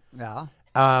Facebook. Yeah.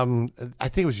 I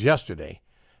think it was yesterday.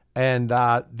 And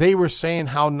they were saying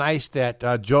how nice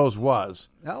that Joe's was.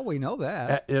 Oh, we know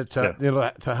that.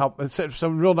 To help. It said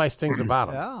some real nice things about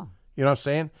him. Yeah. You know what I'm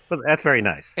saying? Well, that's very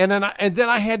nice. And then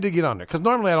I had to get on there because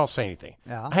normally I don't say anything.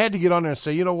 Yeah. I had to get on there and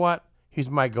say, you know what? He's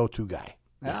my go-to guy.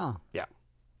 Yeah. Yeah.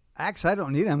 Actually, I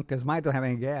don't need him because mine don't have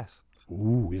any gas.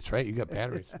 Ooh, that's right. You got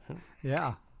batteries.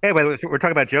 Yeah. Hey, we're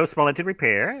talking about Joe Small Engine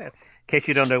Repair. In case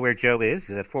you don't know where Joe is,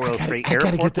 he's at 403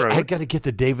 Airport Road. I got to get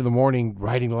the Dave in the Morning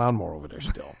riding lawnmower over there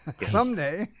still.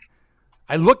 Someday.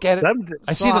 I look at it.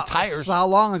 I see the tires. So how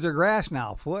long is your grass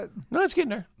now? Foot? No, it's getting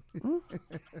there.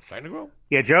 It's starting to grow.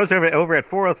 Yeah, Joe's over at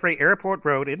 403 Airport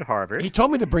Road in Harvard. He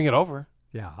told me to bring it over.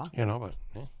 Yeah. You know, but...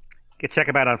 Yeah. You can check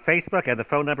him out on Facebook and the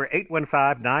phone number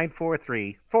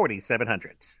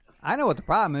 815-943-4700. I know what the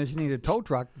problem is. You need a tow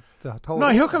truck to tow. No,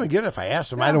 he'll come and get it if I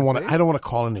ask him. Yeah, I don't want to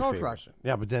call any tow favors. truck.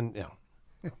 Yeah, but then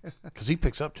because he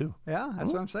picks up too. Yeah, that's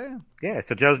what I'm saying. Yeah,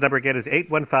 so Joe's number again is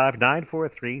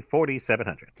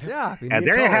 815-943-4700. Yeah, if you and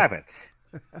need there a you tow. have it.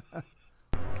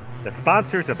 The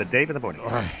sponsors of the Dave in the Morning.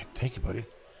 All right, thank you, buddy.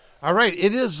 All right,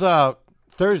 it is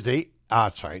Tuesday,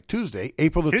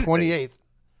 April the 28th.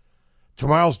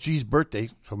 Tomorrow's G's birthday,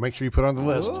 so make sure you put it on the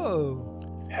list.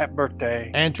 Oh. Happy birthday.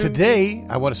 And today,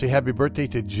 I want to say happy birthday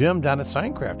to Jim down at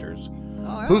Sign Crafters,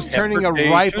 yeah. who's Happy turning a birthday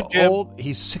ripe to Jim. old.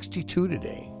 He's 62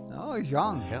 today. Oh, he's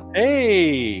young. Yeah.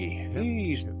 Hey,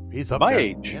 he's up my there.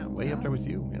 age. Yeah, way up there with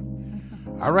you. Yeah.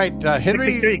 All right,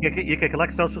 Henry. 62, you can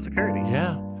collect Social Security.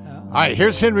 Yeah. All right,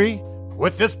 here's Henry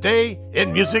with this day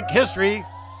in music history.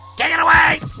 Take it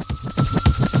away!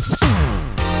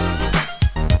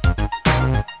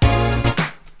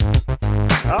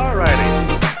 All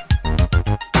righty.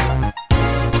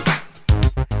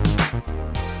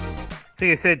 So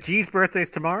you said G's birthday's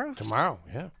tomorrow? Tomorrow,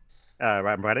 yeah.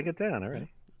 I'm writing it down already.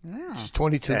 Yeah. She's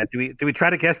 22. Do we try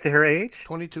to guess to her age?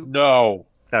 22. No.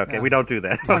 Okay, we don't do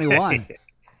that. 21.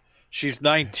 She's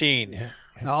 19. Yeah.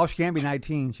 No, she can't be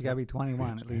 19. She got to be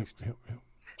 21 at least.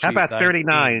 How about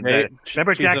 39?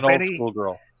 Remember She's Jack an old Benny? school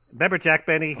girl. Remember Jack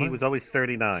Benny? He was always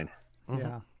 39.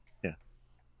 Yeah. Yeah.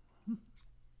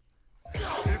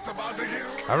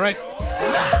 All right.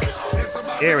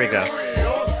 Here we go.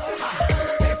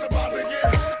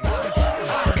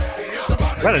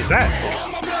 What is that?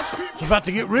 It's about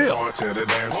to get real. What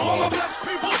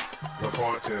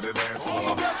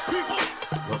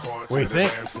do you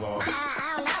think?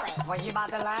 What you about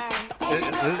to learn?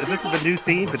 This is the new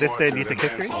theme for this day in music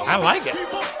history? I like it.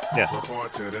 Yeah.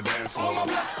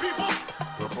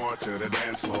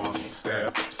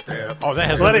 Oh, that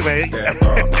has. Well, anyway,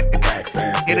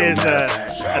 it is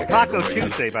a Taco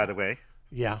Tuesday, by the way.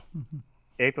 Yeah.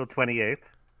 April 28th.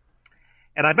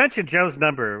 And I mentioned Joe's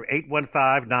number,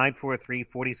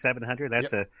 815-943-4700.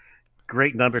 That's a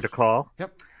great number to call.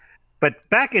 Yep. But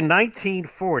back in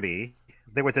 1940,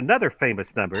 there was another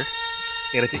famous number.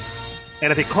 And if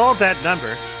you called that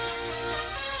number,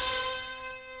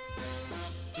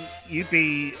 you'd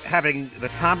be having the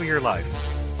time of your life.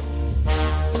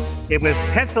 It was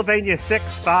Pennsylvania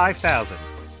 5000. I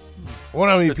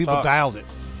wonder how many people talk. dialed it.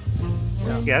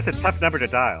 Yeah, that's a tough number to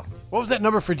dial. What was that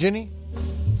number for Ginny?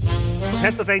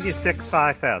 Pennsylvania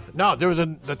 5000. No, there was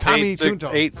the Tommy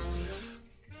Toonto.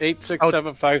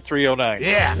 8675309.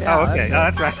 Yeah. Oh, okay.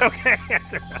 that's right. Okay.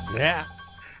 That's right. Yeah.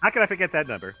 How can I forget that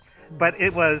number? But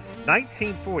it was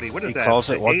 1940. What is He that? calls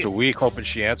it once a week, hoping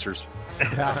she answers.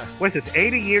 What's this?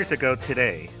 80 years ago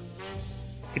today.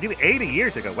 Can you 80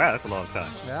 years ago? Wow, that's a long time.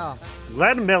 Yeah.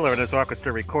 Glenn Miller and his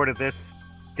orchestra recorded this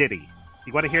ditty.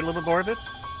 You want to hear a little more of it?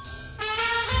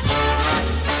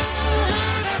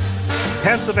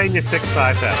 Pennsylvania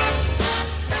 65000.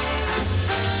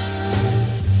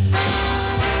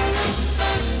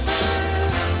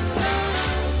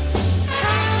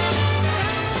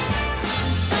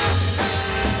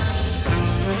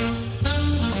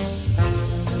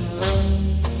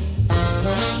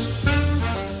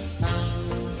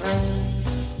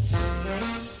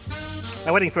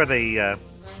 I'm waiting for the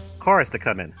chorus to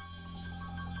come in.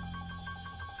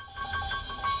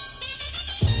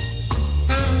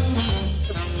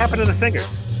 What's happened to the singer?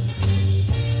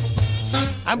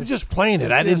 I'm just playing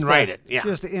it. I didn't write it. Yeah.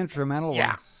 Just the instrumental Yeah.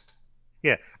 one.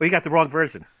 Yeah, well, you got the wrong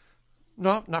version.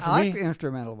 No, not for I me. like the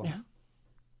instrumental one. Yeah.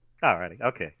 All righty,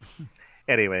 okay.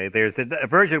 Anyway, there's a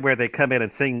version where they come in and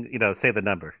sing, say the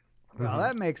number. Well,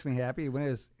 that makes me happy when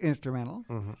it's instrumental.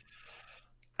 Mm-hmm.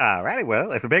 All righty,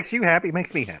 well, if it makes you happy, it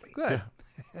makes me happy. Good.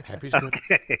 Happy's good.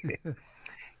 Okay.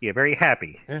 You're very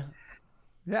happy. Yeah.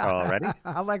 Yeah. Already?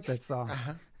 I like that song.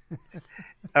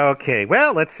 Okay,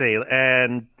 well, let's see.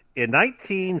 And in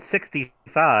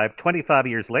 1965, 25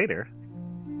 years later,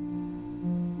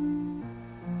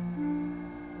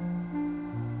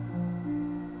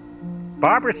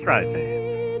 Barbra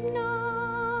Streisand.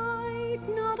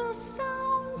 Not a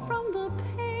sound from the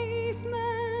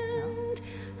pavement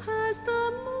has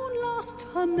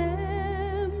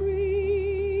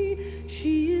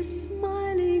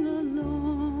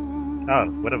Oh,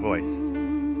 what a voice.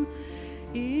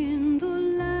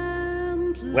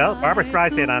 Well, Barbra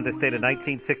Streisand on this date in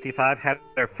 1965 had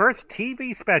her first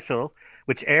TV special,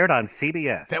 which aired on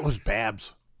CBS. That was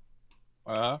Babs.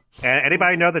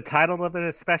 Anybody know the title of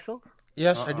the special?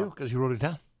 Yes, I do, because you wrote it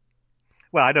down.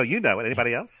 Well, I know you know it.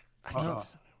 Anybody else? I don't.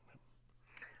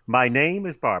 My Name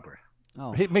is Barbara.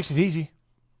 Oh. It makes it easy.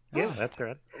 Yeah, that's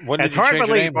right. When did It's you hard change to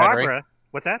your believe name, Barbara. Henry?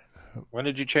 What's that? When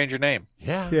did you change your name?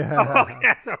 Yeah. Oh,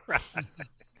 that's all right.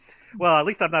 Well, at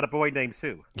least I'm not a boy named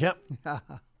Sue. Yep. All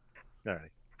right.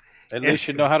 At least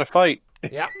you know how to fight.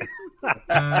 Yep.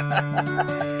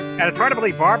 And it's hard to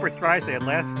believe Barbra Streisand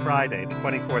last Friday, the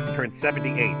 24th, turned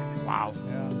 78. Wow.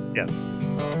 Yeah.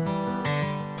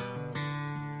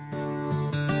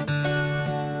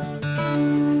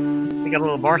 We got a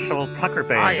little Marshall Tucker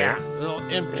band. Oh, yeah. There. A little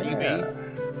MTV.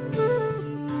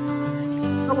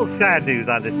 A little sad news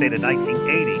on this date in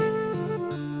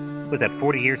 1980. Was that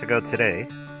 40 years ago today?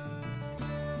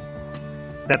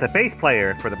 That the bass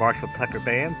player for the Marshall Tucker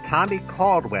Band, Tommy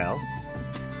Caldwell,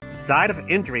 died of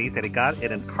injuries that he got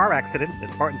in a car accident in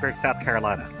Spartanburg, South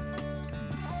Carolina.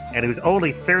 And he was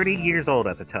only 30 years old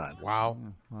at the time. Wow.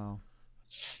 Wow.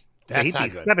 So he'd be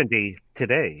 70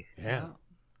 today. Yeah.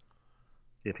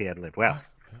 If he had lived. Well,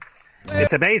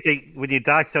 it's amazing when you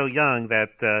die so young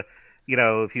that,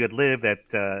 if you had lived, that,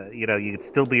 you'd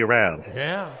still be around.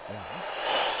 Yeah.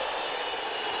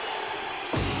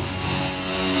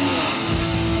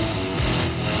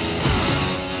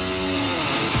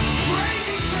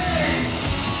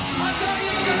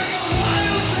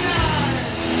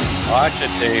 Watch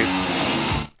it, Dave.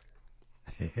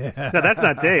 No, that's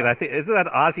not Dave. I think isn't that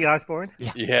Ozzy Osbourne?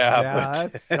 Yeah,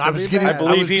 but I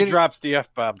believe he drops the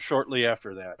F-bomb shortly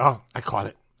after that. Oh, I caught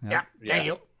it. Yeah. Thank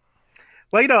you.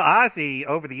 Well, Ozzy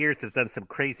over the years has done some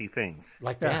crazy things.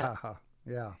 Like that.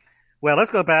 Yeah. Well, let's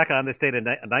go back on this date in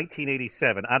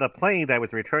 1987 on a plane that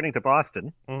was returning to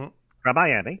Boston from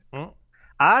Miami.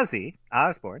 Ozzy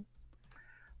Osbourne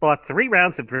bought 3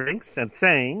 rounds of drinks and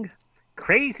sang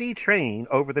 "Crazy Train"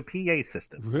 over the PA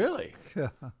system. Really?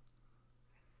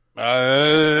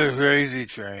 Crazy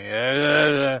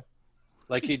Train.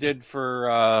 Like he did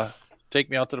for Take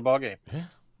Me Out to the Ball Game. Yeah.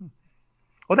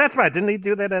 Well, that's right. Didn't he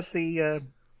do that at the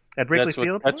at Wrigley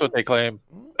Field? That's what they claim.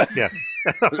 Yeah.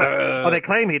 Oh, they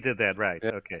claim he did that, right?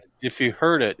 Yeah. Okay. If you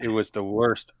heard it, it was the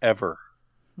worst ever.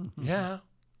 Yeah.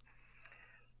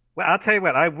 Well, I'll tell you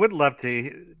what. I would love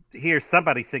to hear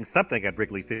somebody sing something at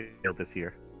Wrigley Field this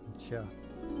year. Sure.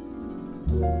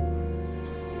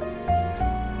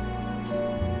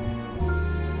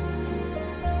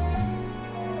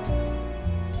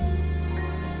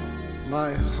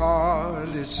 My heart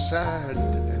is sad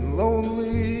and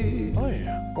lonely. Oh,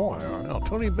 yeah. Boy,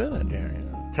 Tony Bennett there.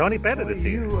 Yeah. Tony Bennett is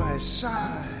here. For you I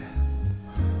sigh.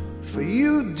 For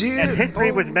you, dear. And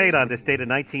history was made on this date in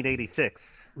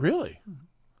 1986. Really?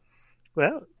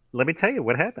 Well, let me tell you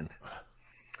what happened.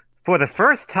 For the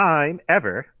first time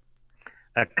ever,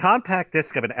 a compact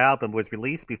disc of an album was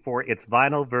released before its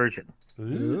vinyl version.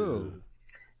 Ooh.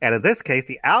 And in this case,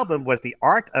 the album was The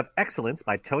Art of Excellence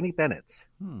by Tony Bennett.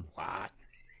 What?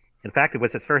 In fact, it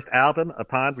was his first album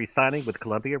upon re-signing with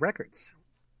Columbia Records.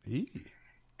 Eee.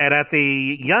 And at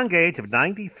the young age of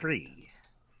 93,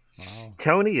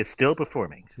 Tony is still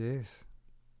performing. Jeez.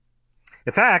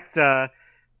 In fact,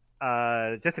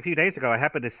 just a few days ago, I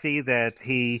happened to see that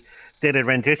he did a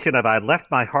rendition of I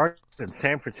Left My Heart in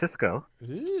San Francisco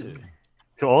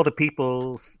to all the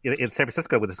people in San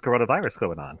Francisco with this coronavirus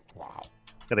going on. Wow.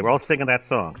 And they were all singing that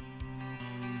song.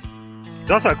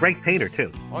 He's also a great painter,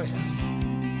 too. Oh, yeah.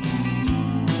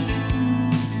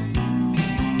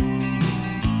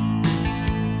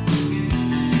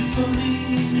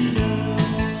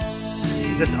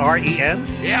 Is this R.E.M.?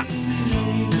 Yeah.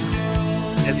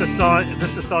 Is this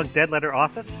the song Dead Letter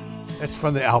Office? That's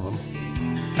from the album.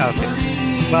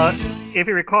 Okay. Well, if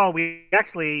you recall, we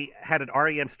actually had an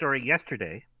REM story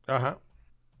yesterday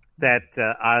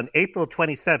that on April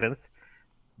 27th,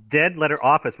 Dead Letter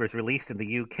Office was released in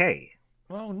the UK.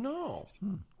 Oh, no.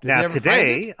 Now,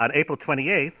 today, on April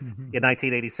 28th, in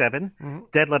 1987,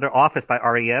 Dead Letter Office by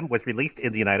REM was released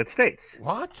in the United States.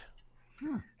 What?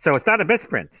 So it's not a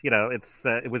misprint.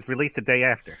 It was released a day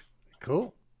after.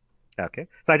 Cool. Okay.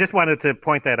 So I just wanted to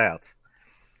point that out.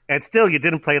 And still, you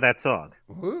didn't play that song.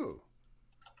 Ooh.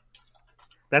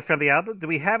 That's from the album? Do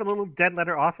we have a little Dead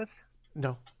Letter Office?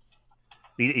 No.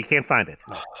 You can't find it?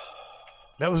 No.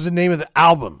 That was the name of the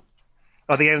album.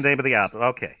 Oh, the name of the album.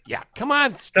 Okay. Yeah. Come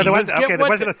on, Steve. So there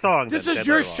wasn't a song. This then, is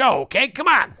your show, okay? Come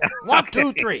on. 1,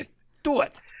 2, 3. Do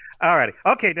it. All righty.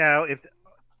 Okay, now,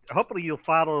 hopefully you'll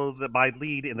follow my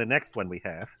lead in the next one we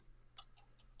have.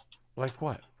 Like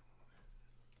what?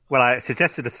 Well, I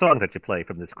suggested a song that you play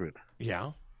from this group.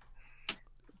 Yeah.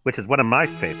 Which is one of my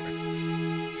favorites.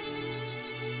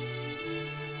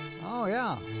 Oh,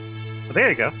 yeah. Well, there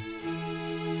you go.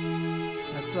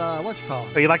 That's, what you call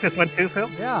it? Oh, you like this one too,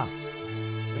 Phil? Yeah.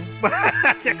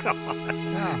 Come on.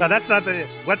 Yeah. No, that's not the...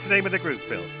 What's the name of the group,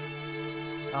 Phil?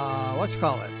 What you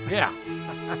call it? Yeah.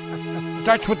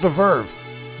 Starts with the verb.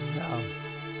 No.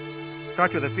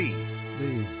 Starts with a V.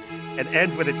 V. And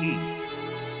ends with an E.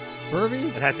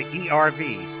 Verby? It has the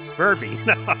E-R-V. Verby.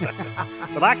 No.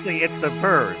 Well, actually, it's the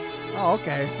verb. Oh,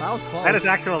 okay. That was close. That is the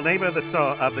actual name of the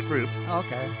song of the group.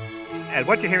 Okay. And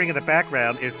what you're hearing in the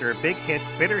background is their big hit,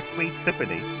 Bittersweet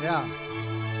Symphony. Yeah.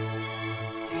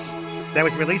 That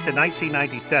was released in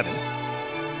 1997.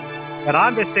 And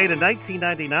on this date in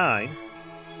 1999,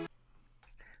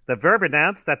 the Verb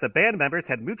announced that the band members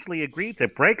had mutually agreed to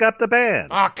break up the band.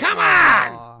 Oh, come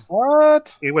on!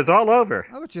 What? It was all over.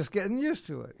 I was just getting used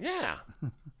to it. Yeah.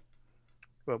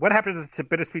 Well, what happened to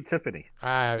Bittersweet Symphony?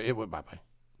 It went bye-bye.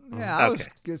 Yeah, I Okay.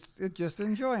 was just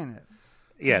enjoying it.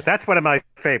 Yeah, that's one of my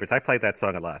favorites. I played that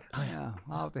song a lot. Yeah,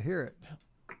 I'll have to hear it.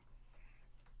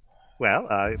 Well,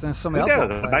 Since somebody who else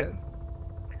knows? will play it.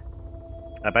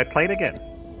 I might play it again.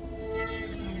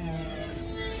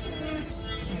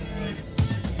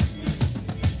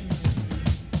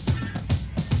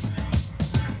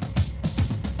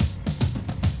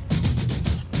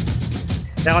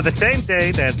 Now, on the same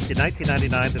day that in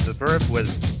 1999 that the Verb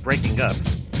was breaking up,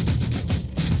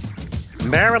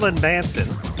 Marilyn Manson,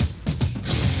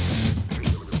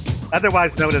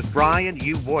 otherwise known as Brian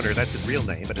U. Water, that's his real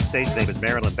name, but his stage name is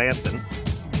Marilyn Manson.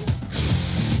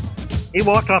 He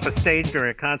walked off a stage during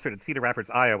a concert in Cedar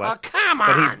Rapids, Iowa. Oh, come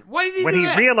on! Why did he when do he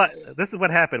that? realized, this is what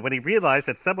happened, when he realized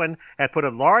that someone had put a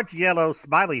large yellow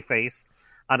smiley face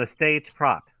on a stage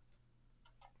prop.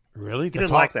 Really? He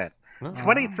didn't like that.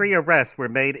 23 arrests were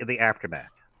made in the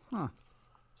aftermath. Huh.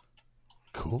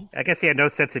 Cool. I guess he had no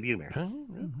sense of humor.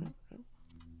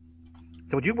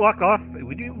 So would you walk off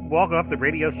the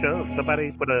radio show if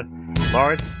somebody put a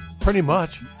large, pretty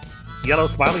much, yellow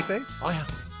smiley face? Oh yeah,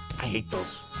 I hate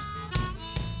those.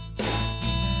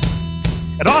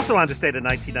 And also on this date in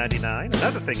 1999,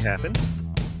 another thing happened.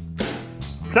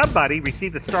 Somebody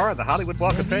received a star on the Hollywood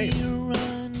Walk of Fame.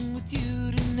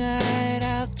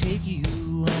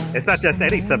 It's not just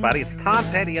any somebody, it's Tom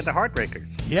Petty and the Heartbreakers.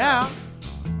 Yeah.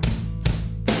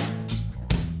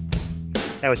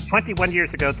 That was 21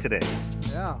 years ago today.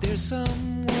 Yeah. There's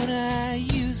someone I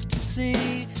used to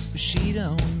see, but she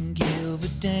don't give a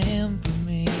damn for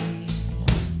me.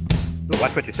 Ooh,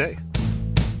 watch what you say.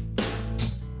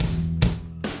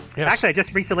 Yes. Actually, I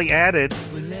just recently added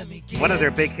one of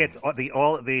their big hits,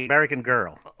 the American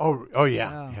Girl. Oh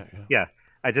yeah. Yeah.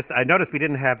 I noticed we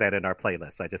didn't have that in our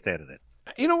playlist. I just added it.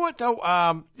 You know what though?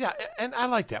 Yeah, and I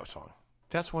like that song.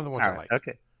 That's one of the ones All I right, like.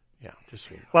 okay. Yeah, just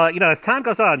so you know. Well, as time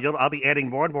goes on, I'll be adding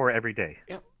more and more every day.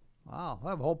 Yep. Wow, I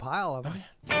have a whole pile of them.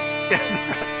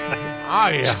 Oh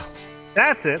yeah.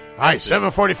 That's it. All right,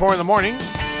 7:44 in the morning,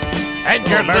 and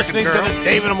you're American listening Girl. to the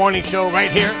Dave in the Morning Show right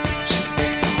here,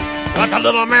 like a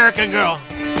little American girl.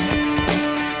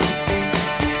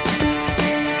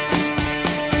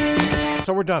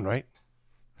 So we're done, right?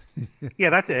 Yeah,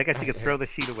 that's it. I guess you can throw the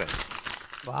sheet away.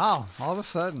 Wow, all of a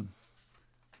sudden.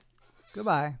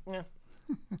 Goodbye. Yeah.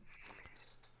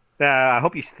 I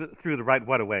hope you threw the right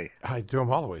one away. I threw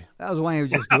them all away. That was the one he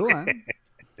was just doing.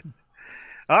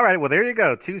 All right, well, there you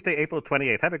go. Tuesday, April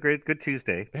 28th. Have a good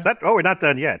Tuesday. Yeah. But, we're not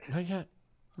done yet. Not yet.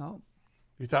 No.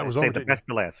 You thought it was Save over? the best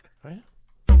for last. Oh, yeah?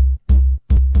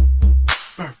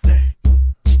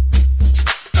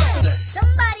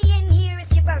 Somebody in here,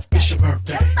 it's your birthday. It's your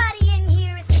birthday. Somebody in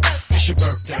here, it's your birthday. It's your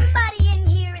birthday. Somebody in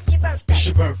here, it's your birthday. It's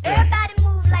your birthday. Everybody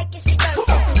move like it's your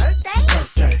birthday. Birthday.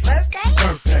 Birthday.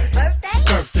 Birthday. Birthday.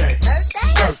 Birthday. Birthday.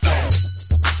 Birthday.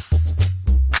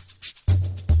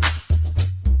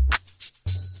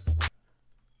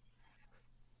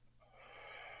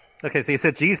 Okay, so you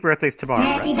said G's birthday's tomorrow,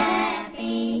 right?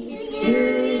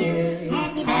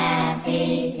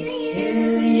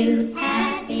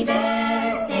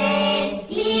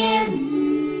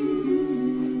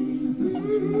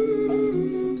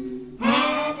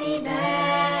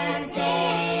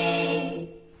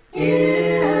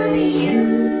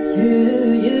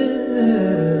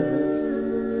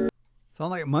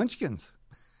 Sound like Munchkins.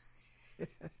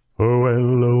 Oh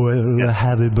well,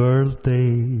 happy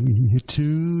birthday to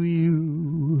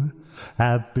you.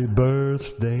 Happy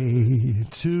birthday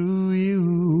to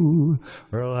you.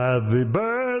 Well, happy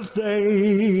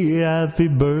birthday, happy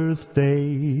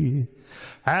birthday.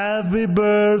 Happy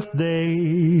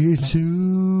birthday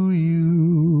to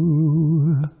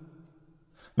you.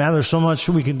 Man, there's so much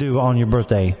we can do on your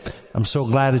birthday. I'm so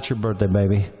glad it's your birthday,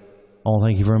 baby. Oh,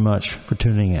 thank you very much for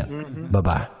tuning in. Mm-hmm.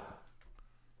 Bye-bye.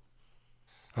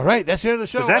 All right, that's the end of the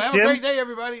show. Was that Have Jim? a great day,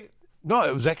 everybody. No,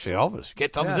 it was actually Elvis.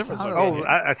 Can't tell the difference.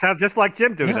 I sound just like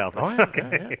Jim doing Yeah. Elvis. Oh, yeah,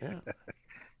 Okay. yeah.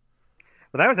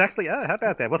 Well, that was actually, how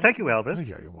about that? Well, thank you, Elvis.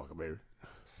 Yeah, you're welcome, baby.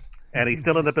 And he's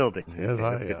still in the building. Yes, Okay,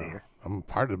 that's good to hear. I'm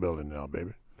part of the building now,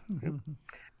 baby. Yep.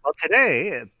 Well,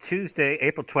 today, Tuesday,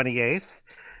 April 28th,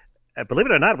 believe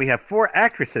it or not, we have 4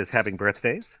 actresses having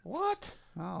birthdays. What?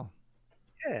 Oh.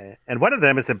 Yeah. And one of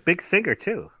them is a big singer,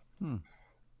 too. Hmm.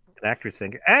 An actress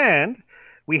singer. And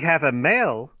we have a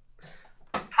male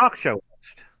talk show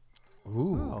host.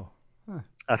 Ooh.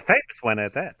 A famous one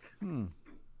at that. Hmm.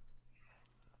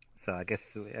 So I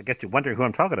guess you're wondering who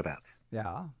I'm talking about.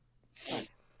 Yeah.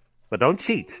 But don't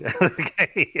cheat.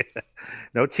 Okay.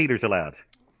 No cheaters allowed.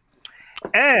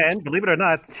 And believe it or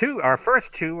not, our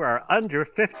first 2 are under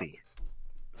 50.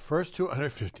 First 2 under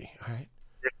 50. All right.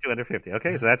 First 2 under 50.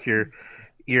 Okay, so that's your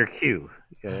cue.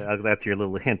 That's your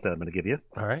little hint that I'm going to give you.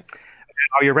 All right.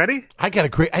 Are you ready? I got a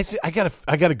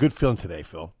good feeling today,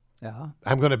 Phil. Yeah.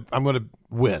 I'm gonna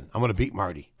win. I'm gonna beat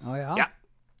Marty. Oh, yeah? Yeah.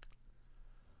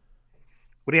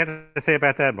 What do you have to say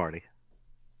about that, Marty?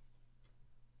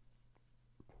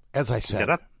 As I said, Get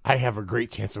up. I have a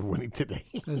great chance of winning today.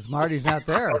 Because Marty's not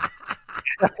there.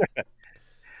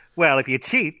 Well, if you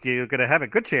cheat, you're going to have a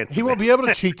good chance. He won't be able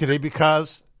to cheat today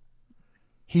because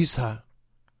he's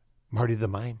Marty the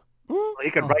Mime. Well,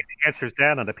 he can write the answers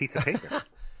down on a piece of paper.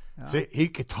 See, he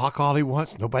could talk all he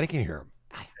wants. Nobody can hear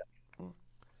him.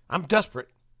 I'm desperate.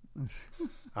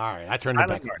 All right, I turned him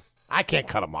back on. I can't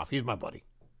cut him off. He's my buddy.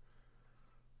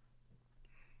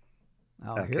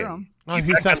 I'll hear him. No,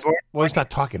 he's not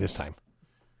talking this time.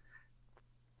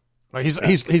 He's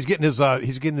getting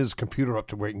his computer up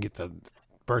to where he can get the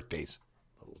birthdays.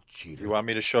 Little cheater. You want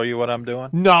me to show you what I'm doing?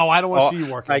 No, I don't want to see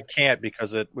you working. I can't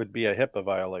because it would be a HIPAA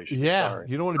violation. Yeah, Sorry.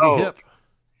 you don't want to be hip.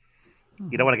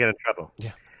 You don't want to get in trouble.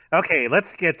 Yeah. Okay,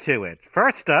 let's get to it.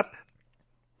 First up,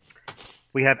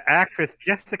 we have actress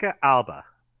Jessica Alba.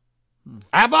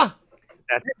 Alba?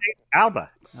 That's her name, Alba.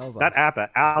 Not Abba.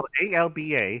 Alba,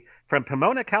 A-L-B-A, from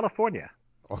Pomona, California.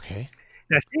 Okay.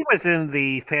 Now, she was in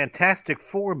the Fantastic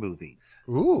Four movies.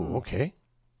 Ooh, okay.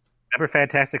 Remember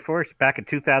Fantastic Four? Back in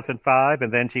 2005,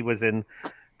 and then she was in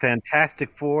Fantastic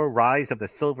Four: Rise of the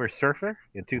Silver Surfer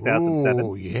in 2007.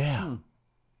 Oh, yeah.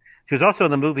 She was also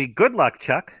in the movie Good Luck,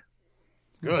 Chuck.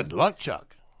 Good luck,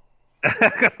 Chuck.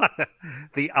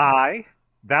 The Eye,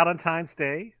 Valentine's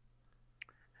Day,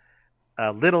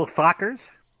 Little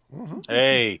Fockers.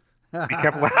 Hey. Be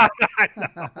careful.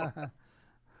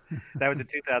 That was in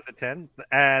 2010.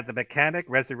 The Mechanic,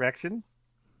 Resurrection.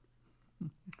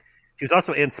 She was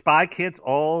also in Spy Kids,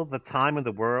 All the Time in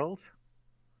the World.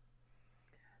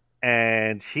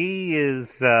 And she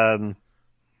is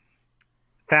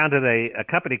founded a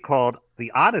company called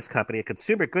The Honest Company, a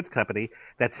consumer goods company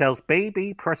that sells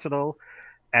baby, personal,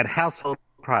 and household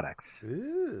products.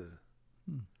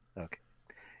 Okay.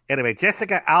 Anyway,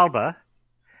 Jessica Alba,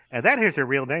 and that here's her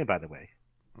real name, by the way.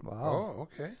 Wow. Oh,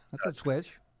 okay. That's a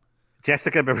switch.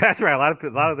 Jessica, that's right. A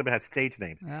lot of them have stage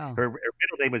names. Yeah. Her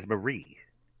middle name is Marie.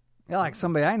 Yeah, like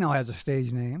somebody I know has a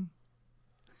stage name.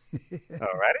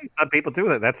 Alrighty, some people do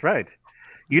that. That's right.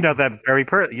 You know that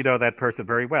that person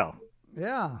very well.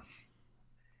 Yeah.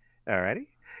 Alrighty.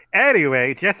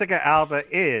 Anyway, Jessica Alba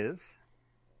is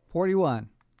 41.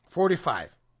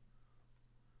 45.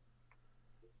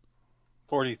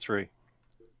 43.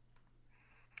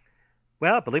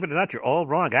 Well, believe it or not, you're all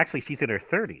wrong. Actually, she's in her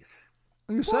 30s.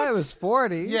 You said it was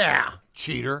 40. Yeah,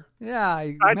 cheater. Yeah.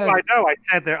 I know. I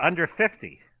said they're under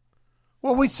 50.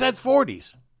 Well, we said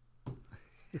 40s.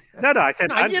 No, I said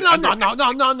No.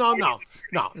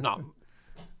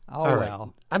 Oh, All right.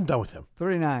 well. I'm done with him.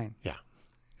 39. Yeah.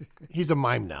 He's a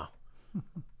mime now.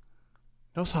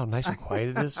 Notice how nice and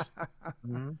quiet it is?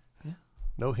 Mm-hmm. Yeah.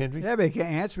 No hindering? Yeah, but he can't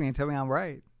answer me and tell me I'm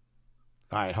right.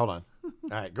 All right, hold on. All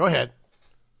right, go ahead.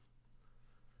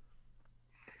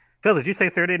 Phil, did you say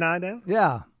 39 now?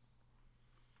 Yeah.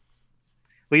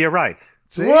 Well, you're right.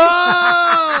 See?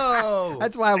 Whoa!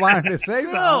 That's why I wanted to say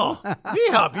Phil, so.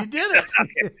 B-Hop, you did it.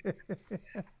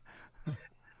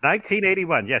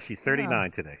 1981. Yes, she's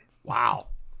 39 today. Wow.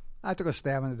 I took a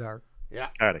stab in the dark. Yeah.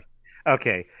 Alrighty.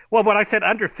 Okay. Well, when I said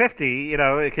under 50,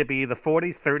 it could be the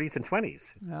 40s, 30s, and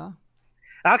 20s. Yeah.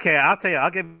 Okay, I'll tell you.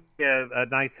 I'll give you a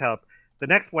nice help. The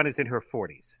next one is in her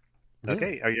 40s.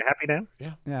 Okay, are you happy now?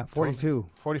 Yeah. Yeah, 42.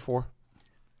 44.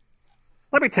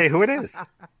 Let me tell you who it is. I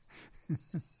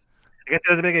guess it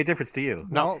doesn't make any difference to you.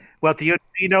 No. Well, do you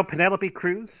know Penelope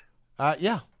Cruz?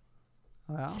 Yeah.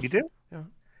 Well, You do? Yeah.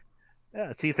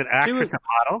 Yeah, she's an actress and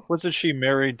model. Wasn't she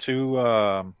married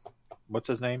to what's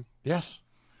his name? Yes.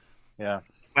 Yeah.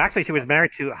 Actually, she was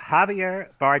married to Javier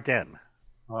Bardem.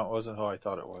 Well, it wasn't who I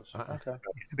thought it was. Okay. Are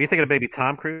you thinking of maybe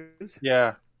Tom Cruise?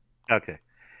 Yeah. Okay.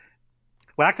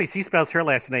 Well, actually, she spells her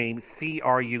last name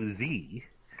Cruz,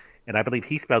 and I believe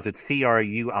he spells it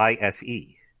Cruise.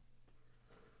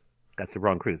 That's the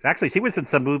wrong Cruise. Actually, she was in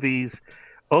some movies: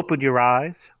 Open Your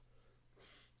Eyes,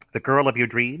 The Girl of Your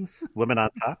Dreams, Woman on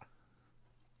Top.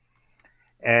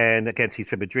 And again, she's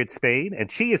from Madrid, Spain,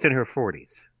 and she is in her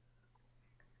 40s.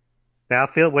 Now,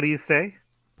 Phil, what do you say?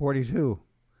 42.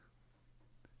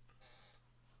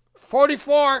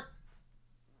 44.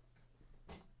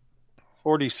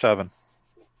 47.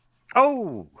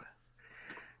 Oh,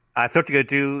 I thought you were going to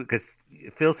do, because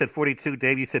Phil said 42,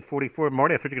 Dave, you said 44.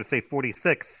 Marty, I thought you were going to say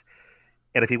 46.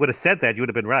 And if you would have said that, you would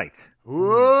have been right.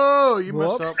 Whoa, you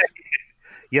messed up.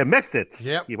 You missed it.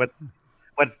 Yep.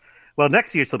 Well,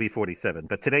 next year she'll be 47,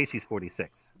 but today she's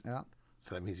 46. Yeah.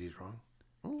 So that means he's wrong.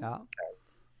 Yeah.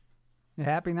 You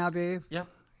happy now, Dave? Yeah.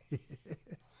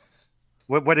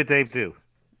 What did Dave do?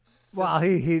 Well,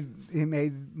 he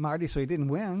made Marty so he didn't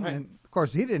win, and of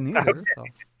course he didn't either. So.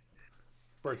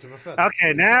 Birds of a feather.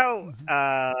 Okay, now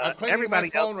I'm cleaning everybody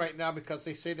my phone else. right now because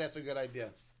they say that's a good idea.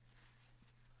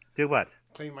 Do what?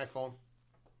 Clean my phone.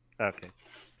 Okay.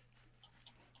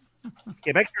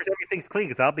 Yeah, make sure everything's clean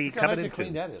because I'll be Look how coming nice in and clean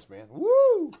soon. that is, man.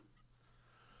 Woo!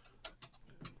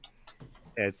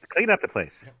 Clean up the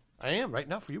place. I am right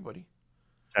now for you, buddy.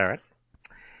 All right.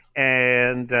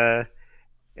 And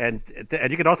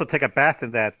you can also take a bath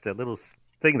in that little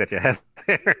thing that you have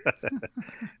there,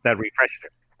 that refresher.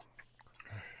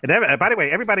 And by the way,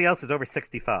 everybody else is over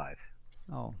 65.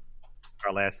 Oh.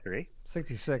 Our last three.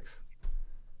 66.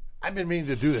 I've been meaning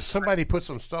to do this. Somebody put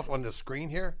some stuff on the screen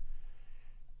here,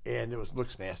 and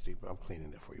looks nasty, but I'm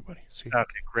cleaning it for you, buddy. See? Okay,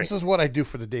 great. This is what I do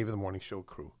for the Dave in the Morning Show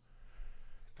crew.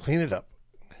 Clean it up.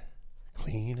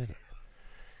 Clean it up.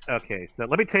 Okay, so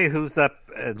let me tell you who's up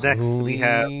next. We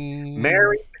have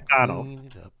Mary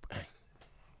McDonald.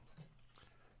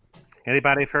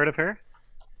 Anybody have heard of her?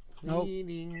 Nope.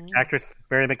 Actress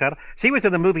Mary McDonald. She was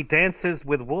in the movie Dances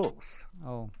with Wolves.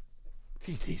 Oh.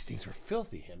 These things are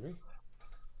filthy, Henry.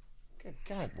 Good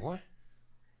God, boy.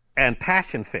 And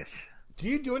Passion Fish. Do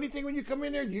you do anything when you come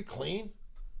in there? Do you clean?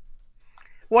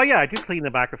 Well, yeah, I do clean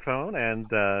the microphone and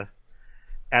the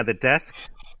desk.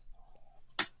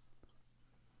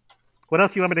 What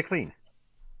else do you want me to clean?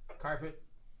 Carpet.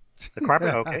 The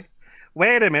carpet? Okay.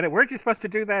 Wait a minute. Weren't you supposed to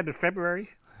do that in February?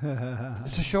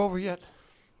 Is the show over yet?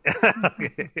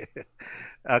 Okay.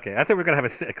 I thought we were going to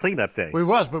have a cleanup day. We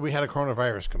was, but we had a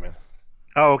coronavirus come in.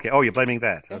 Oh, okay. Oh, you're blaming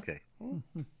that. Okay.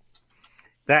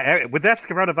 With that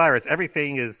coronavirus,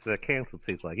 everything is canceled,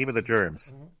 seems like, even the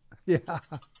germs. Yeah.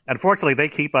 Unfortunately, they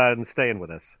keep on staying with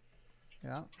us.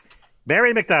 Yeah.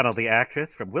 Mary McDonald, the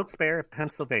actress from Wilkes-Barre,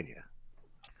 Pennsylvania,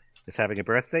 is having a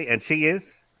birthday, and she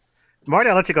is... Marty,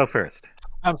 I'll let you go first.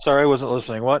 I'm sorry, I wasn't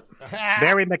listening. What?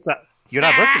 Mary McDonald. You're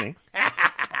not listening.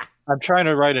 I'm trying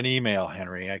to write an email,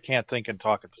 Henry. I can't think and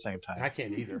talk at the same time. I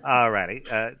can't either. All righty.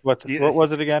 What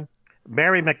was it again?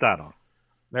 Mary McDonald.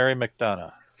 Mary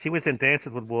McDonough. She was in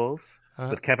Dances with Wolves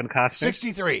with Kevin Costner.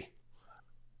 63.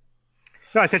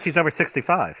 No, I said she's over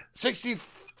 65.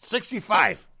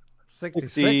 65.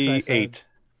 68.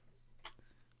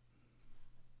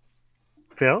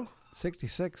 Phil?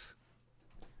 66.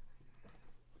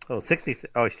 Oh, 60.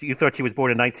 Oh, you thought she was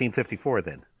born in 1954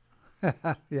 then?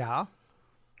 Yeah.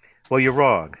 Well, you're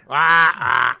wrong.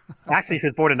 Actually, she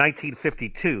was born in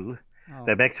 1952. Oh.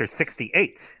 That makes her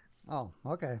 68. Oh,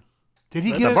 okay. Did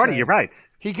he So, get it? Marty, you're right.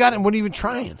 He got it and wasn't even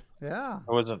trying. Yeah.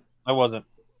 I wasn't.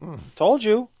 Told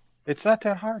you. It's not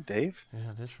that hard, Dave.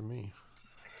 Yeah, that's for me.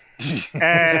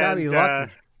 Gotta be And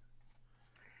lucky.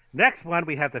 next one,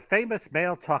 we have the famous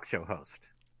male talk show host.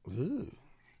 Ooh.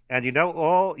 And you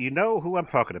know who I'm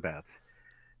talking about.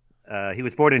 He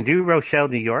was born in New Rochelle,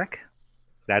 New York.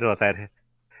 I don't know if that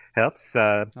helps.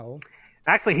 Oh.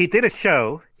 Actually, he did a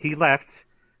show. He left.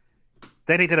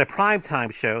 Then he did a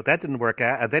primetime show. That didn't work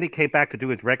out. And then he came back to do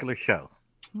his regular show.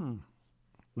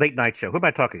 Late night show. Who am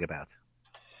I talking about?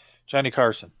 Johnny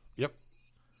Carson. Yep.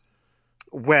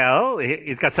 Well,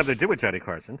 he's got something to do with Johnny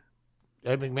Carson.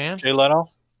 Ed McMahon? Jay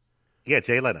Leno? Yeah,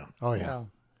 Jay Leno. Oh, yeah.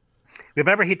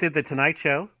 Remember he did the Tonight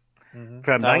Show?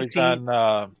 From Now he's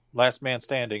on Last Man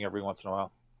Standing every once in a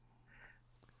while.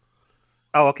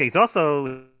 Oh, okay.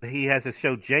 He has his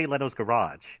show Jay Leno's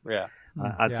Garage. Yeah.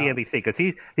 On CNBC because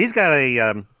he's got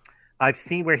a. I've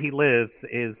seen where he lives.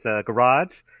 His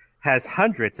garage has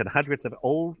hundreds and hundreds of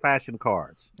old-fashioned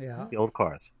cars. Yeah. The old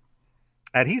cars.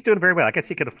 And he's doing very well. I guess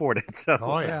he can afford it. So,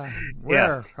 Oh, yeah.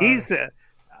 yeah.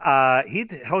 He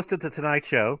hosted the Tonight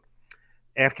Show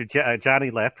after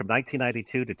Johnny left from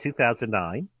 1992 to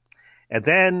 2009. And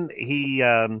then he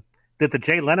did the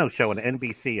Jay Leno show on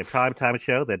NBC, a primetime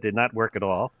show that did not work at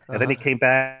all. And then he came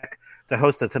back to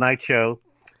host the Tonight Show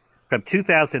from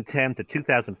 2010 to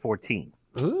 2014.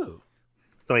 Ooh.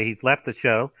 So he's left the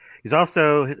show. He's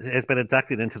also has been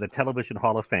inducted into the Television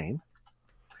Hall of Fame.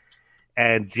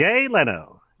 And Jay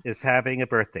Leno is having a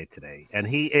birthday today. And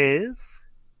he is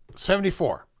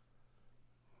 74.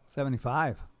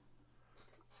 75.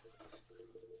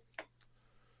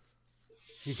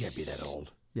 He can't be that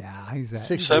old. Yeah, he's that.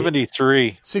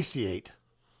 73. 68.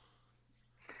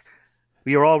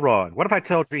 You're all wrong. What if I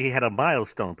told you he had a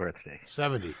milestone birthday?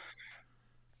 70.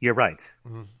 You're right.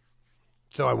 Mm-hmm.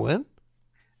 So I win?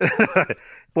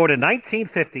 Born in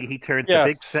 1950, he turns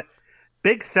the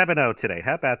big 7-0 today.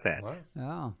 How about that?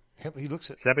 Oh. Yep, he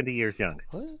looks at 70 years young.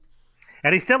 What?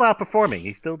 And he's still outperforming.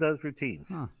 He still does routines.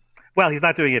 Huh. Well, he's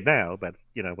not doing it now, but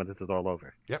when this is all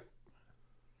over. Yep.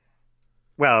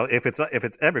 Well, if it's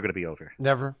ever going to be over.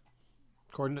 Never.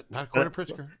 Not according to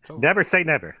Pritzker. Never say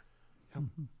never. Yep.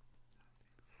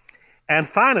 And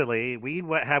finally, we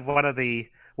have one of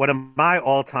my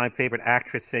all-time favorite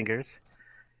actress singers.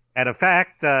 And in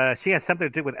fact, she has something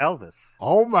to do with Elvis.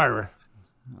 Oh, Myra.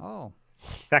 Oh. In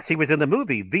fact, she was in the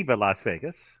movie Viva Las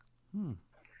Vegas.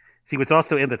 She was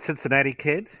also in The Cincinnati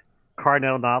Kid,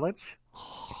 Carnell Knowledge,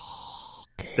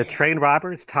 The Train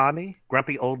Robbers, Tommy,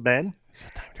 Grumpy Old Men,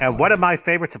 and one of my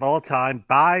favorites of all time,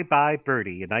 Bye Bye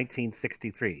Birdie in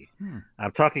 1963.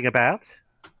 I'm talking about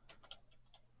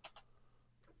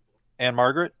Anne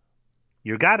Margaret.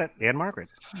 You got it, Anne Margaret.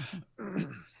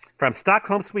 From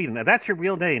Stockholm, Sweden. Now, that's her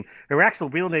real name. Her actual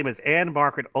real name is Anne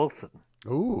Margaret Olsen.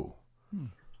 Ooh.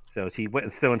 So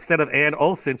So instead of Anne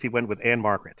Olsen, she went with Anne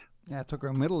Margaret. Yeah, took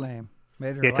her middle name.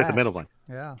 Made her Yeah, took the last. middle one.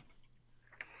 Yeah.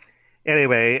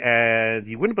 Anyway, and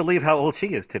you wouldn't believe how old she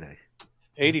is today.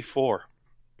 84.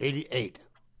 88.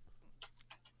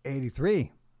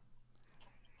 83.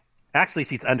 Actually,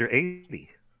 she's under 80.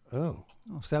 Oh.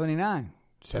 79.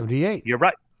 78. You're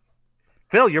right.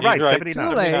 Phil, you're right. right. 79.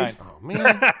 Too late. Oh,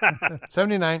 man.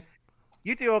 79.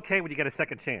 You do okay when you get a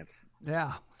second chance.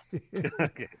 Yeah.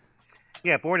 Okay.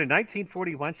 Yeah, born in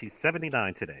 1941. She's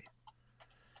 79 today.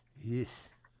 Yeah.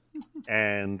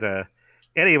 And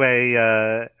anyway,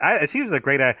 she was a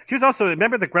great actor. She was also,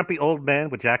 remember The Grumpy Old Man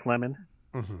with Jack Lemmon?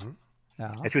 Mm-hmm.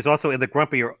 Yeah. And she was also in The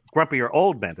Grumpier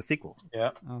Old Man, the sequel.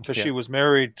 Yeah, because Yeah. she was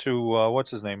married to,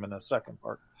 what's his name in the second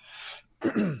part?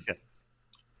 Yeah.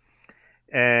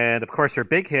 And, of course, her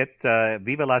big hit,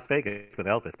 Viva Las Vegas with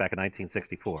Elvis back in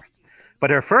 1964. But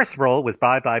her first role was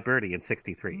Bye Bye Birdie in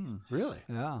 63. Really?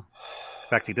 Yeah. In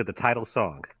fact, she did the title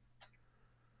song.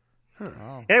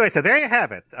 Oh. Anyway, so there you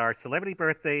have it. Our celebrity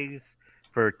birthdays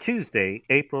for Tuesday,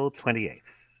 April 28th.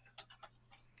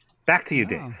 Back to you,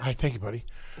 Dave. All right, thank you, buddy.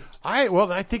 All right,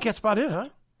 well, I think that's about it, huh?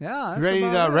 Yeah. That's You ready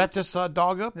about to it. wrap this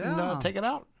dog up Yeah. and take it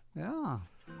out? Yeah.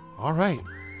 All right.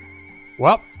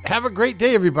 Well, have a great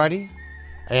day, everybody.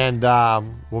 And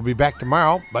we'll be back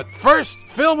tomorrow. But first,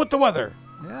 Phil with the weather.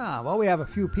 Yeah. Well, we have a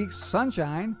few peaks of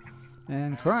sunshine,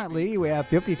 and currently we have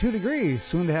 52 degrees.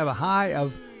 Soon to have a high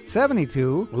of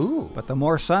 72. Ooh. But the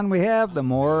more sun we have, the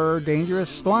more dangerous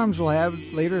storms we'll have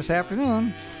later this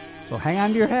afternoon. So hang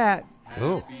on to your hat.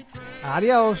 Ooh.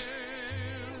 Adios.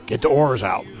 Get the oars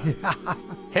out.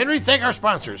 Henry, thank our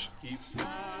sponsors.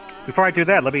 Before I do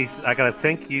that, I got to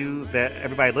thank you,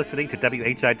 everybody listening to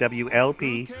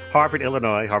WHIWLP, Harvard,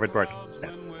 Illinois, Harvard Broadcast.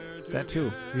 That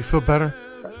too. You feel better?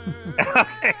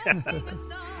 Okay.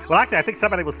 Well, actually, I think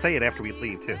somebody will say it after we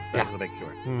leave, too. So I just want to make sure.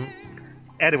 Mm-hmm.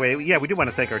 Anyway, yeah, we do want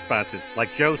to thank our sponsors,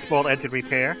 like Joe's Small Engine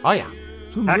Repair. Oh, yeah.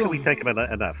 How can we thank them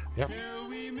enough? Yep.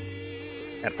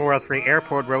 At 403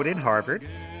 Airport Road in Harvard.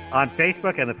 On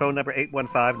Facebook, and the phone number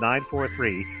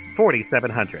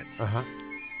 815-943-4700. Uh-huh.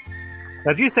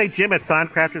 Now, did you say Jim at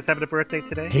Signcrafters having a birthday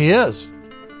today? He is.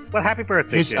 Well, happy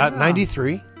birthday, He's Jim.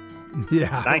 93.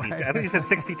 Yeah. 90. I think you said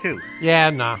 62. Yeah,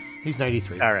 nah. He's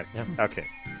 93. All right. Yeah. Okay.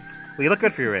 Well, you look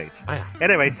good for your age. Oh, yeah.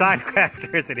 Anyway,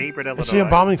 Signcrafters in Hebron, Illinois. It's the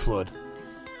embalming fluid.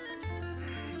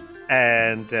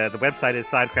 And the website is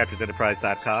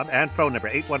signcraftersenterprise.com, and phone number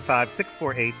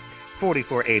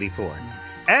 815-648-4484.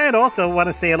 And also want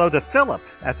to say hello to Philip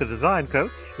at the Design Coach.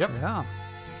 Yep. Yeah.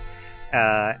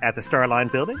 At the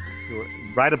Starline building,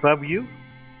 right above you.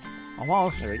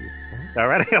 Almost. All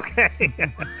right, okay.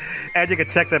 And you can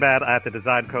check them out at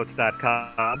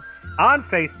thedesigncoach.com, on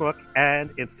Facebook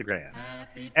and Instagram.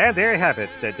 And there you have it,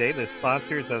 Dave, the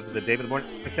sponsors of the David in the Morning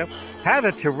Show. Have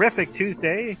a terrific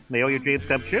Tuesday. May all your dreams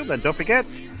come true. And don't forget,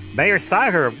 Mayor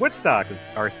Siher of Woodstock is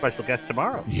our special guest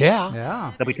tomorrow.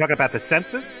 Yeah. They'll be talking about the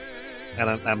census, and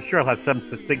I'm sure he'll have some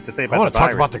things to say about I want the to talk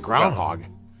virus about the as well. groundhog.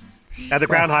 And the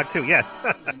groundhog, too, yes.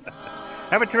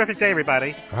 Have a terrific day,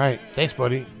 everybody. All right. Thanks,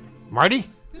 buddy. Marty?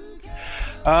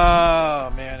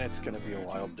 Man, it's going to be a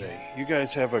wild day. You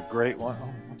guys have a great one.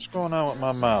 What's going on with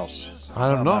my mouse?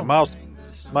 I don't know.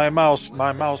 My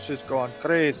mouse is going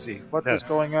crazy. What is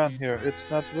going on here? It's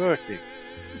not working.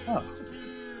 Huh.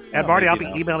 And Marty, I'll be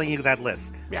emailing you that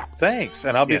list. Yeah. Thanks,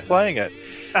 and I'll be playing it.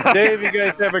 Dave, you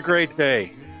guys have a great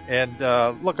day. And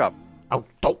look up. Oh,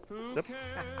 dope.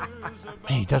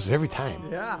 Man, he does it every time.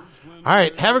 Yeah. All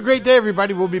right. Have a great day,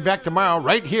 everybody. We'll be back tomorrow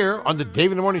right here on the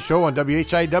Dave in the Morning Show on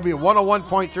WHIW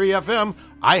 101.3 FM,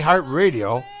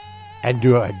 iHeartRadio, and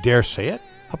do I dare say it,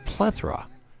 a plethora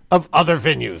of other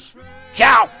venues.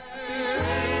 Ciao!